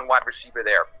number one wide receiver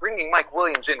there. Bringing Mike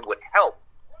Williams in would help,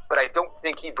 but I don't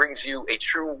think he brings you a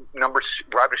true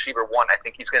wide receiver one. I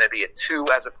think he's going to be a 2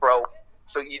 as a pro.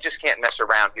 So you just can't mess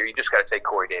around here. You just got to take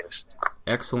Corey Davis.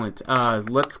 Excellent.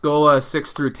 Let's go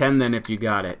 6 through 10 then if you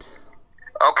got it.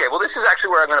 Okay, well, this is actually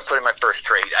where I'm going to put in my first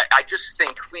trade. I just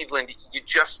think Cleveland,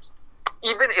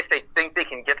 even if they think they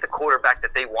can get the quarterback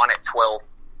that they want at 12,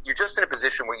 you're just in a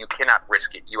position where you cannot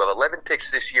risk it. You have 11 picks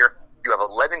this year. You have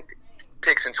 11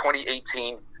 picks in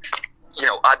 2018.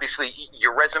 Obviously,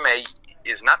 your resume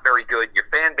is not very good. Your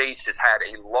fan base has had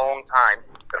a long time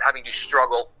of having you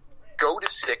struggle. Go to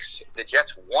 6. The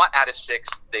Jets want out of 6.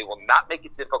 They will not make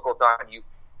it difficult on you.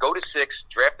 Go to 6.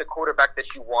 Draft the quarterback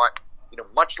that you want.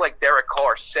 Much like Derek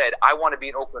Carr said, I want to be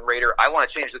an Oakland Raider. I want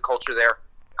to change the culture there.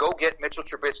 Go get Mitchell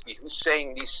Trubisky, who's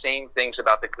saying these same things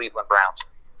about the Cleveland Browns.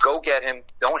 Go get him.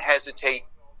 Don't hesitate.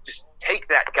 Just take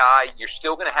that guy. You're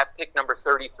still going to have pick number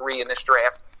 33 in this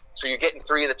draft. So you're getting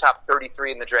 3 of the top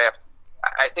 33 in the draft.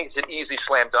 I think it's an easy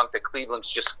slam dunk that Cleveland's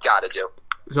just got to do.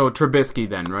 So Trubisky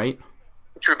then, right?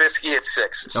 Trubisky at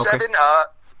 6. Okay. 7,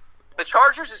 the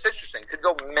Chargers is interesting. Could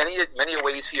go many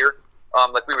ways here.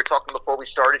 Like we were talking before we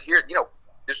started here,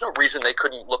 there's no reason they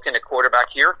couldn't look in a quarterback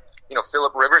here.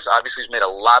 Phillip Rivers obviously has made a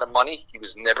lot of money. He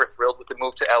was never thrilled with the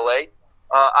move to L.A.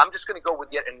 I'm just going to go with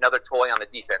yet another toy on the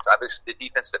defense. Obviously, the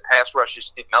defense that pass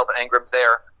rushes, Melvin Ingram's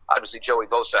there. Obviously, Joey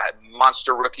Bosa had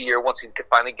monster rookie year once he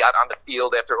finally got on the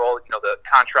field after all the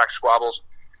contract squabbles.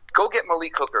 Go get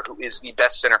Malik Hooker, who is the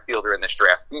best center fielder in this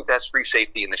draft, the best free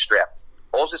safety in this draft.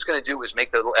 All it's going to do is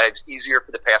make the legs easier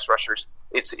for the pass rushers.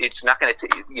 It's not going to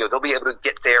they'll be able to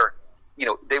get there.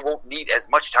 They won't need as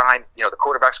much time. The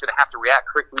quarterback's going to have to react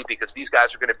quickly because these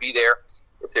guys are going to be there.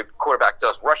 If the quarterback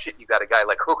does rush it, you got a guy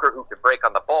like Hooker who can break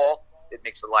on the ball. It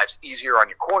makes the lives easier on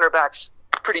your cornerbacks.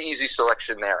 Pretty easy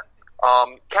selection there.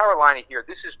 Carolina here,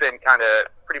 this has been kind of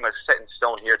pretty much set in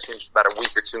stone here. It seems about a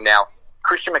week or two now.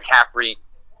 Christian McCaffrey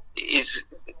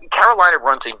Carolina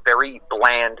runs a very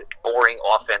bland, boring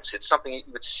offense. It's something you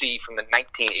would see from the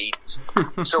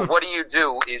 1980s. So what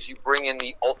do is you bring in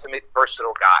the ultimate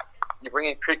versatile guy. You bring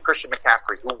in Christian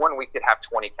McCaffrey, who one week could have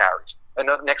 20 carries. And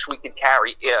next week could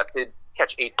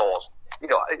catch 8 balls.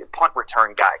 A punt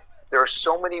return guy. There are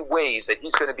so many ways that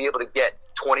he's going to be able to get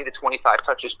 20 to 25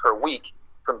 touches per week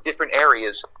from different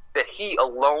areas that he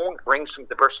alone brings some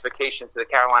diversification to the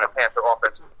Carolina Panther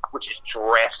offense, which is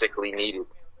drastically needed.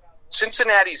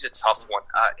 Cincinnati's a tough one.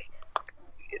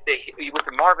 With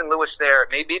the Marvin Lewis there,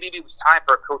 maybe it was time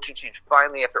for a coaching change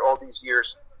finally after all these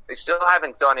years. They still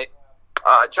haven't done it.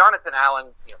 Jonathan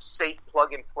Allen, safe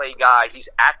plug-and-play guy. He's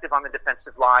active on the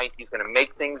defensive line. He's going to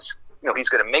make things, he's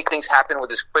going to make things happen with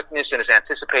his quickness and his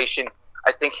anticipation.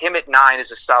 I think him at 9 is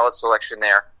a solid selection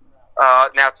there.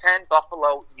 Now 10,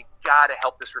 Buffalo. You got to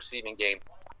help this receiving game.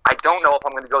 I don't know if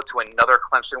I'm going to go to another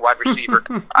Clemson wide receiver.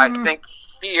 I think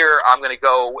here I'm going to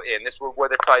go, and this is where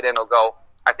the tight end will go.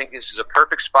 I think this is a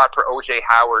perfect spot for O.J.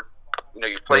 Howard.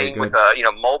 You're playing with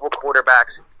mobile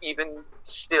quarterbacks. Even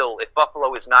still, if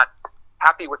Buffalo is not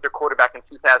happy with their quarterback in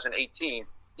 2018,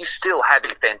 you still have a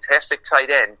fantastic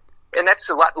tight end, and that's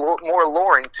a lot more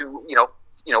alluring to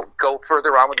go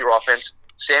further on with your offense.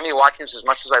 Sammy Watkins, as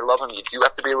much as I love him, you do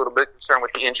have to be a little bit concerned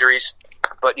with the injuries.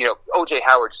 But, O.J.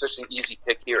 Howard's just an easy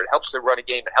pick here. It helps the running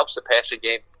game. It helps the passing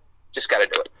game. Just got to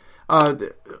do it.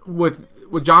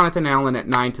 With Jonathan Allen at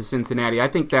 9 to Cincinnati, I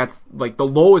think that's like the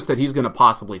lowest that he's going to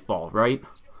possibly fall, right?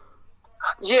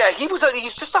 Yeah,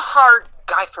 he's just a hard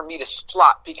guy for me to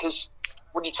slot because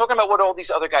when you're talking about what all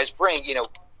these other guys bring,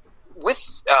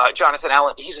 with Jonathan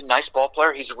Allen, he's a nice ball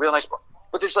player. He's a real nice ball.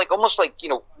 But there's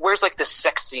where's the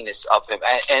sexiness of him?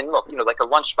 And look, like a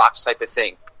lunchbox type of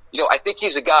thing. I think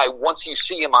he's a guy, once you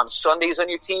see him on Sundays on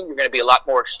your team, you're going to be a lot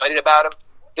more excited about him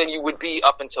than you would be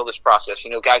up until this process.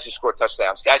 Guys who score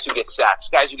touchdowns, guys who get sacks,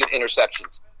 guys who get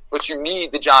interceptions. But you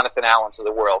need the Jonathan Allens of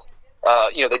the world.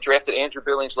 They drafted Andrew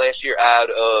Billings last year out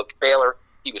of Baylor.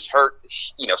 He was hurt,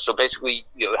 so basically,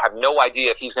 have no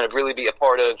idea if he's going to really be a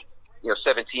part of,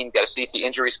 17. Got to see if the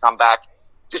injuries come back.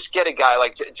 Just get a guy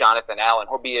like Jonathan Allen.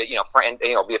 He'll be be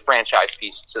a franchise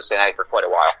piece in Cincinnati for quite a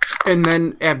while. And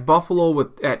then at Buffalo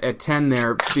at 10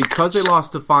 there, because they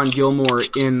lost Stephon Gilmore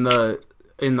in the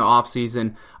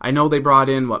offseason, I know they brought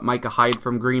in Micah Hyde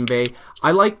from Green Bay.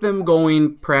 I like them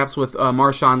going perhaps with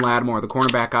Marshawn Lattimore, the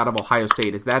cornerback out of Ohio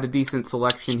State. Is that a decent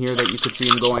selection here that you could see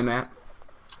him going at?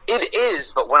 It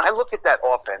is, but when I look at that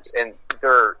offense and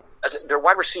their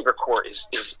wide receiver core is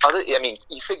other. I mean,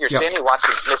 you figure Sammy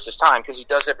Watkins missed his time because he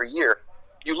does every year.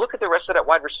 You look at the rest of that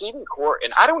wide receiving core,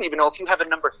 and I don't even know if you have a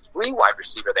number 3 wide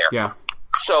receiver there. Yeah.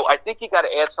 So I think you got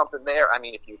to add something there. I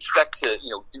mean, if you expect to,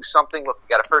 do something, look,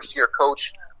 you got a first-year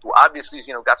coach who obviously has,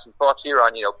 got some thoughts here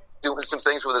on, doing some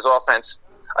things with his offense.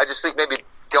 I just think maybe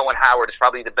going Howard is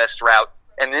probably the best route.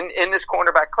 And in this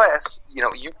cornerback class,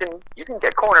 you can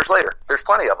get corners later. There's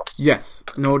plenty of them. Yes,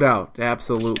 no doubt,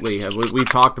 absolutely. We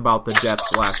talked about the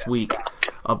depth last week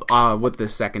with the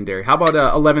secondary. How about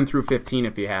 11 through 15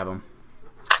 if you have them?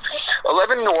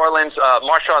 11 New Orleans,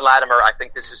 Marshawn Latimer, I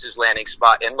think this is his landing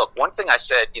spot. And look, one thing I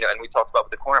said, and we talked about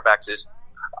with the cornerbacks is,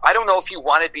 I don't know if you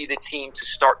want to be the team to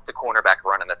start the cornerback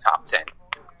run in the top 10,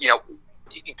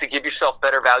 to give yourself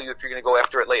better value if you're going to go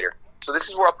after it later. So this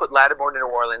is where I'll put Lattimore to New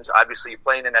Orleans. Obviously, you're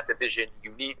playing in that division.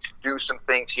 You need to do some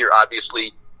things here,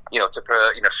 obviously,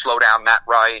 to slow down Matt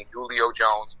Ryan, Julio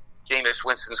Jones. Jameis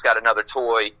Winston's got another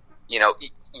toy. You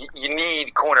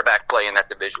need cornerback play in that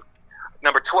division.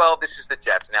 Number 12, this is the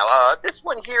Jets. Now, this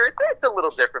one here, it's a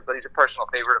little different, but he's a personal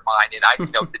favorite of mine.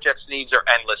 And the Jets' needs are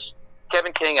endless.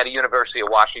 Kevin King at the University of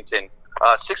Washington,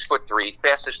 6'3",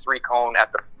 fastest three-cone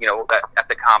at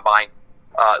the combine.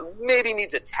 Maybe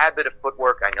needs a tad bit of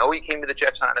footwork. I know he came to the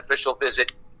Jets on an official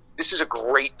visit. This is a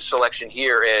great selection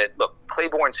here. And look,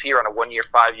 Claiborne's here on a 1-year,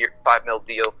 $5 million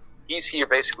deal. He's here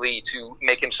basically to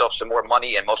make himself some more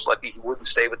money, and most likely he wouldn't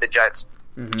stay with the Jets.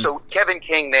 Mm-hmm. So Kevin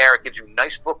King there, it gives you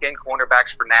nice bookend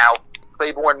cornerbacks for now.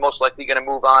 Claiborne most likely going to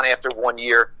move on after 1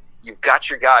 year. You've got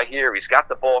your guy here. He's got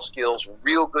the ball skills,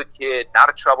 real good kid, not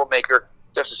a troublemaker,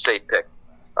 just a safe pick.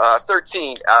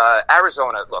 13,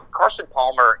 Arizona. Look, Carson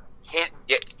Palmer can't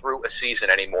get through a season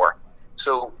anymore.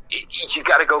 So you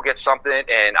got to go get something,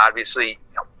 and obviously,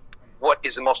 what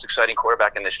is the most exciting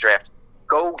quarterback in this draft?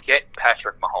 Go get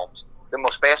Patrick Mahomes. The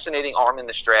most fascinating arm in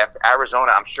this draft.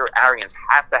 Arizona, I'm sure Arians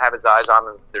has to have his eyes on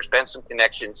him. There's been some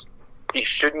connections. He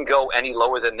shouldn't go any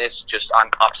lower than this, just on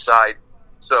upside.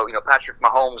 So, Patrick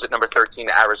Mahomes at number 13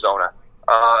 to Arizona.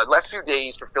 Last few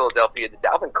days for Philadelphia, the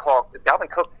Dalvin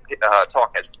Cook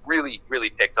talk has really, really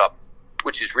picked up,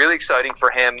 which is really exciting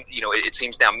for him. It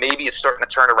seems now maybe it's starting to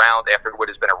turn around after what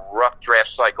has been a rough draft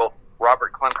cycle.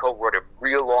 Robert Klemko wrote a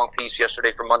real long piece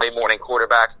yesterday for Monday Morning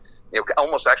Quarterback.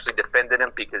 Almost actually defended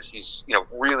him because he's,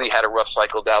 really had a rough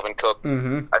cycle, Dalvin Cook.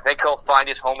 Mm-hmm. I think he'll find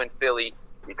his home in Philly.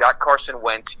 You got Carson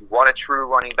Wentz. You want a true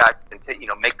running back and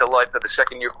make the life of the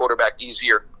second-year quarterback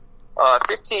easier.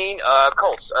 15,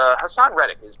 Colts. Hassan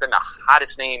Reddick has been the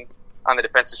hottest name on the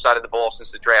defensive side of the ball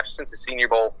since the draft, since the Senior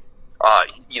Bowl.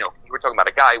 You were talking about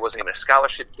a guy who wasn't even a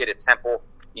scholarship kid at Temple.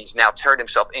 He's now turned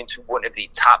himself into one of the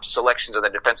top selections on the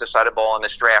defensive side of the ball in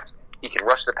this draft. He can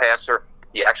rush the passer.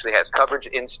 He actually has coverage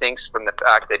instincts from the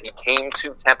fact that he came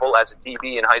to Temple as a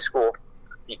DB in high school.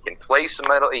 He can play some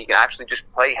middle. He can actually just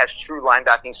play, has true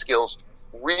linebacking skills,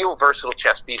 real versatile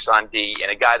chess piece on D, and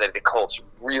a guy that the Colts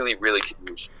really, really could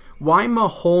use. Why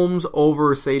Mahomes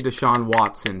over, say, Deshaun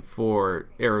Watson for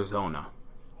Arizona?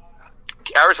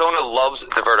 Arizona loves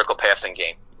the vertical passing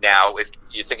game. Now, if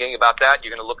you're thinking about that,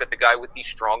 you're going to look at the guy with the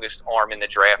strongest arm in the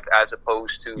draft as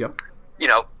opposed to,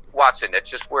 Watson. It's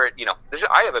just where,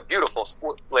 I have a beautiful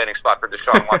landing spot for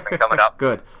Deshaun Watson coming up.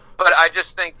 Good. But I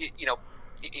just think,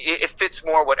 it fits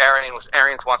more what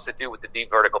Arians wants to do with the deep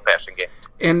vertical passing game.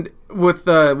 And with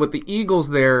the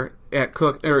Eagles there at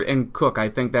Cook, I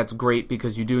think that's great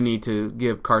because you do need to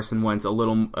give Carson Wentz a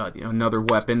little another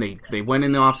weapon. They went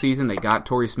in the offseason. They got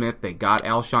Torrey Smith. They got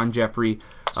Alshon Jeffrey.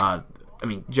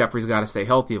 Jeffrey's got to stay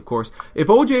healthy, of course. If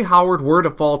O.J. Howard were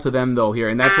to fall to them, though, here,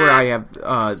 and that's where I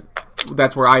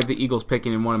have the Eagles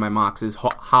picking in one of my mocks, is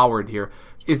Howard here.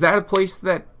 Is that a place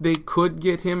that they could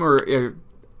get him? Or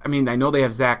I know they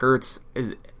have Zach Ertz.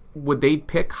 Would they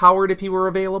pick Howard if he were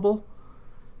available?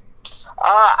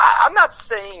 I'm not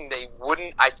saying they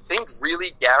wouldn't. I think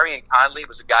really Gary and Conley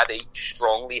was a guy they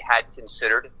strongly had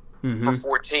considered for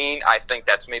 14. I think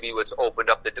that's maybe what's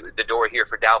opened up the door here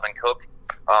for Dalvin Cook.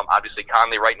 Obviously,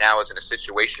 Conley right now is in a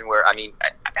situation where,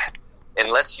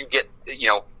 unless you get,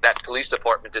 that police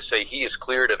department to say he is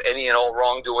cleared of any and all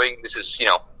wrongdoing, this is,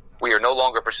 we are no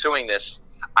longer pursuing this.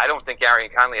 I don't think Gary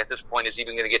and Conley at this point is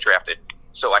even going to get drafted.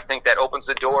 So I think that opens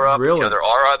the door up. Really? There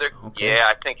are other. Okay. Yeah,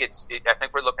 I think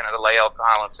we're looking at a Lael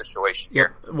Collins situation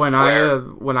here. When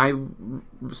I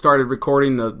started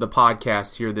recording the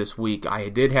podcast here this week, I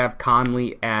did have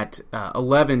Conley at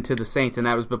 11 to the Saints, and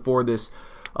that was before this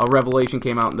revelation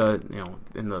came out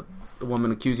in the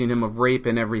woman accusing him of rape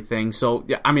and everything. So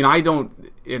I don't.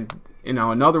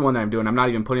 Another one that I'm doing, I'm not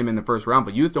even putting him in the first round,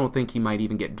 but you don't think he might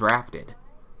even get drafted?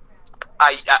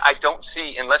 I don't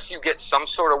see, unless you get some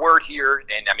sort of word here,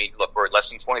 and look, we're less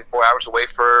than 24 hours away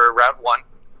for round one.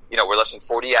 We're less than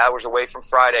 40 hours away from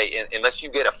Friday. Unless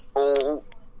you get a full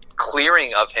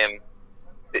clearing of him,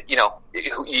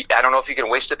 I don't know if you can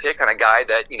waste a pick on a guy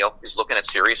that, is looking at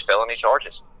serious felony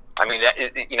charges. I mean,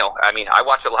 I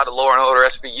watch a lot of Law and Order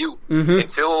SVU.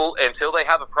 Until they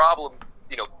have a problem,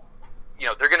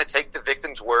 they're going to take the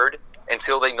victim's word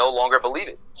until they no longer believe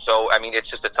it. So, I mean, it's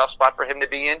just a tough spot for him to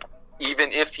be in,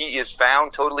 even if he is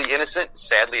found totally innocent.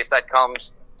 Sadly, if that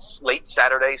comes late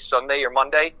Saturday, Sunday, or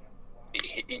Monday,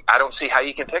 I don't see how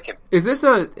you can pick him. Is this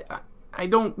I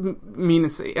don't mean to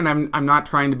say, and I'm not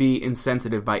trying to be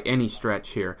insensitive by any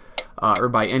stretch here, or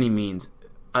by any means.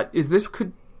 Is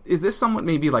this somewhat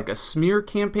maybe like a smear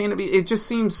campaign? It just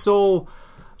seems so.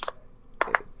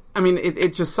 I mean,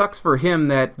 it just sucks for him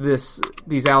that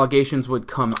these allegations would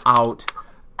come out,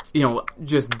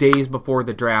 just days before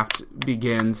the draft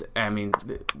begins. I mean,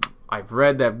 I've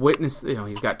read that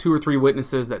he's got 2 or 3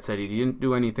 witnesses that said he didn't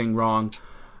do anything wrong.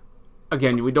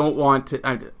 Again, we don't want to.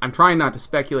 I'm trying not to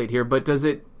speculate here, but does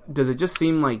it just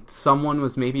seem like someone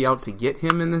was maybe out to get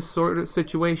him in this sort of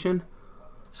situation?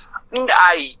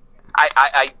 I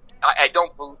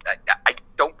don't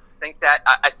think that.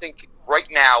 I think right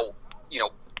now,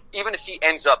 even if he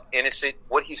ends up innocent,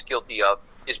 what he's guilty of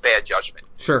is bad judgment.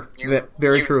 Sure,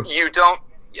 very true. You don't.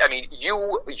 I mean,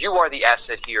 you are the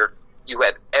asset here. You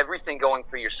have everything going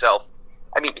for yourself.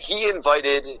 I mean, he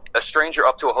invited a stranger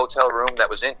up to a hotel room that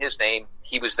was in his name.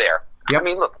 He was there. Yep. I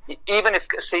mean, look, even if,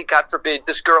 say, God forbid,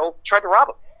 this girl tried to rob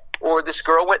him, or this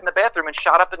girl went in the bathroom and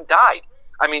shot up and died.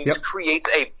 I mean, This creates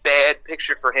a bad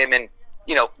picture for him. And,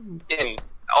 in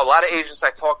a lot of agents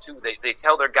I talk to, they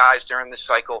tell their guys during this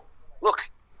cycle, look,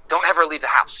 don't ever leave the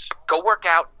house. Go work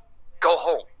out. Go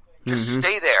home. Just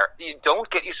stay there. You don't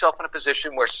get yourself in a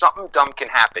position where something dumb can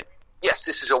happen. Yes,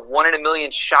 this is a 1 in a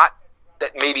million shot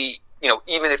that maybe,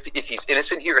 even if he's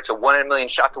innocent here, it's a 1 in a million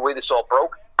shot the way this all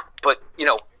broke. But,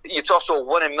 it's also a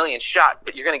 1 in a million shot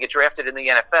that you're going to get drafted in the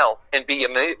NFL and be a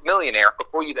millionaire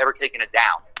before you've ever taken it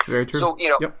down. Very true. So,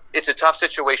 It's a tough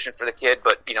situation for the kid,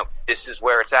 but, this is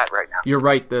where it's at right now. You're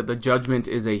right. The judgment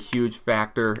is a huge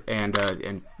factor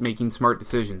and making smart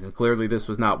decisions, and clearly this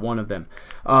was not one of them.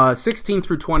 16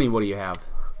 through 20, what do you have?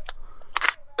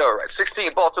 All right,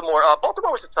 16, Baltimore.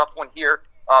 Baltimore was a tough one here.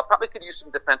 Probably could use some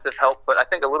defensive help, but I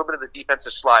think a little bit of the defense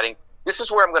is sliding. This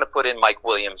is where I'm going to put in Mike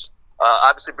Williams.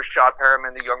 Obviously, Rashad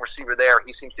Perriman, the young receiver there,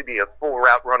 he seems to be a full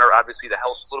route runner. Obviously, the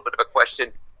health's a little bit of a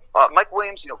question. Mike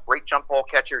Williams, great jump ball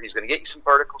catcher. He's going to get you some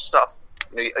vertical stuff.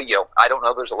 I don't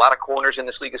know. There's a lot of corners in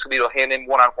this league. It's going to be able to hand in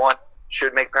one-on-one.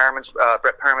 Should make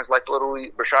Brett Perriman's life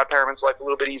Rashad Perriman's life a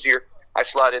little bit easier. I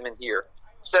slide him in here.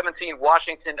 17,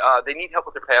 Washington. They need help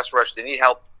with their pass rush. They need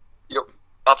help,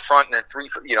 up front, and then 3,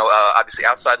 obviously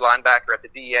outside linebacker at the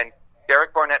DN.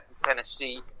 Derek Barnett from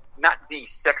Tennessee. Not the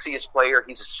sexiest player.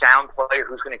 He's a sound player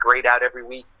who's going to grade out every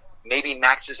week. Maybe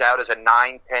maxes out as a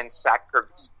 9-10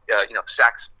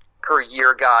 sacks per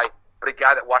year guy, but a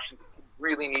guy that Washington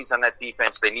really needs on that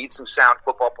defense. They need some sound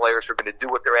football players who are going to do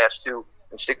what they're asked to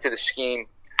and stick to the scheme.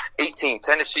 18,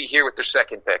 Tennessee here with their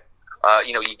second pick.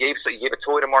 You gave a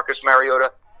toy to Marcus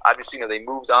Mariota. Obviously, they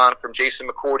moved on from Jason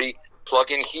McCourty.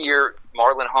 Plug in here,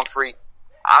 Marlon Humphrey.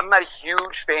 I'm not a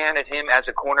huge fan of him as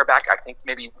a cornerback. I think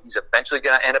maybe he's eventually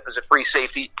going to end up as a free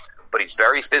safety, but he's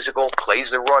very physical, plays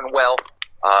the run well.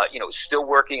 Still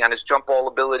working on his jump ball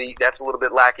ability. That's a little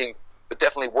bit lacking, but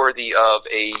definitely worthy of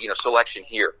a selection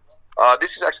here.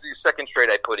 This is actually the second trade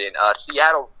I put in.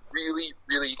 Seattle really,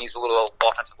 really needs a little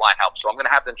offensive line help, so I'm going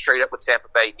to have them trade up with Tampa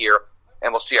Bay here,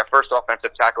 and we'll see our first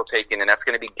offensive tackle taken, and that's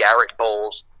going to be Garrett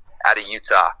Bowles out of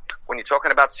Utah. When you're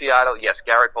talking about Seattle, yes,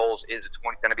 Garrett Bowles is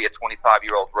going to be a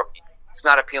 25-year-old rookie. It's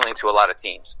not appealing to a lot of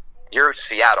teams. You're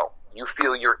Seattle. You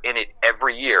feel you're in it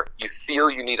every year. You feel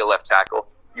you need a left tackle.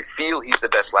 You feel he's the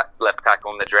best left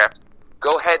tackle in the draft.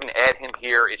 Go ahead and add him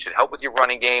here. It should help with your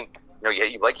running game.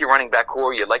 You like your running back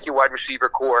core. You like your wide receiver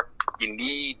core. You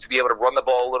need to be able to run the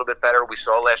ball a little bit better. We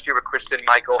saw last year with Kristen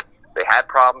Michael. They had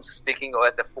problems sticking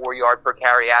at the 4-yard per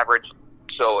carry average.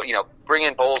 So, bring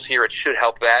in Bowles here. It should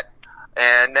help that.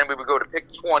 And then we would go to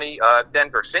pick 20,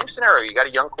 Denver. Same scenario. You got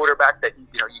a young quarterback that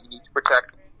you need to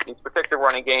protect. You need to protect the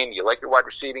running game. You like your wide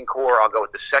receiving core. I'll go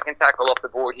with the second tackle off the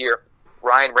board here,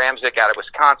 Ryan Ramczyk out of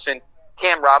Wisconsin.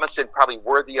 Cam Robinson, probably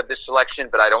worthy of this selection,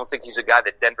 but I don't think he's a guy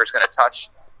that Denver's going to touch.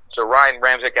 So Ryan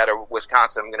Ramczyk out of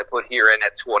Wisconsin, I'm going to put here in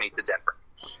at 20 to Denver.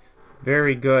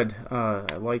 Very good.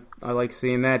 I like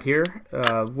seeing that here.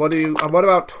 What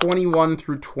about 21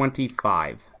 through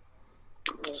 25?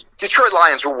 Detroit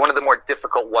Lions were one of the more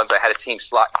difficult ones I had a team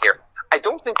slot here. I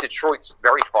don't think Detroit's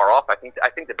very far off. I think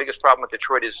the biggest problem with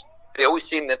Detroit is they always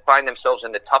seem to find themselves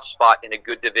in the tough spot in a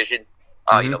good division.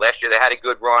 Last year they had a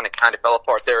good run. It kind of fell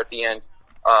apart there at the end.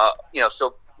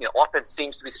 Offense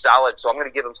seems to be solid, so I'm going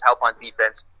to give them help on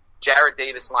defense. Jared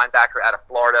Davis, linebacker out of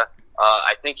Florida.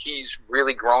 I think he's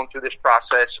really grown through this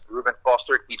process. Reuben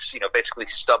Foster keeps, basically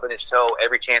stubbing his toe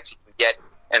every chance he can get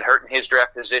and hurting his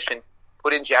draft position.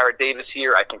 Put in Jared Davis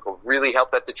here, I think will really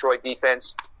help that Detroit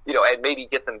defense, and maybe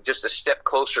get them just a step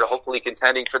closer to hopefully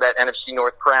contending for that NFC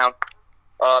North crown.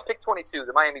 Pick 22,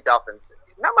 the Miami Dolphins.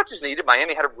 Not much is needed.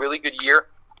 Miami had a really good year.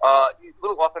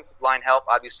 Little offensive line help.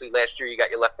 Obviously, last year you got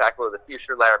your left tackle of the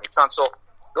future, Laramie Tunsil.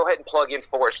 Go ahead and plug in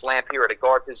Forrest Lamp here at a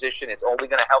guard position. It's only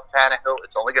going to help Tannehill.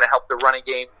 It's only going to help the running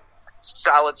game.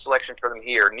 Solid selection for them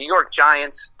here. New York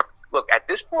Giants. Look, at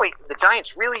this point, the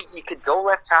Giants really, you could go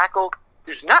left tackle.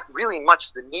 There's not really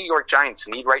much the New York Giants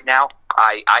need right now.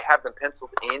 I have them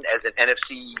penciled in as an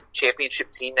NFC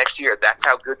championship team next year. That's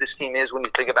how good this team is when you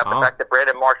think about the fact that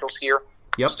Brandon Marshall's here.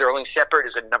 Yep. Sterling Shepard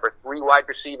is a number 3 wide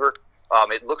receiver.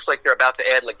 It looks like they're about to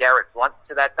add LeGarrette Blount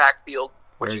to that backfield,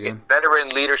 which you get veteran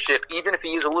leadership, even if he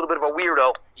is a little bit of a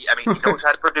weirdo. He knows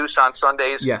how to produce on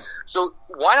Sundays. Yes. So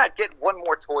why not get one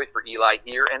more toy for Eli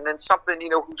here, and then something,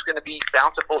 who's going to be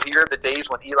bountiful here the days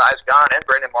when Eli's gone and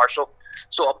Brandon Marshall.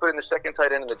 So I'll put in the second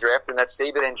tight end in the draft, and that's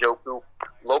David Njoku,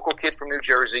 local kid from New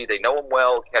Jersey. They know him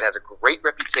well. Cat has a great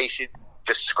reputation,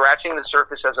 just scratching the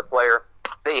surface as a player.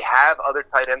 They have other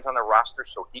tight ends on the roster,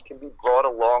 so he can be brought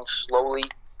along slowly.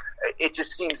 It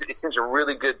seems a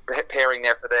really good pairing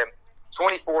there for them.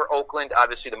 24, Oakland.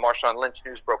 Obviously, the Marshawn Lynch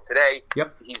news broke today.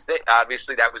 Yep.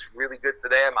 Obviously, that was really good for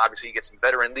them. Obviously, you get some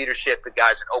veteran leadership. The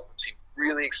guys in Oakland seem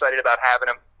really excited about having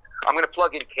him. I'm going to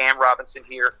plug in Cam Robinson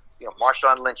here.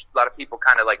 Marshawn Lynch, a lot of people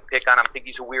kind of pick on him, think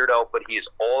he's a weirdo, but he is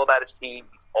all about his team.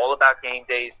 He's all about game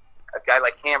days. A guy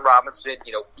like Cam Robinson,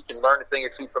 he can learn a thing or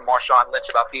two from Marshawn Lynch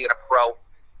about being a pro.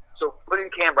 So put in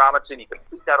Cam Robinson, you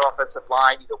complete that offensive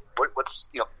line. What's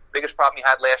biggest problem you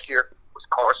had last year was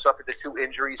Carr suffered the 2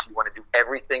 injuries. You want to do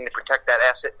everything to protect that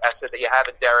asset that you have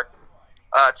in Derek.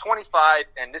 25,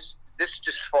 and this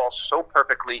just falls so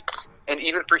perfectly. And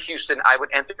even for Houston, I would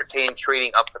entertain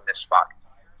trading up from this spot.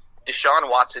 Deshaun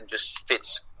Watson just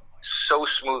fits so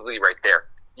smoothly right there.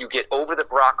 You get over the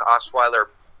Brock Osweiler,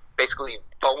 basically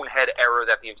bonehead error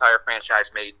that the entire franchise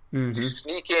made. Mm-hmm. You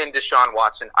sneak in Deshaun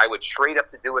Watson. I would trade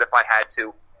up to do it if I had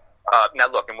to. Now,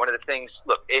 look, and one of the things,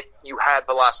 if you had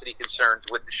velocity concerns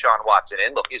with Deshaun Watson,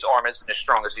 and look, his arm isn't as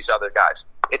strong as these other guys.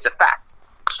 It's a fact.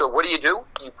 So what do?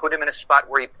 You put him in a spot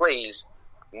where he plays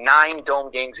 9 dome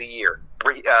games a year.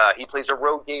 He plays a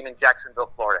road game in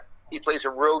Jacksonville, Florida. He plays a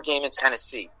road game in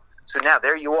Tennessee. So now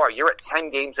there you are. You're at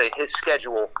 10 games of his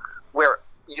schedule where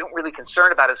you don't really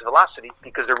concern about his velocity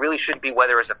because there really shouldn't be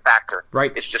weather as a factor.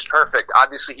 Right. It's just perfect.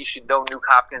 Obviously, he should know Nuke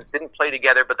Hopkins. Didn't play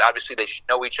together, but obviously they should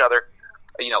know each other.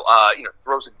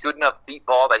 Throws a good enough deep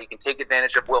ball that he can take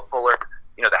advantage of Will Fuller.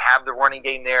 To have the running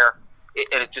game there,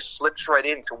 and it just slips right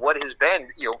into what has been,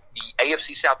 the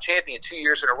AFC South champion 2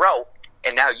 years in a row.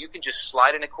 And now you can just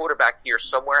slide in a quarterback here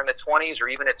somewhere in the 20s or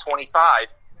even at 25,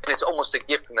 and it's almost a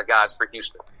gift from the gods for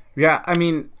Houston. Yeah,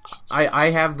 I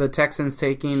have the Texans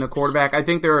taking the quarterback. I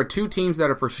think there are 2 teams that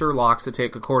are for sure locks to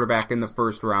take a quarterback in the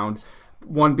first round,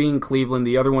 one being Cleveland,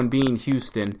 the other one being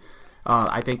Houston.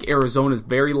 I think Arizona is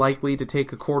very likely to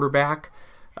take a quarterback.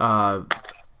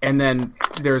 And then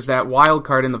there's that wild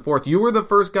card in the 4th. You were the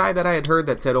first guy that I had heard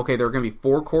that said, okay, there are going to be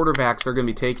 4 quarterbacks that are going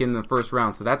to be taken in the first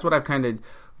round. So that's what I've kind of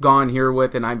gone here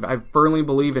with, and I firmly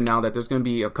believe in now that there's going to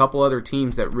be a couple other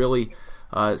teams that really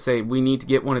say we need to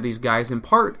get one of these guys. In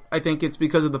part, I think it's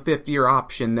because of the 5th-year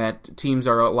option that teams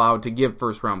are allowed to give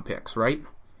first-round picks, right?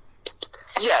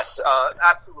 Yes,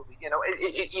 absolutely.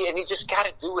 And you just got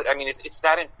to do it. It's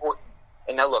that important.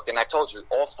 And now look, and I told you,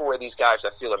 all 4 of these guys I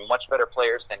feel are much better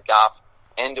players than Goff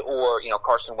and or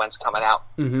Carson Wentz coming out.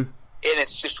 Mm-hmm. And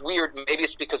it's just weird. Maybe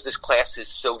it's because this class is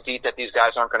so deep that these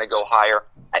guys aren't going to go higher.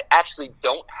 I actually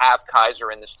don't have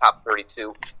Kaiser in this top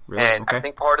 32. Really? And okay. I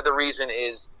think part of the reason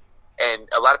is, and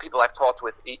a lot of people I've talked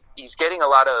with, he's getting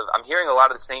I'm hearing a lot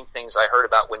of the same things I heard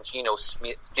about when Geno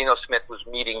Smith was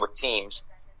meeting with teams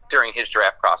during his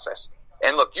draft process.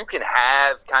 And look, you can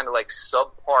have kind of like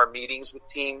subpar meetings with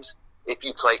teams if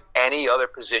you play any other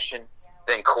position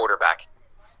than quarterback.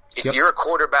 If you're a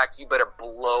quarterback, you better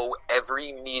blow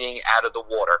every meeting out of the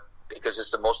water because it's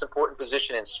the most important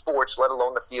position in sports, let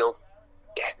alone the field.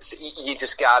 You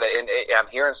just got it. And I'm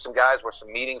hearing some guys where some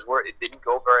meetings where it didn't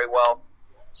go very well.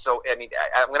 So, I'm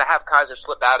going to have Kaiser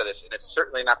slip out of this, and it's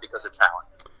certainly not because of talent.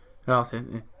 Well,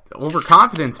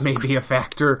 overconfidence may be a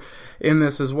factor in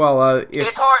this as well.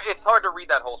 It's hard to read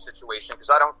that whole situation because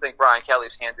I don't think Brian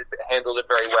Kelly's handled it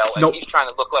very well. And He's trying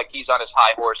to look like he's on his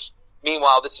high horse.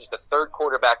 Meanwhile, this is the 3rd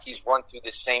quarterback he's run through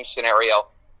this same scenario.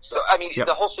 So,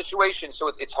 the whole situation,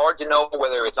 so it's hard to know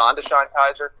whether it's on Deshaun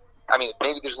Kaiser.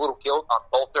 Maybe there's a little guilt on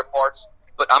both their parts.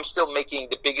 but I'm still making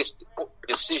the biggest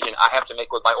decision I have to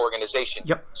make with my organization.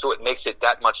 Yep. So it makes it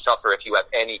that much tougher if you have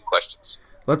any questions.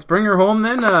 Let's bring her home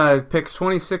then. Picks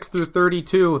 26 through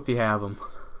 32 if you have them.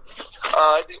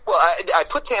 I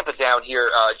put Tampa down here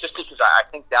just because I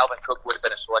think Dalvin Cook would have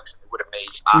been a selection they would have made.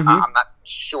 I'm not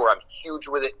sure. I'm huge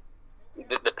with it.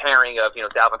 The pairing of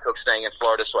Dalvin Cook staying in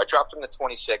Florida, so I dropped him to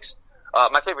 26.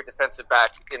 My favorite defensive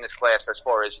back in this class, as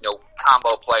far as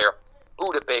combo player,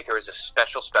 Budda Baker is a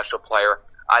special player.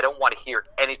 I don't want to hear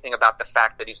anything about the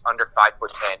fact that he's under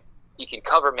 5'10". He can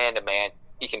cover man to man.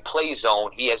 He can play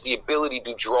zone. He has the ability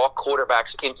to draw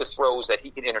quarterbacks into throws that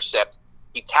he can intercept.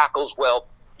 He tackles well.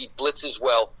 He blitzes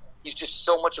well. He's just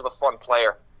so much of a fun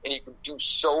player, and you can do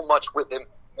so much with him.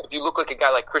 If you look like a guy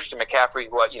like Christian McCaffrey,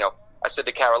 who I said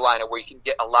to Carolina, where you can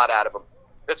get a lot out of him.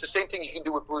 That's the same thing you can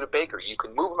do with Budda Baker. You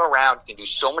can move him around. You can do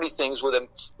so many things with him.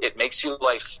 It makes your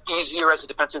life easier as a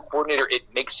defensive coordinator. It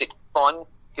makes it fun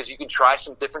because you can try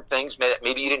some different things that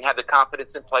maybe you didn't have the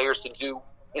confidence in players to do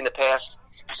in the past.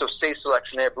 So safe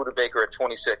selection there, Budda Baker at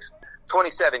 26.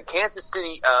 27, Kansas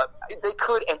City, they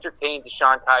could entertain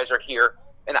Deshaun Kaiser here,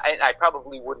 and I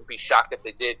probably wouldn't be shocked if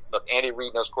they did. Look, Andy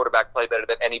Reid knows quarterback play better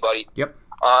than anybody. Yep.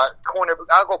 Corner,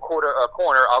 I'll go corner.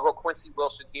 I'll go Quincy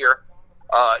Wilson here.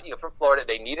 From Florida,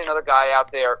 they need another guy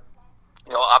out there.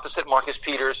 Opposite Marcus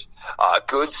Peters,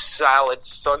 good, solid,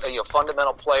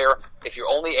 fundamental player. If you're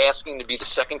only asking to be the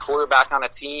second quarterback on a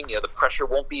team, the pressure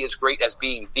won't be as great as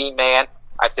being the man.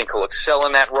 I think he'll excel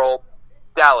in that role.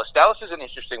 Dallas is an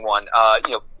interesting one.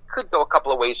 Could go a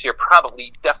couple of ways here.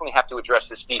 Definitely have to address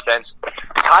this defense.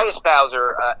 Tyus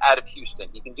Bowser out of Houston.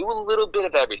 He can do a little bit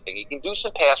of everything. He can do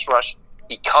some pass rush.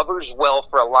 He covers well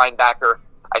for a linebacker.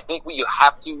 I think you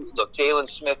have to look. Jalen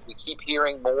Smith. We keep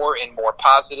hearing more and more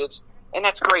positives, and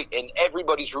that's great. And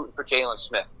everybody's rooting for Jalen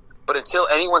Smith. But until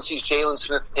anyone sees Jalen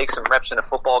Smith take some reps in a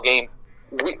football game,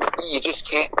 you just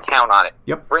can't count on it.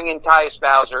 Yep. Bring in Tyus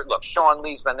Bowser. Look, Sean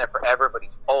Lee's been there forever, but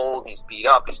he's old. He's beat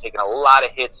up. He's taken a lot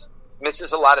of hits.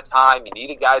 Misses a lot of time. You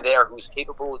need a guy there who's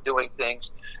capable of doing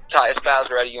things. Tyus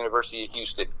Bowser out of University of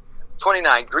Houston.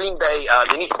 29, Green Bay.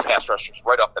 They need some pass rushers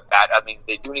right off the bat. I mean,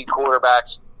 they do need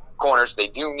corners. They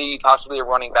do need possibly a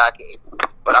running back.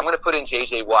 But I'm going to put in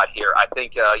J.J. Watt here. I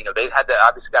think, they've had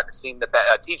obviously got to see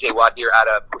T.J. Watt here out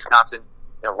of Wisconsin,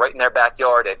 right in their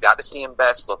backyard. They've got to see him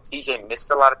best. Look, T.J.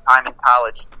 missed a lot of time in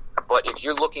college. But if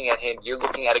you're looking at him, you're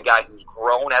looking at a guy who's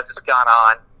grown as it's gone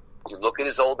on. You look at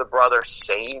his older brother,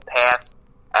 same path.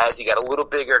 As he got a little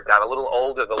bigger, got a little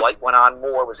older, the light went on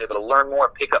more, was able to learn more,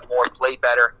 pick up more, play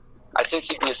better. I think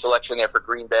he'd be a selection there for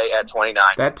Green Bay at 29.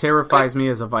 That terrifies me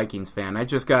as a Vikings fan. I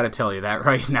just got to tell you that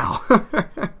right now.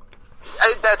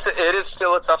 It is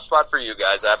still a tough spot for you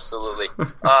guys, absolutely.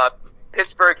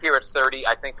 Pittsburgh here at 30.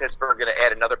 I think Pittsburgh going to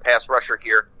add another pass rusher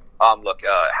here.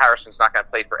 Harrison's not going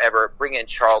to play forever. Bring in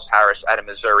Charles Harris out of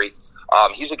Missouri.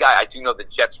 He's a guy I do know the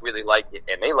Jets really like,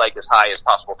 and they like as high as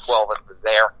possible 12 if they're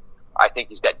there. I think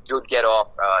he's got good get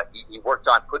off. He worked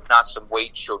on putting on some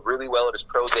weight, showed really well at his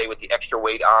pro day with the extra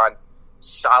weight on.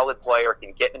 Solid player,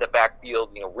 can get in the backfield,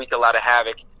 wreak a lot of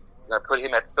havoc. I'm going to put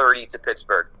him at 30 to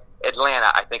Pittsburgh.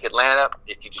 Atlanta,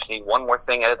 if you just need one more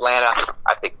thing at Atlanta,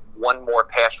 I think one more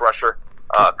pass rusher.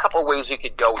 A couple ways you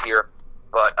could go here.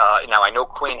 But now I know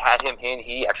Quinn had him in.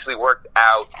 He actually worked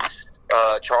out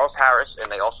Charles Harris,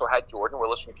 and they also had Jordan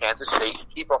Willis from Kansas State.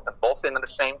 He brought them both in on the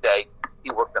same day. He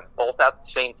worked them both out at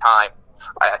the same time.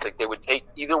 I think they would take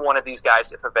either one of these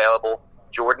guys if available.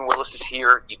 Jordan Willis is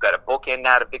here. You've got a bookend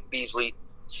now to Vic Beasley.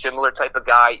 Similar type of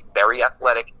guy, very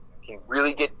athletic. Can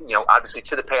really get, obviously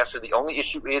to the passer. The only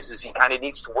issue is he kind of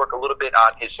needs to work a little bit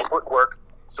on his footwork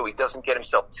so he doesn't get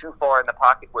himself too far in the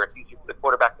pocket where it's easier for the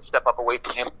quarterback to step up away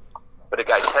from him. But a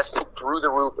guy tested through the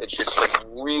roof and should play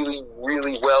really,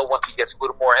 really well once he gets a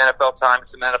little more NFL time and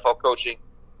some NFL coaching.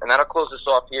 And that'll close us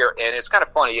off here. And it's kind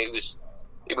of funny. It was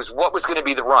what was going to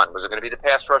be the run? Was it going to be the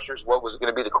pass rushers? What was it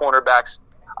going to be the cornerbacks?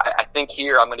 I think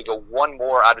here I'm going to go one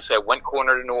more. Obviously, I went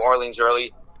corner to New Orleans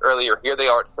earlier. Here they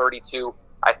are at 32.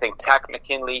 I think Karis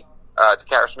McKinley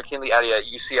out of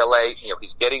UCLA.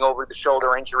 He's getting over the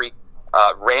shoulder injury.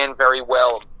 Ran very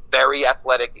well, very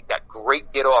athletic. He got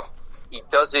great get off. He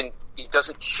doesn't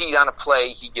cheat on a play.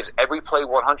 He gives every play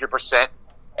 100%.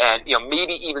 And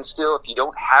maybe even still, if you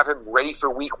don't have him ready for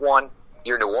week 1,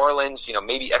 you're New Orleans.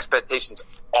 Maybe expectations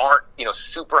aren't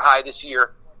super high this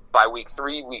year. By week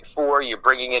 3, week 4, you're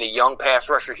bringing in a young pass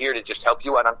rusher here to just help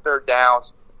you out on third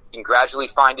downs. He can gradually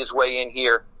find his way in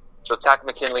here. So Tack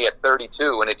McKinley at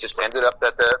 32, and it just ended up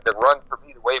that the run for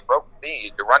me, the way it broke for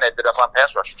me, the run ended up on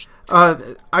pass rush.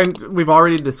 We've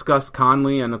already discussed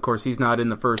Conley, and of course he's not in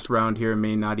the first round here and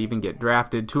may not even get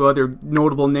drafted. Two other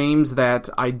notable names that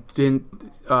I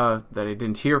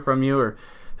didn't hear from you or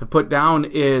have put down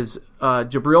is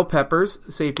Jabril Peppers,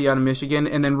 safety out of Michigan,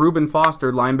 and then Reuben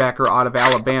Foster, linebacker out of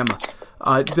Alabama.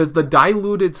 Does the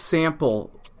diluted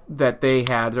sample that they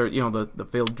had, or the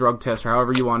failed drug test, or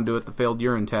however you want to do it, the failed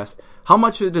urine test, how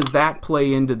much does that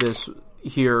play into this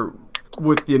here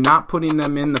with you not putting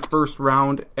them in the first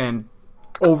round? And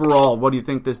overall, what do you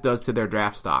think this does to their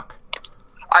draft stock?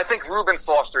 I think Reuben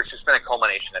Foster, it's just been a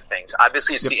culmination of things.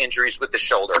 Obviously, it's the injuries with the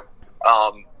shoulder.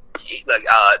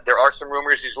 There are some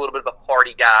rumors he's a little bit of a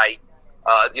party guy.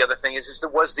 The other thing is there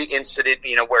was the incident,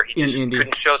 where he just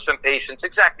couldn't show some patience.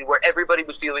 Exactly, where everybody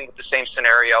was dealing with the same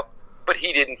scenario, but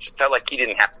felt like he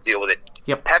didn't have to deal with it.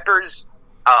 Yep. Peppers,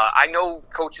 I know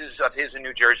coaches of his in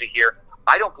New Jersey here.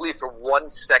 I don't believe for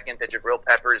 1 second that Jabril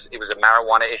Peppers, it was a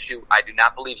marijuana issue. I do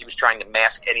not believe he was trying to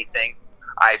mask anything.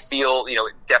 I feel, it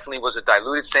definitely was a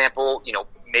diluted sample.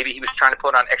 Maybe he was trying to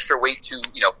put on extra weight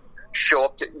to, show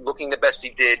up to looking the best he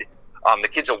did. The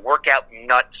kid's a workout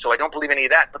nut, so I don't believe any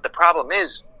of that. But the problem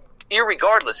is,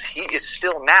 irregardless, he is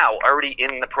still now already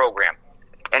in the program.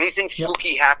 Anything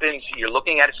fluky happens, you're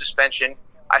looking at a suspension.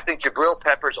 I think Jabril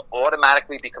Peppers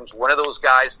automatically becomes one of those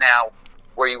guys now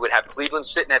where you would have Cleveland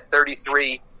sitting at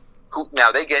 33, who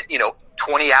now they get,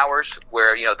 20 hours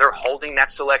where, they're holding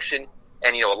that selection.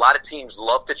 And, a lot of teams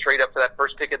love to trade up for that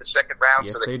first pick of the second round,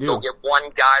 yes, so they can do. go get one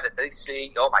guy that they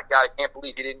see, oh, my God, I can't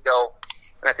believe he didn't go.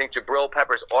 And I think Jabril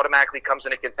Peppers automatically comes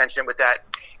into contention with that.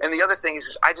 And the other thing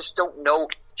is I just don't know.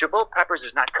 Jabril Peppers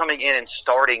is not coming in and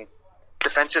starting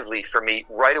defensively for me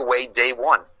right away day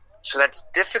one. So that's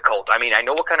difficult. I mean, I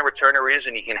know what kind of returner he is,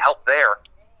 and he can help there.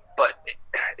 But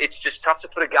it's just tough to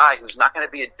put a guy who's not going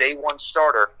to be a day one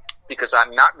starter because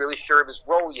I'm not really sure of his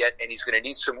role yet, and he's going to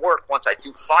need some work once I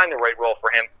do find the right role for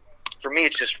him. For me,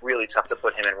 it's just really tough to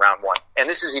put him in round one. And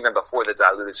this is even before the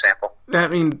diluted sample. I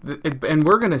mean, and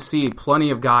we're going to see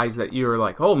plenty of guys that you're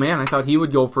like, oh man, I thought he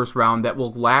would go first round that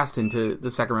will last into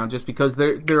the second round just because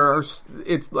there are,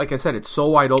 it's like I said, it's so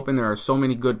wide open. There are so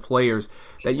many good players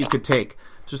that you could take.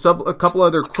 Just a couple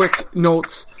other quick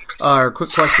notes or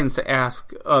quick questions to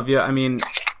ask of you. I mean,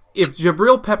 if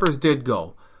Jabril Peppers did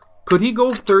go, could he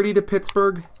go 30 to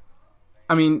Pittsburgh?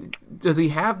 I mean, does he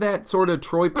have that sort of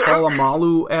Troy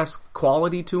Polamalu-esque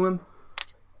quality to him?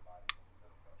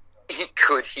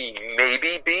 Could he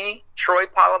maybe be Troy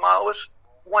Polamalu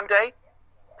one day?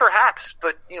 Perhaps,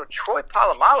 but Troy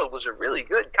Polamalu was a really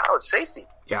good college safety.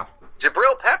 Yeah.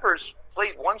 Jabril Peppers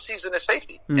played one season as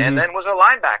safety and then was a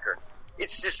linebacker.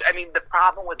 It's just, I mean, the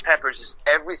problem with Peppers is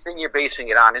everything you're basing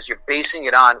it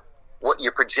on what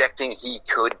you're projecting he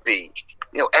could be.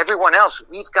 Everyone else,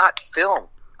 we've got film.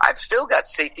 I've still got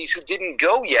safeties who didn't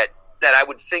go yet that I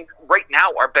would think right now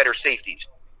are better safeties.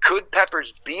 Could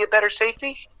Peppers be a better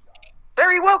safety?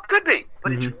 Very well could be,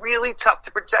 but it's really tough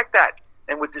to project that.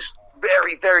 And with this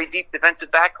very, very deep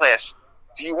defensive back class,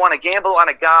 do you want to gamble on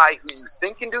a guy who you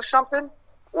think can do something,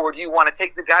 or do you want to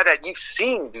take the guy that you've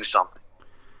seen do something?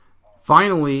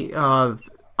 Finally,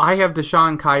 I have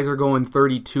Deshaun Kaiser going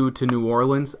 32 to New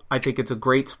Orleans. I think it's a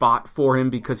great spot for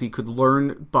him because he could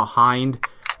learn behind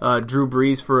Drew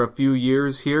Brees for a few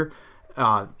years here.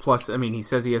 Plus, I mean, he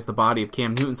says he has the body of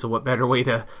Cam Newton, so what better way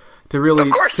to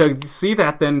really to see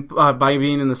that than by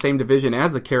being in the same division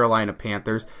as the Carolina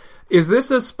Panthers. Is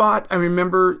this a spot? I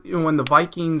remember when the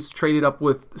Vikings traded up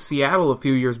with Seattle a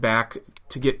few years back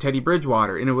to get Teddy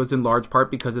Bridgewater, and it was in large part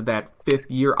because of that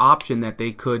fifth-year option that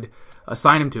they could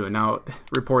assign him to. And now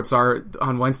reports are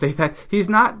on Wednesday that he's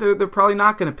not. They're probably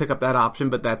not going to pick up that option,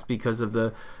 but that's because of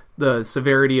the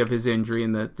severity of his injury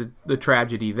and the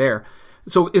tragedy there.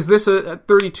 So is this a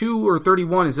 32 or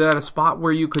 31? Is that a spot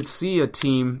where you could see a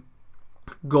team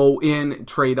go in,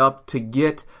 trade up to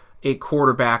get a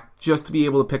quarterback just to be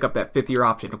able to pick up that fifth-year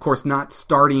option? Of course, not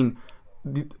starting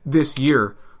this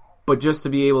year, but just to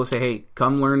be able to say, hey,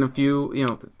 come learn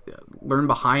learn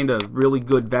behind a really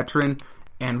good veteran,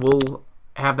 and we'll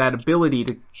have that ability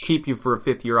to keep you for a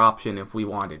fifth-year option if we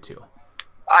wanted to.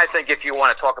 I think if you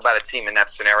want to talk about a team in that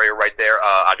scenario right there,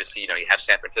 obviously, you have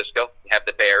San Francisco, you have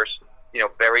the Bears,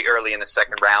 very early in the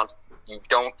second round. You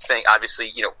don't think,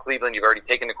 obviously, Cleveland, you've already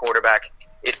taken the quarterback.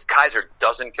 If Kaiser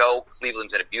doesn't go,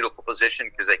 Cleveland's in a beautiful position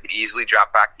because they could easily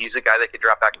drop back. He's a guy that could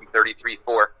drop back from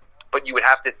 33-4. But you would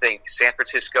have to think San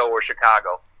Francisco or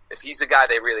Chicago. If he's a guy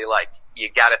they really like, you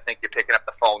got to think you're picking up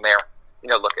the phone there.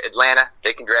 Look, Atlanta,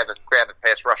 they can grab a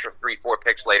pass rusher 3-4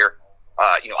 picks later.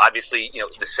 Obviously,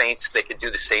 the Saints, they could do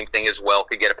the same thing as well,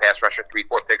 could get a pass rusher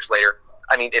 3-4 picks later.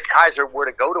 I mean, if Kaiser were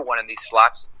to go to one of these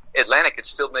slots, Atlanta could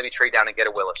still maybe trade down and get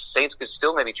a Willis. Saints could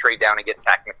still maybe trade down and get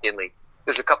Tack McKinley.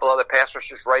 There's a couple other pass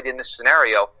rushers right in this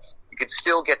scenario. You could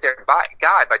still get their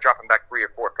guy by dropping back 3 or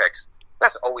 4 picks.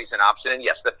 That's always an option. And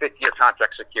yes, the 5th-year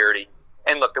contract security.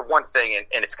 And look, the one thing,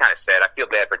 and it's kind of sad, I feel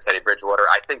bad for Teddy Bridgewater.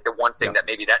 I think the one thing that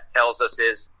maybe that tells us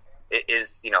is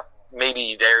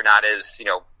maybe they're not as,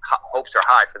 hopes are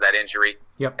high for that injury.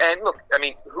 Yep. And look, I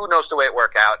mean, who knows the way it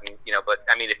work out? And, but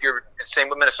I mean, if you're same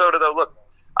with Minnesota, though, look,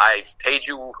 I've paid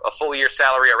you a full year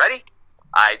salary already.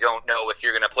 I don't know if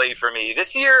you're going to play for me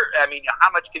this year. I mean,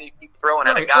 how much can you keep throwing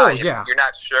at a guy if you're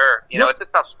not sure? It's a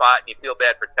tough spot, and you feel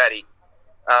bad for Teddy.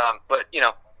 But,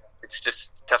 it's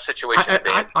just a tough situation to be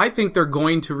in. I think they're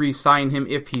going to re-sign him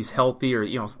if he's healthy or,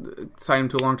 sign him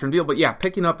to a long-term deal. But, yeah,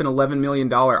 picking up an $11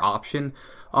 million option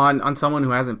on someone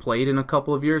who hasn't played in a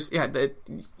couple of years,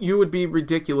 you would be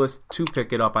ridiculous to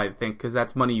pick it up, I think, because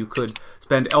that's money you could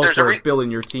spend elsewhere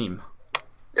building your team.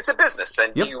 It's a business,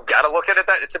 and you got to look at it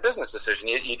that it's a business decision.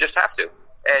 You just have to.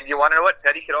 And you want to know what?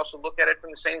 Teddy could also look at it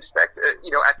from the same aspect,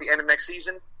 at the end of next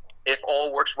season, if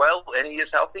all works well and he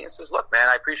is healthy and says, look, man,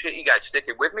 I appreciate you guys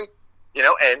sticking with me,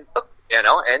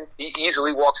 and he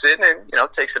easily walks in and,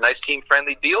 takes a nice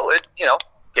team-friendly deal and,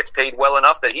 gets paid well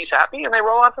enough that he's happy and they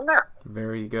roll on from there.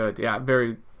 Very good. Yeah,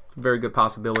 very, very good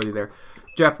possibility there.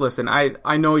 Jeff, listen,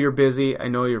 I know you're busy. I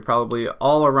know you're probably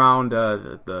all around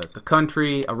the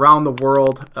country, around the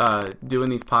world, doing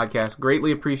these podcasts.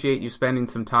 Greatly appreciate you spending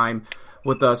some time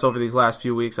with us over these last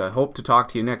few weeks. I hope to talk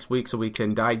to you next week so we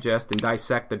can digest and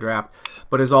dissect the draft.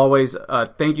 But as always,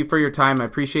 thank you for your time. I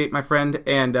appreciate, my friend,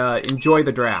 and enjoy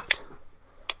the draft.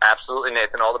 Absolutely,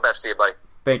 Nathan. All the best to you, buddy.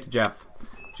 Thank you, Jeff.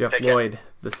 Jeff Lloyd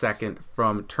II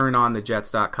from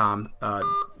TurnOnTheJets.com.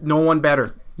 No one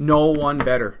better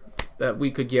that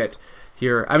we could get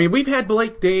here. I mean, we've had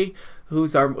Blake Day,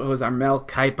 who's our Mel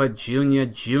Kiper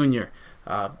Jr.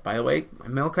 By the way,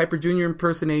 Mel Kiper Jr.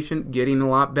 impersonation getting a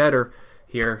lot better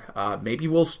here. Maybe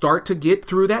we'll start to get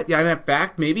through that. Yeah, and in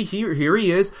fact, maybe here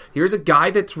he is. Here's a guy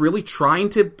that's really trying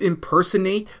to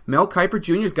impersonate Mel Kiper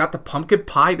Jr. He's got the pumpkin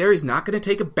pie there. He's not going to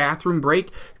take a bathroom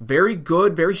break. Very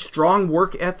good, very strong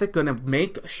work ethic. Going to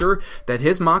make sure that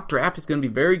his mock draft is going to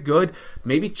be very good.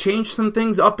 Maybe change some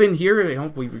things up in here.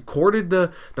 We recorded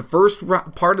the first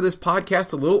part of this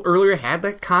podcast a little earlier. Had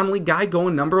that Conley guy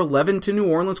going number 11 to New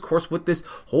Orleans. Of course, with this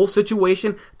whole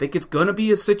situation, I think it's going to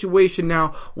be a situation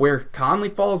now where Conley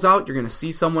falls out, you're going to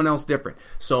see someone else different.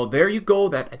 So there you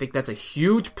go. I think that's a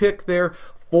huge pick there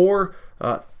for,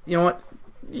 you know what,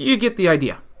 you get the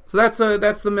idea. So that's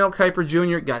the Mel Kiper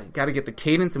Jr. Got to get the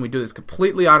cadence, and we do this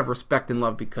completely out of respect and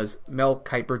love because Mel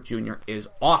Kiper Jr. is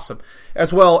awesome,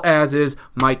 as well as is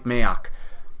Mike Mayock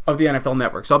of the NFL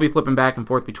Network. So I'll be flipping back and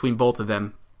forth between both of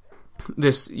them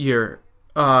this year.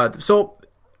 So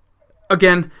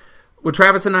again, when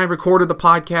Travis and I recorded the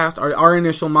podcast, our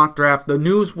initial mock draft, the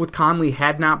news with Conley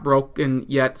had not broken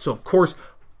yet. So, of course,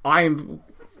 I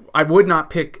would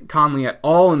not pick Conley at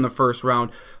all in the first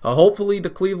round. Hopefully, the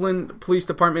Cleveland Police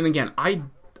Department, again, I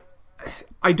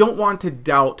don't want to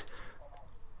doubt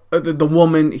the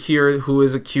woman here who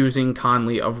is accusing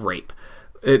Conley of rape.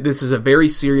 This is a very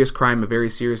serious crime, a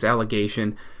very serious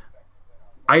allegation.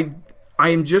 I'm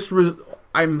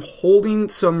holding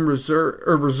some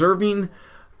reserving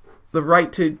the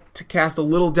right to cast a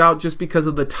little doubt just because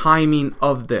of the timing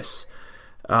of this.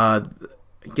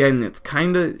 Again,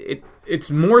 it's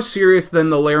more serious than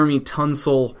the Laramie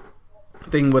Tunsil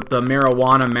thing with the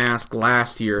marijuana mask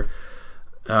last year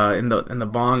in the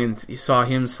bong, and you saw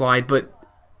him slide.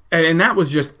 And that was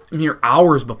just mere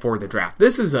hours before the draft.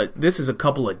 This is a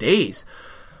couple of days,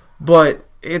 but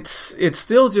it's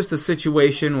still just a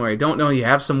situation where I don't know. You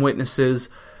have some witnesses.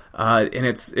 And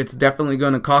it's definitely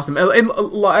going to cost him. And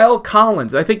La'el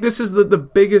Collins, I think this is the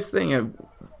biggest thing.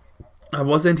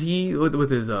 Wasn't he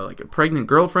with his like a pregnant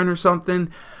girlfriend or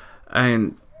something?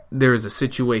 And there's a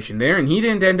situation there, and he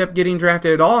didn't end up getting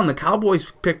drafted at all. And the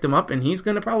Cowboys picked him up, and he's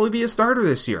going to probably be a starter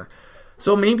this year.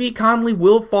 So maybe Conley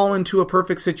will fall into a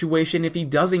perfect situation if he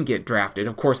doesn't get drafted.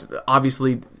 Of course,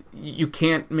 obviously, you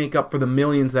can't make up for the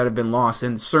millions that have been lost,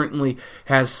 and certainly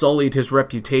has sullied his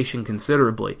reputation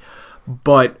considerably.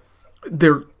 But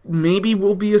there maybe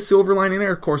will be a silver lining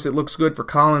there. Of course, it looks good for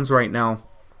Collins right now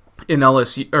in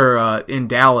LSU or in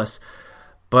Dallas.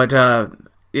 But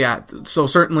yeah, so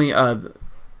certainly,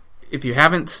 if you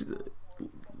haven't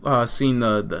seen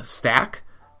the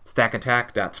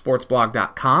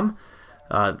stackattack.sportsblog.com,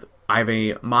 I have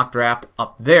a mock draft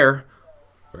up there,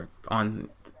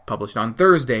 published on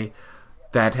Thursday.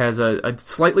 that has a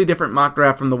slightly different mock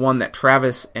draft from the one that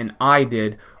Travis and I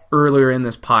did earlier in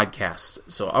this podcast.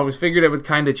 So I always figured it would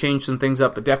kind of change some things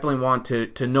up, but definitely want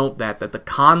to note that the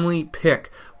Conley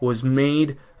pick was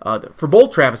made for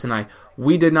both Travis and I.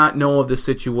 We did not know of the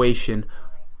situation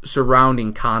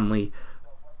surrounding Conley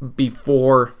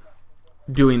before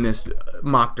doing this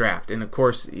mock draft. And of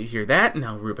course, you hear that.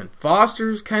 Now Reuben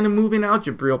Foster's kind of moving out.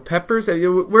 Jabril Peppers.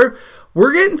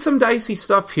 We're getting some dicey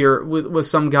stuff here with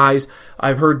some guys.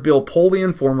 I've heard Bill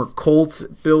Polian, former Colts,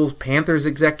 Bills, Panthers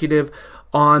executive,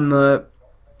 on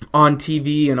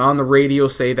TV and on the radio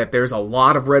say that there's a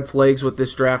lot of red flags with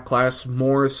this draft class,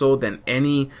 more so than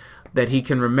any that he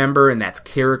can remember, and that's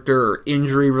character or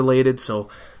injury related. So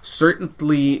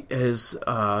certainly is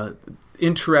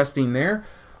interesting there.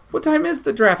 What time is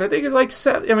the draft? I think it's like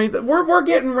 7. I mean, we're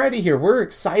getting ready here. We're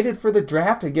excited for the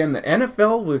draft. Again, the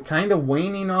NFL, we're kind of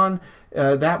waning on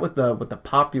that with the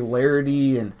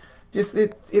popularity, and just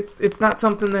it's not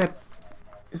something that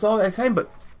is all that exciting, but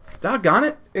doggone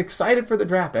it, excited for the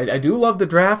draft. I do love the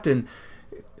draft, and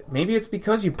maybe it's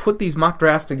because you put these mock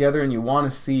drafts together and you want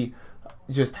to see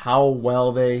just how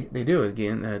well they do.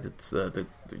 Again, it's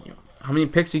how many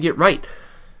picks you get right.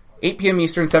 8 p.m.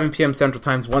 Eastern, 7 p.m. Central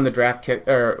Times when the draft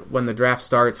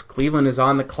starts. Cleveland is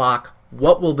on the clock.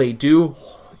 What will they do?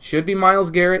 Should be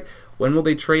Myles Garrett. When will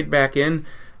they trade back in?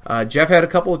 Jeff had a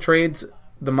couple of trades.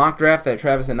 The mock draft that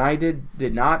Travis and I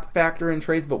did not factor in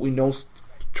trades, but we know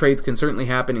trades can certainly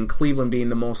happen, in Cleveland being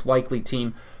the most likely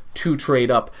team to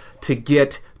trade up to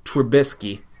get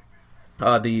Trubisky.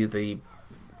 The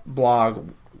blog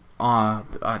on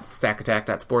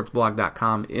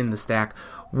stackattack.sportsblog.com in the Stack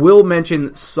will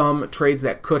mention some trades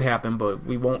that could happen, but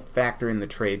we won't factor in the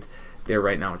trades there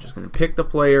right now. We're just going to pick the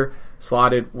player,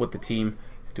 slot it with the team,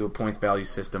 do a points value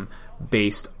system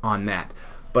based on that.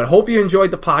 But I hope you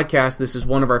enjoyed the podcast. This is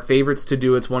one of our favorites to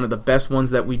do. It's one of the best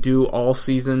ones that we do all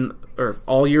season or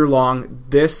all year long.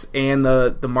 This and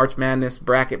the March Madness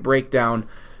bracket breakdown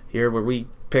here, where we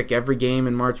pick every game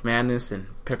in March Madness and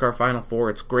pick our Final Four.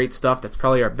 It's great stuff. That's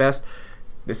probably our best.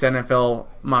 This NFL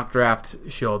mock draft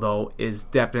show, though, is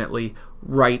definitely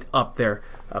right up there.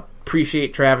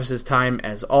 Appreciate Travis's time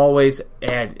as always,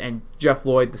 and Jeff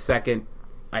Lloyd II.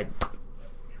 I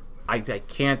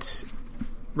can't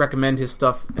recommend his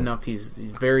stuff enough. He's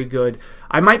very good.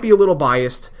 I might be a little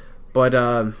biased, but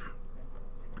I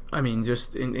mean,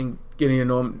 just in getting to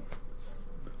know him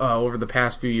over the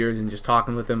past few years and just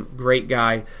talking with him, great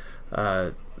guy.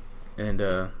 And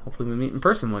hopefully we meet in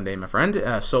person one day, my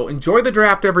friend. So enjoy the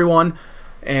draft, everyone.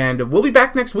 And we'll be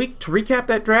back next week to recap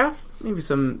that draft. Maybe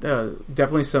some,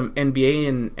 definitely some NBA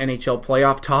and NHL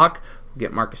playoff talk. We'll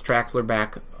get Marcus Traxler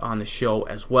back on the show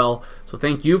as well. So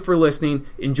thank you for listening.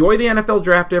 Enjoy the NFL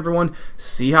draft, everyone.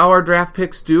 See how our draft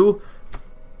picks do.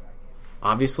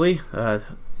 Obviously,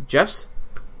 Jeff's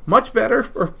much better,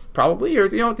 or probably, or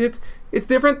it's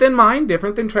different than mine,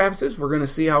 different than Travis's. We're going to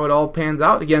see how it all pans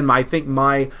out. Again, I think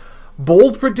my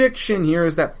bold prediction here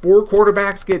is that 4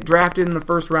 quarterbacks get drafted in the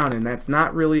first round, and that's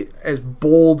not really as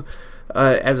bold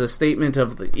as a statement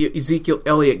of Ezekiel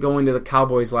Elliott going to the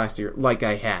Cowboys last year, like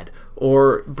I had,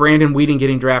 or Brandon Weeden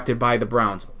getting drafted by the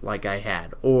Browns, like I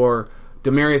had, or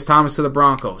Demaryius Thomas to the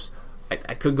Broncos.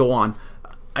 I could go on.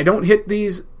 I don't hit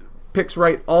these picks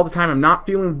right all the time. I'm not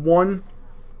feeling one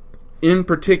in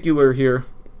particular here.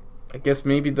 I guess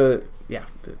maybe the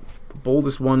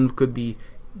boldest one could be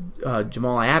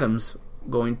Jamal Adams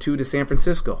going to San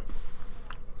Francisco.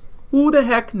 Who the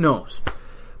heck knows?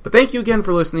 But thank you again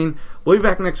for listening. We'll be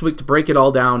back next week to break it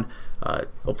all down.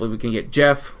 Hopefully we can get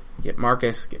Jeff, get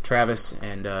Marcus, get Travis,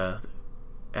 and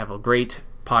have a great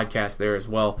podcast there as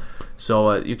well.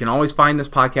 So you can always find this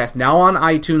podcast now on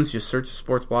iTunes. Just search the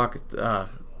Sports Block.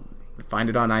 Find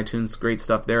it on iTunes. Great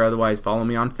stuff there. Otherwise, follow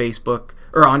me on Facebook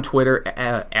or on Twitter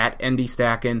at ND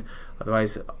Stacken.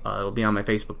 Otherwise, it'll be on my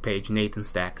Facebook page, Nathan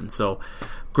Stacken. So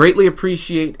greatly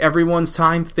appreciate everyone's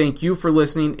time. Thank you for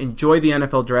listening. Enjoy the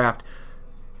NFL draft.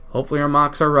 Hopefully our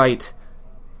mocks are right.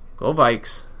 Go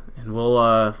Vikes. And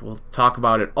we'll talk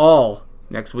about it all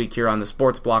next week here on the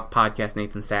Sports Block Podcast.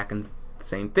 Nathan Stacken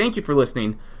saying thank you for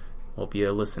listening. Hope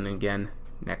you listen again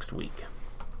next week.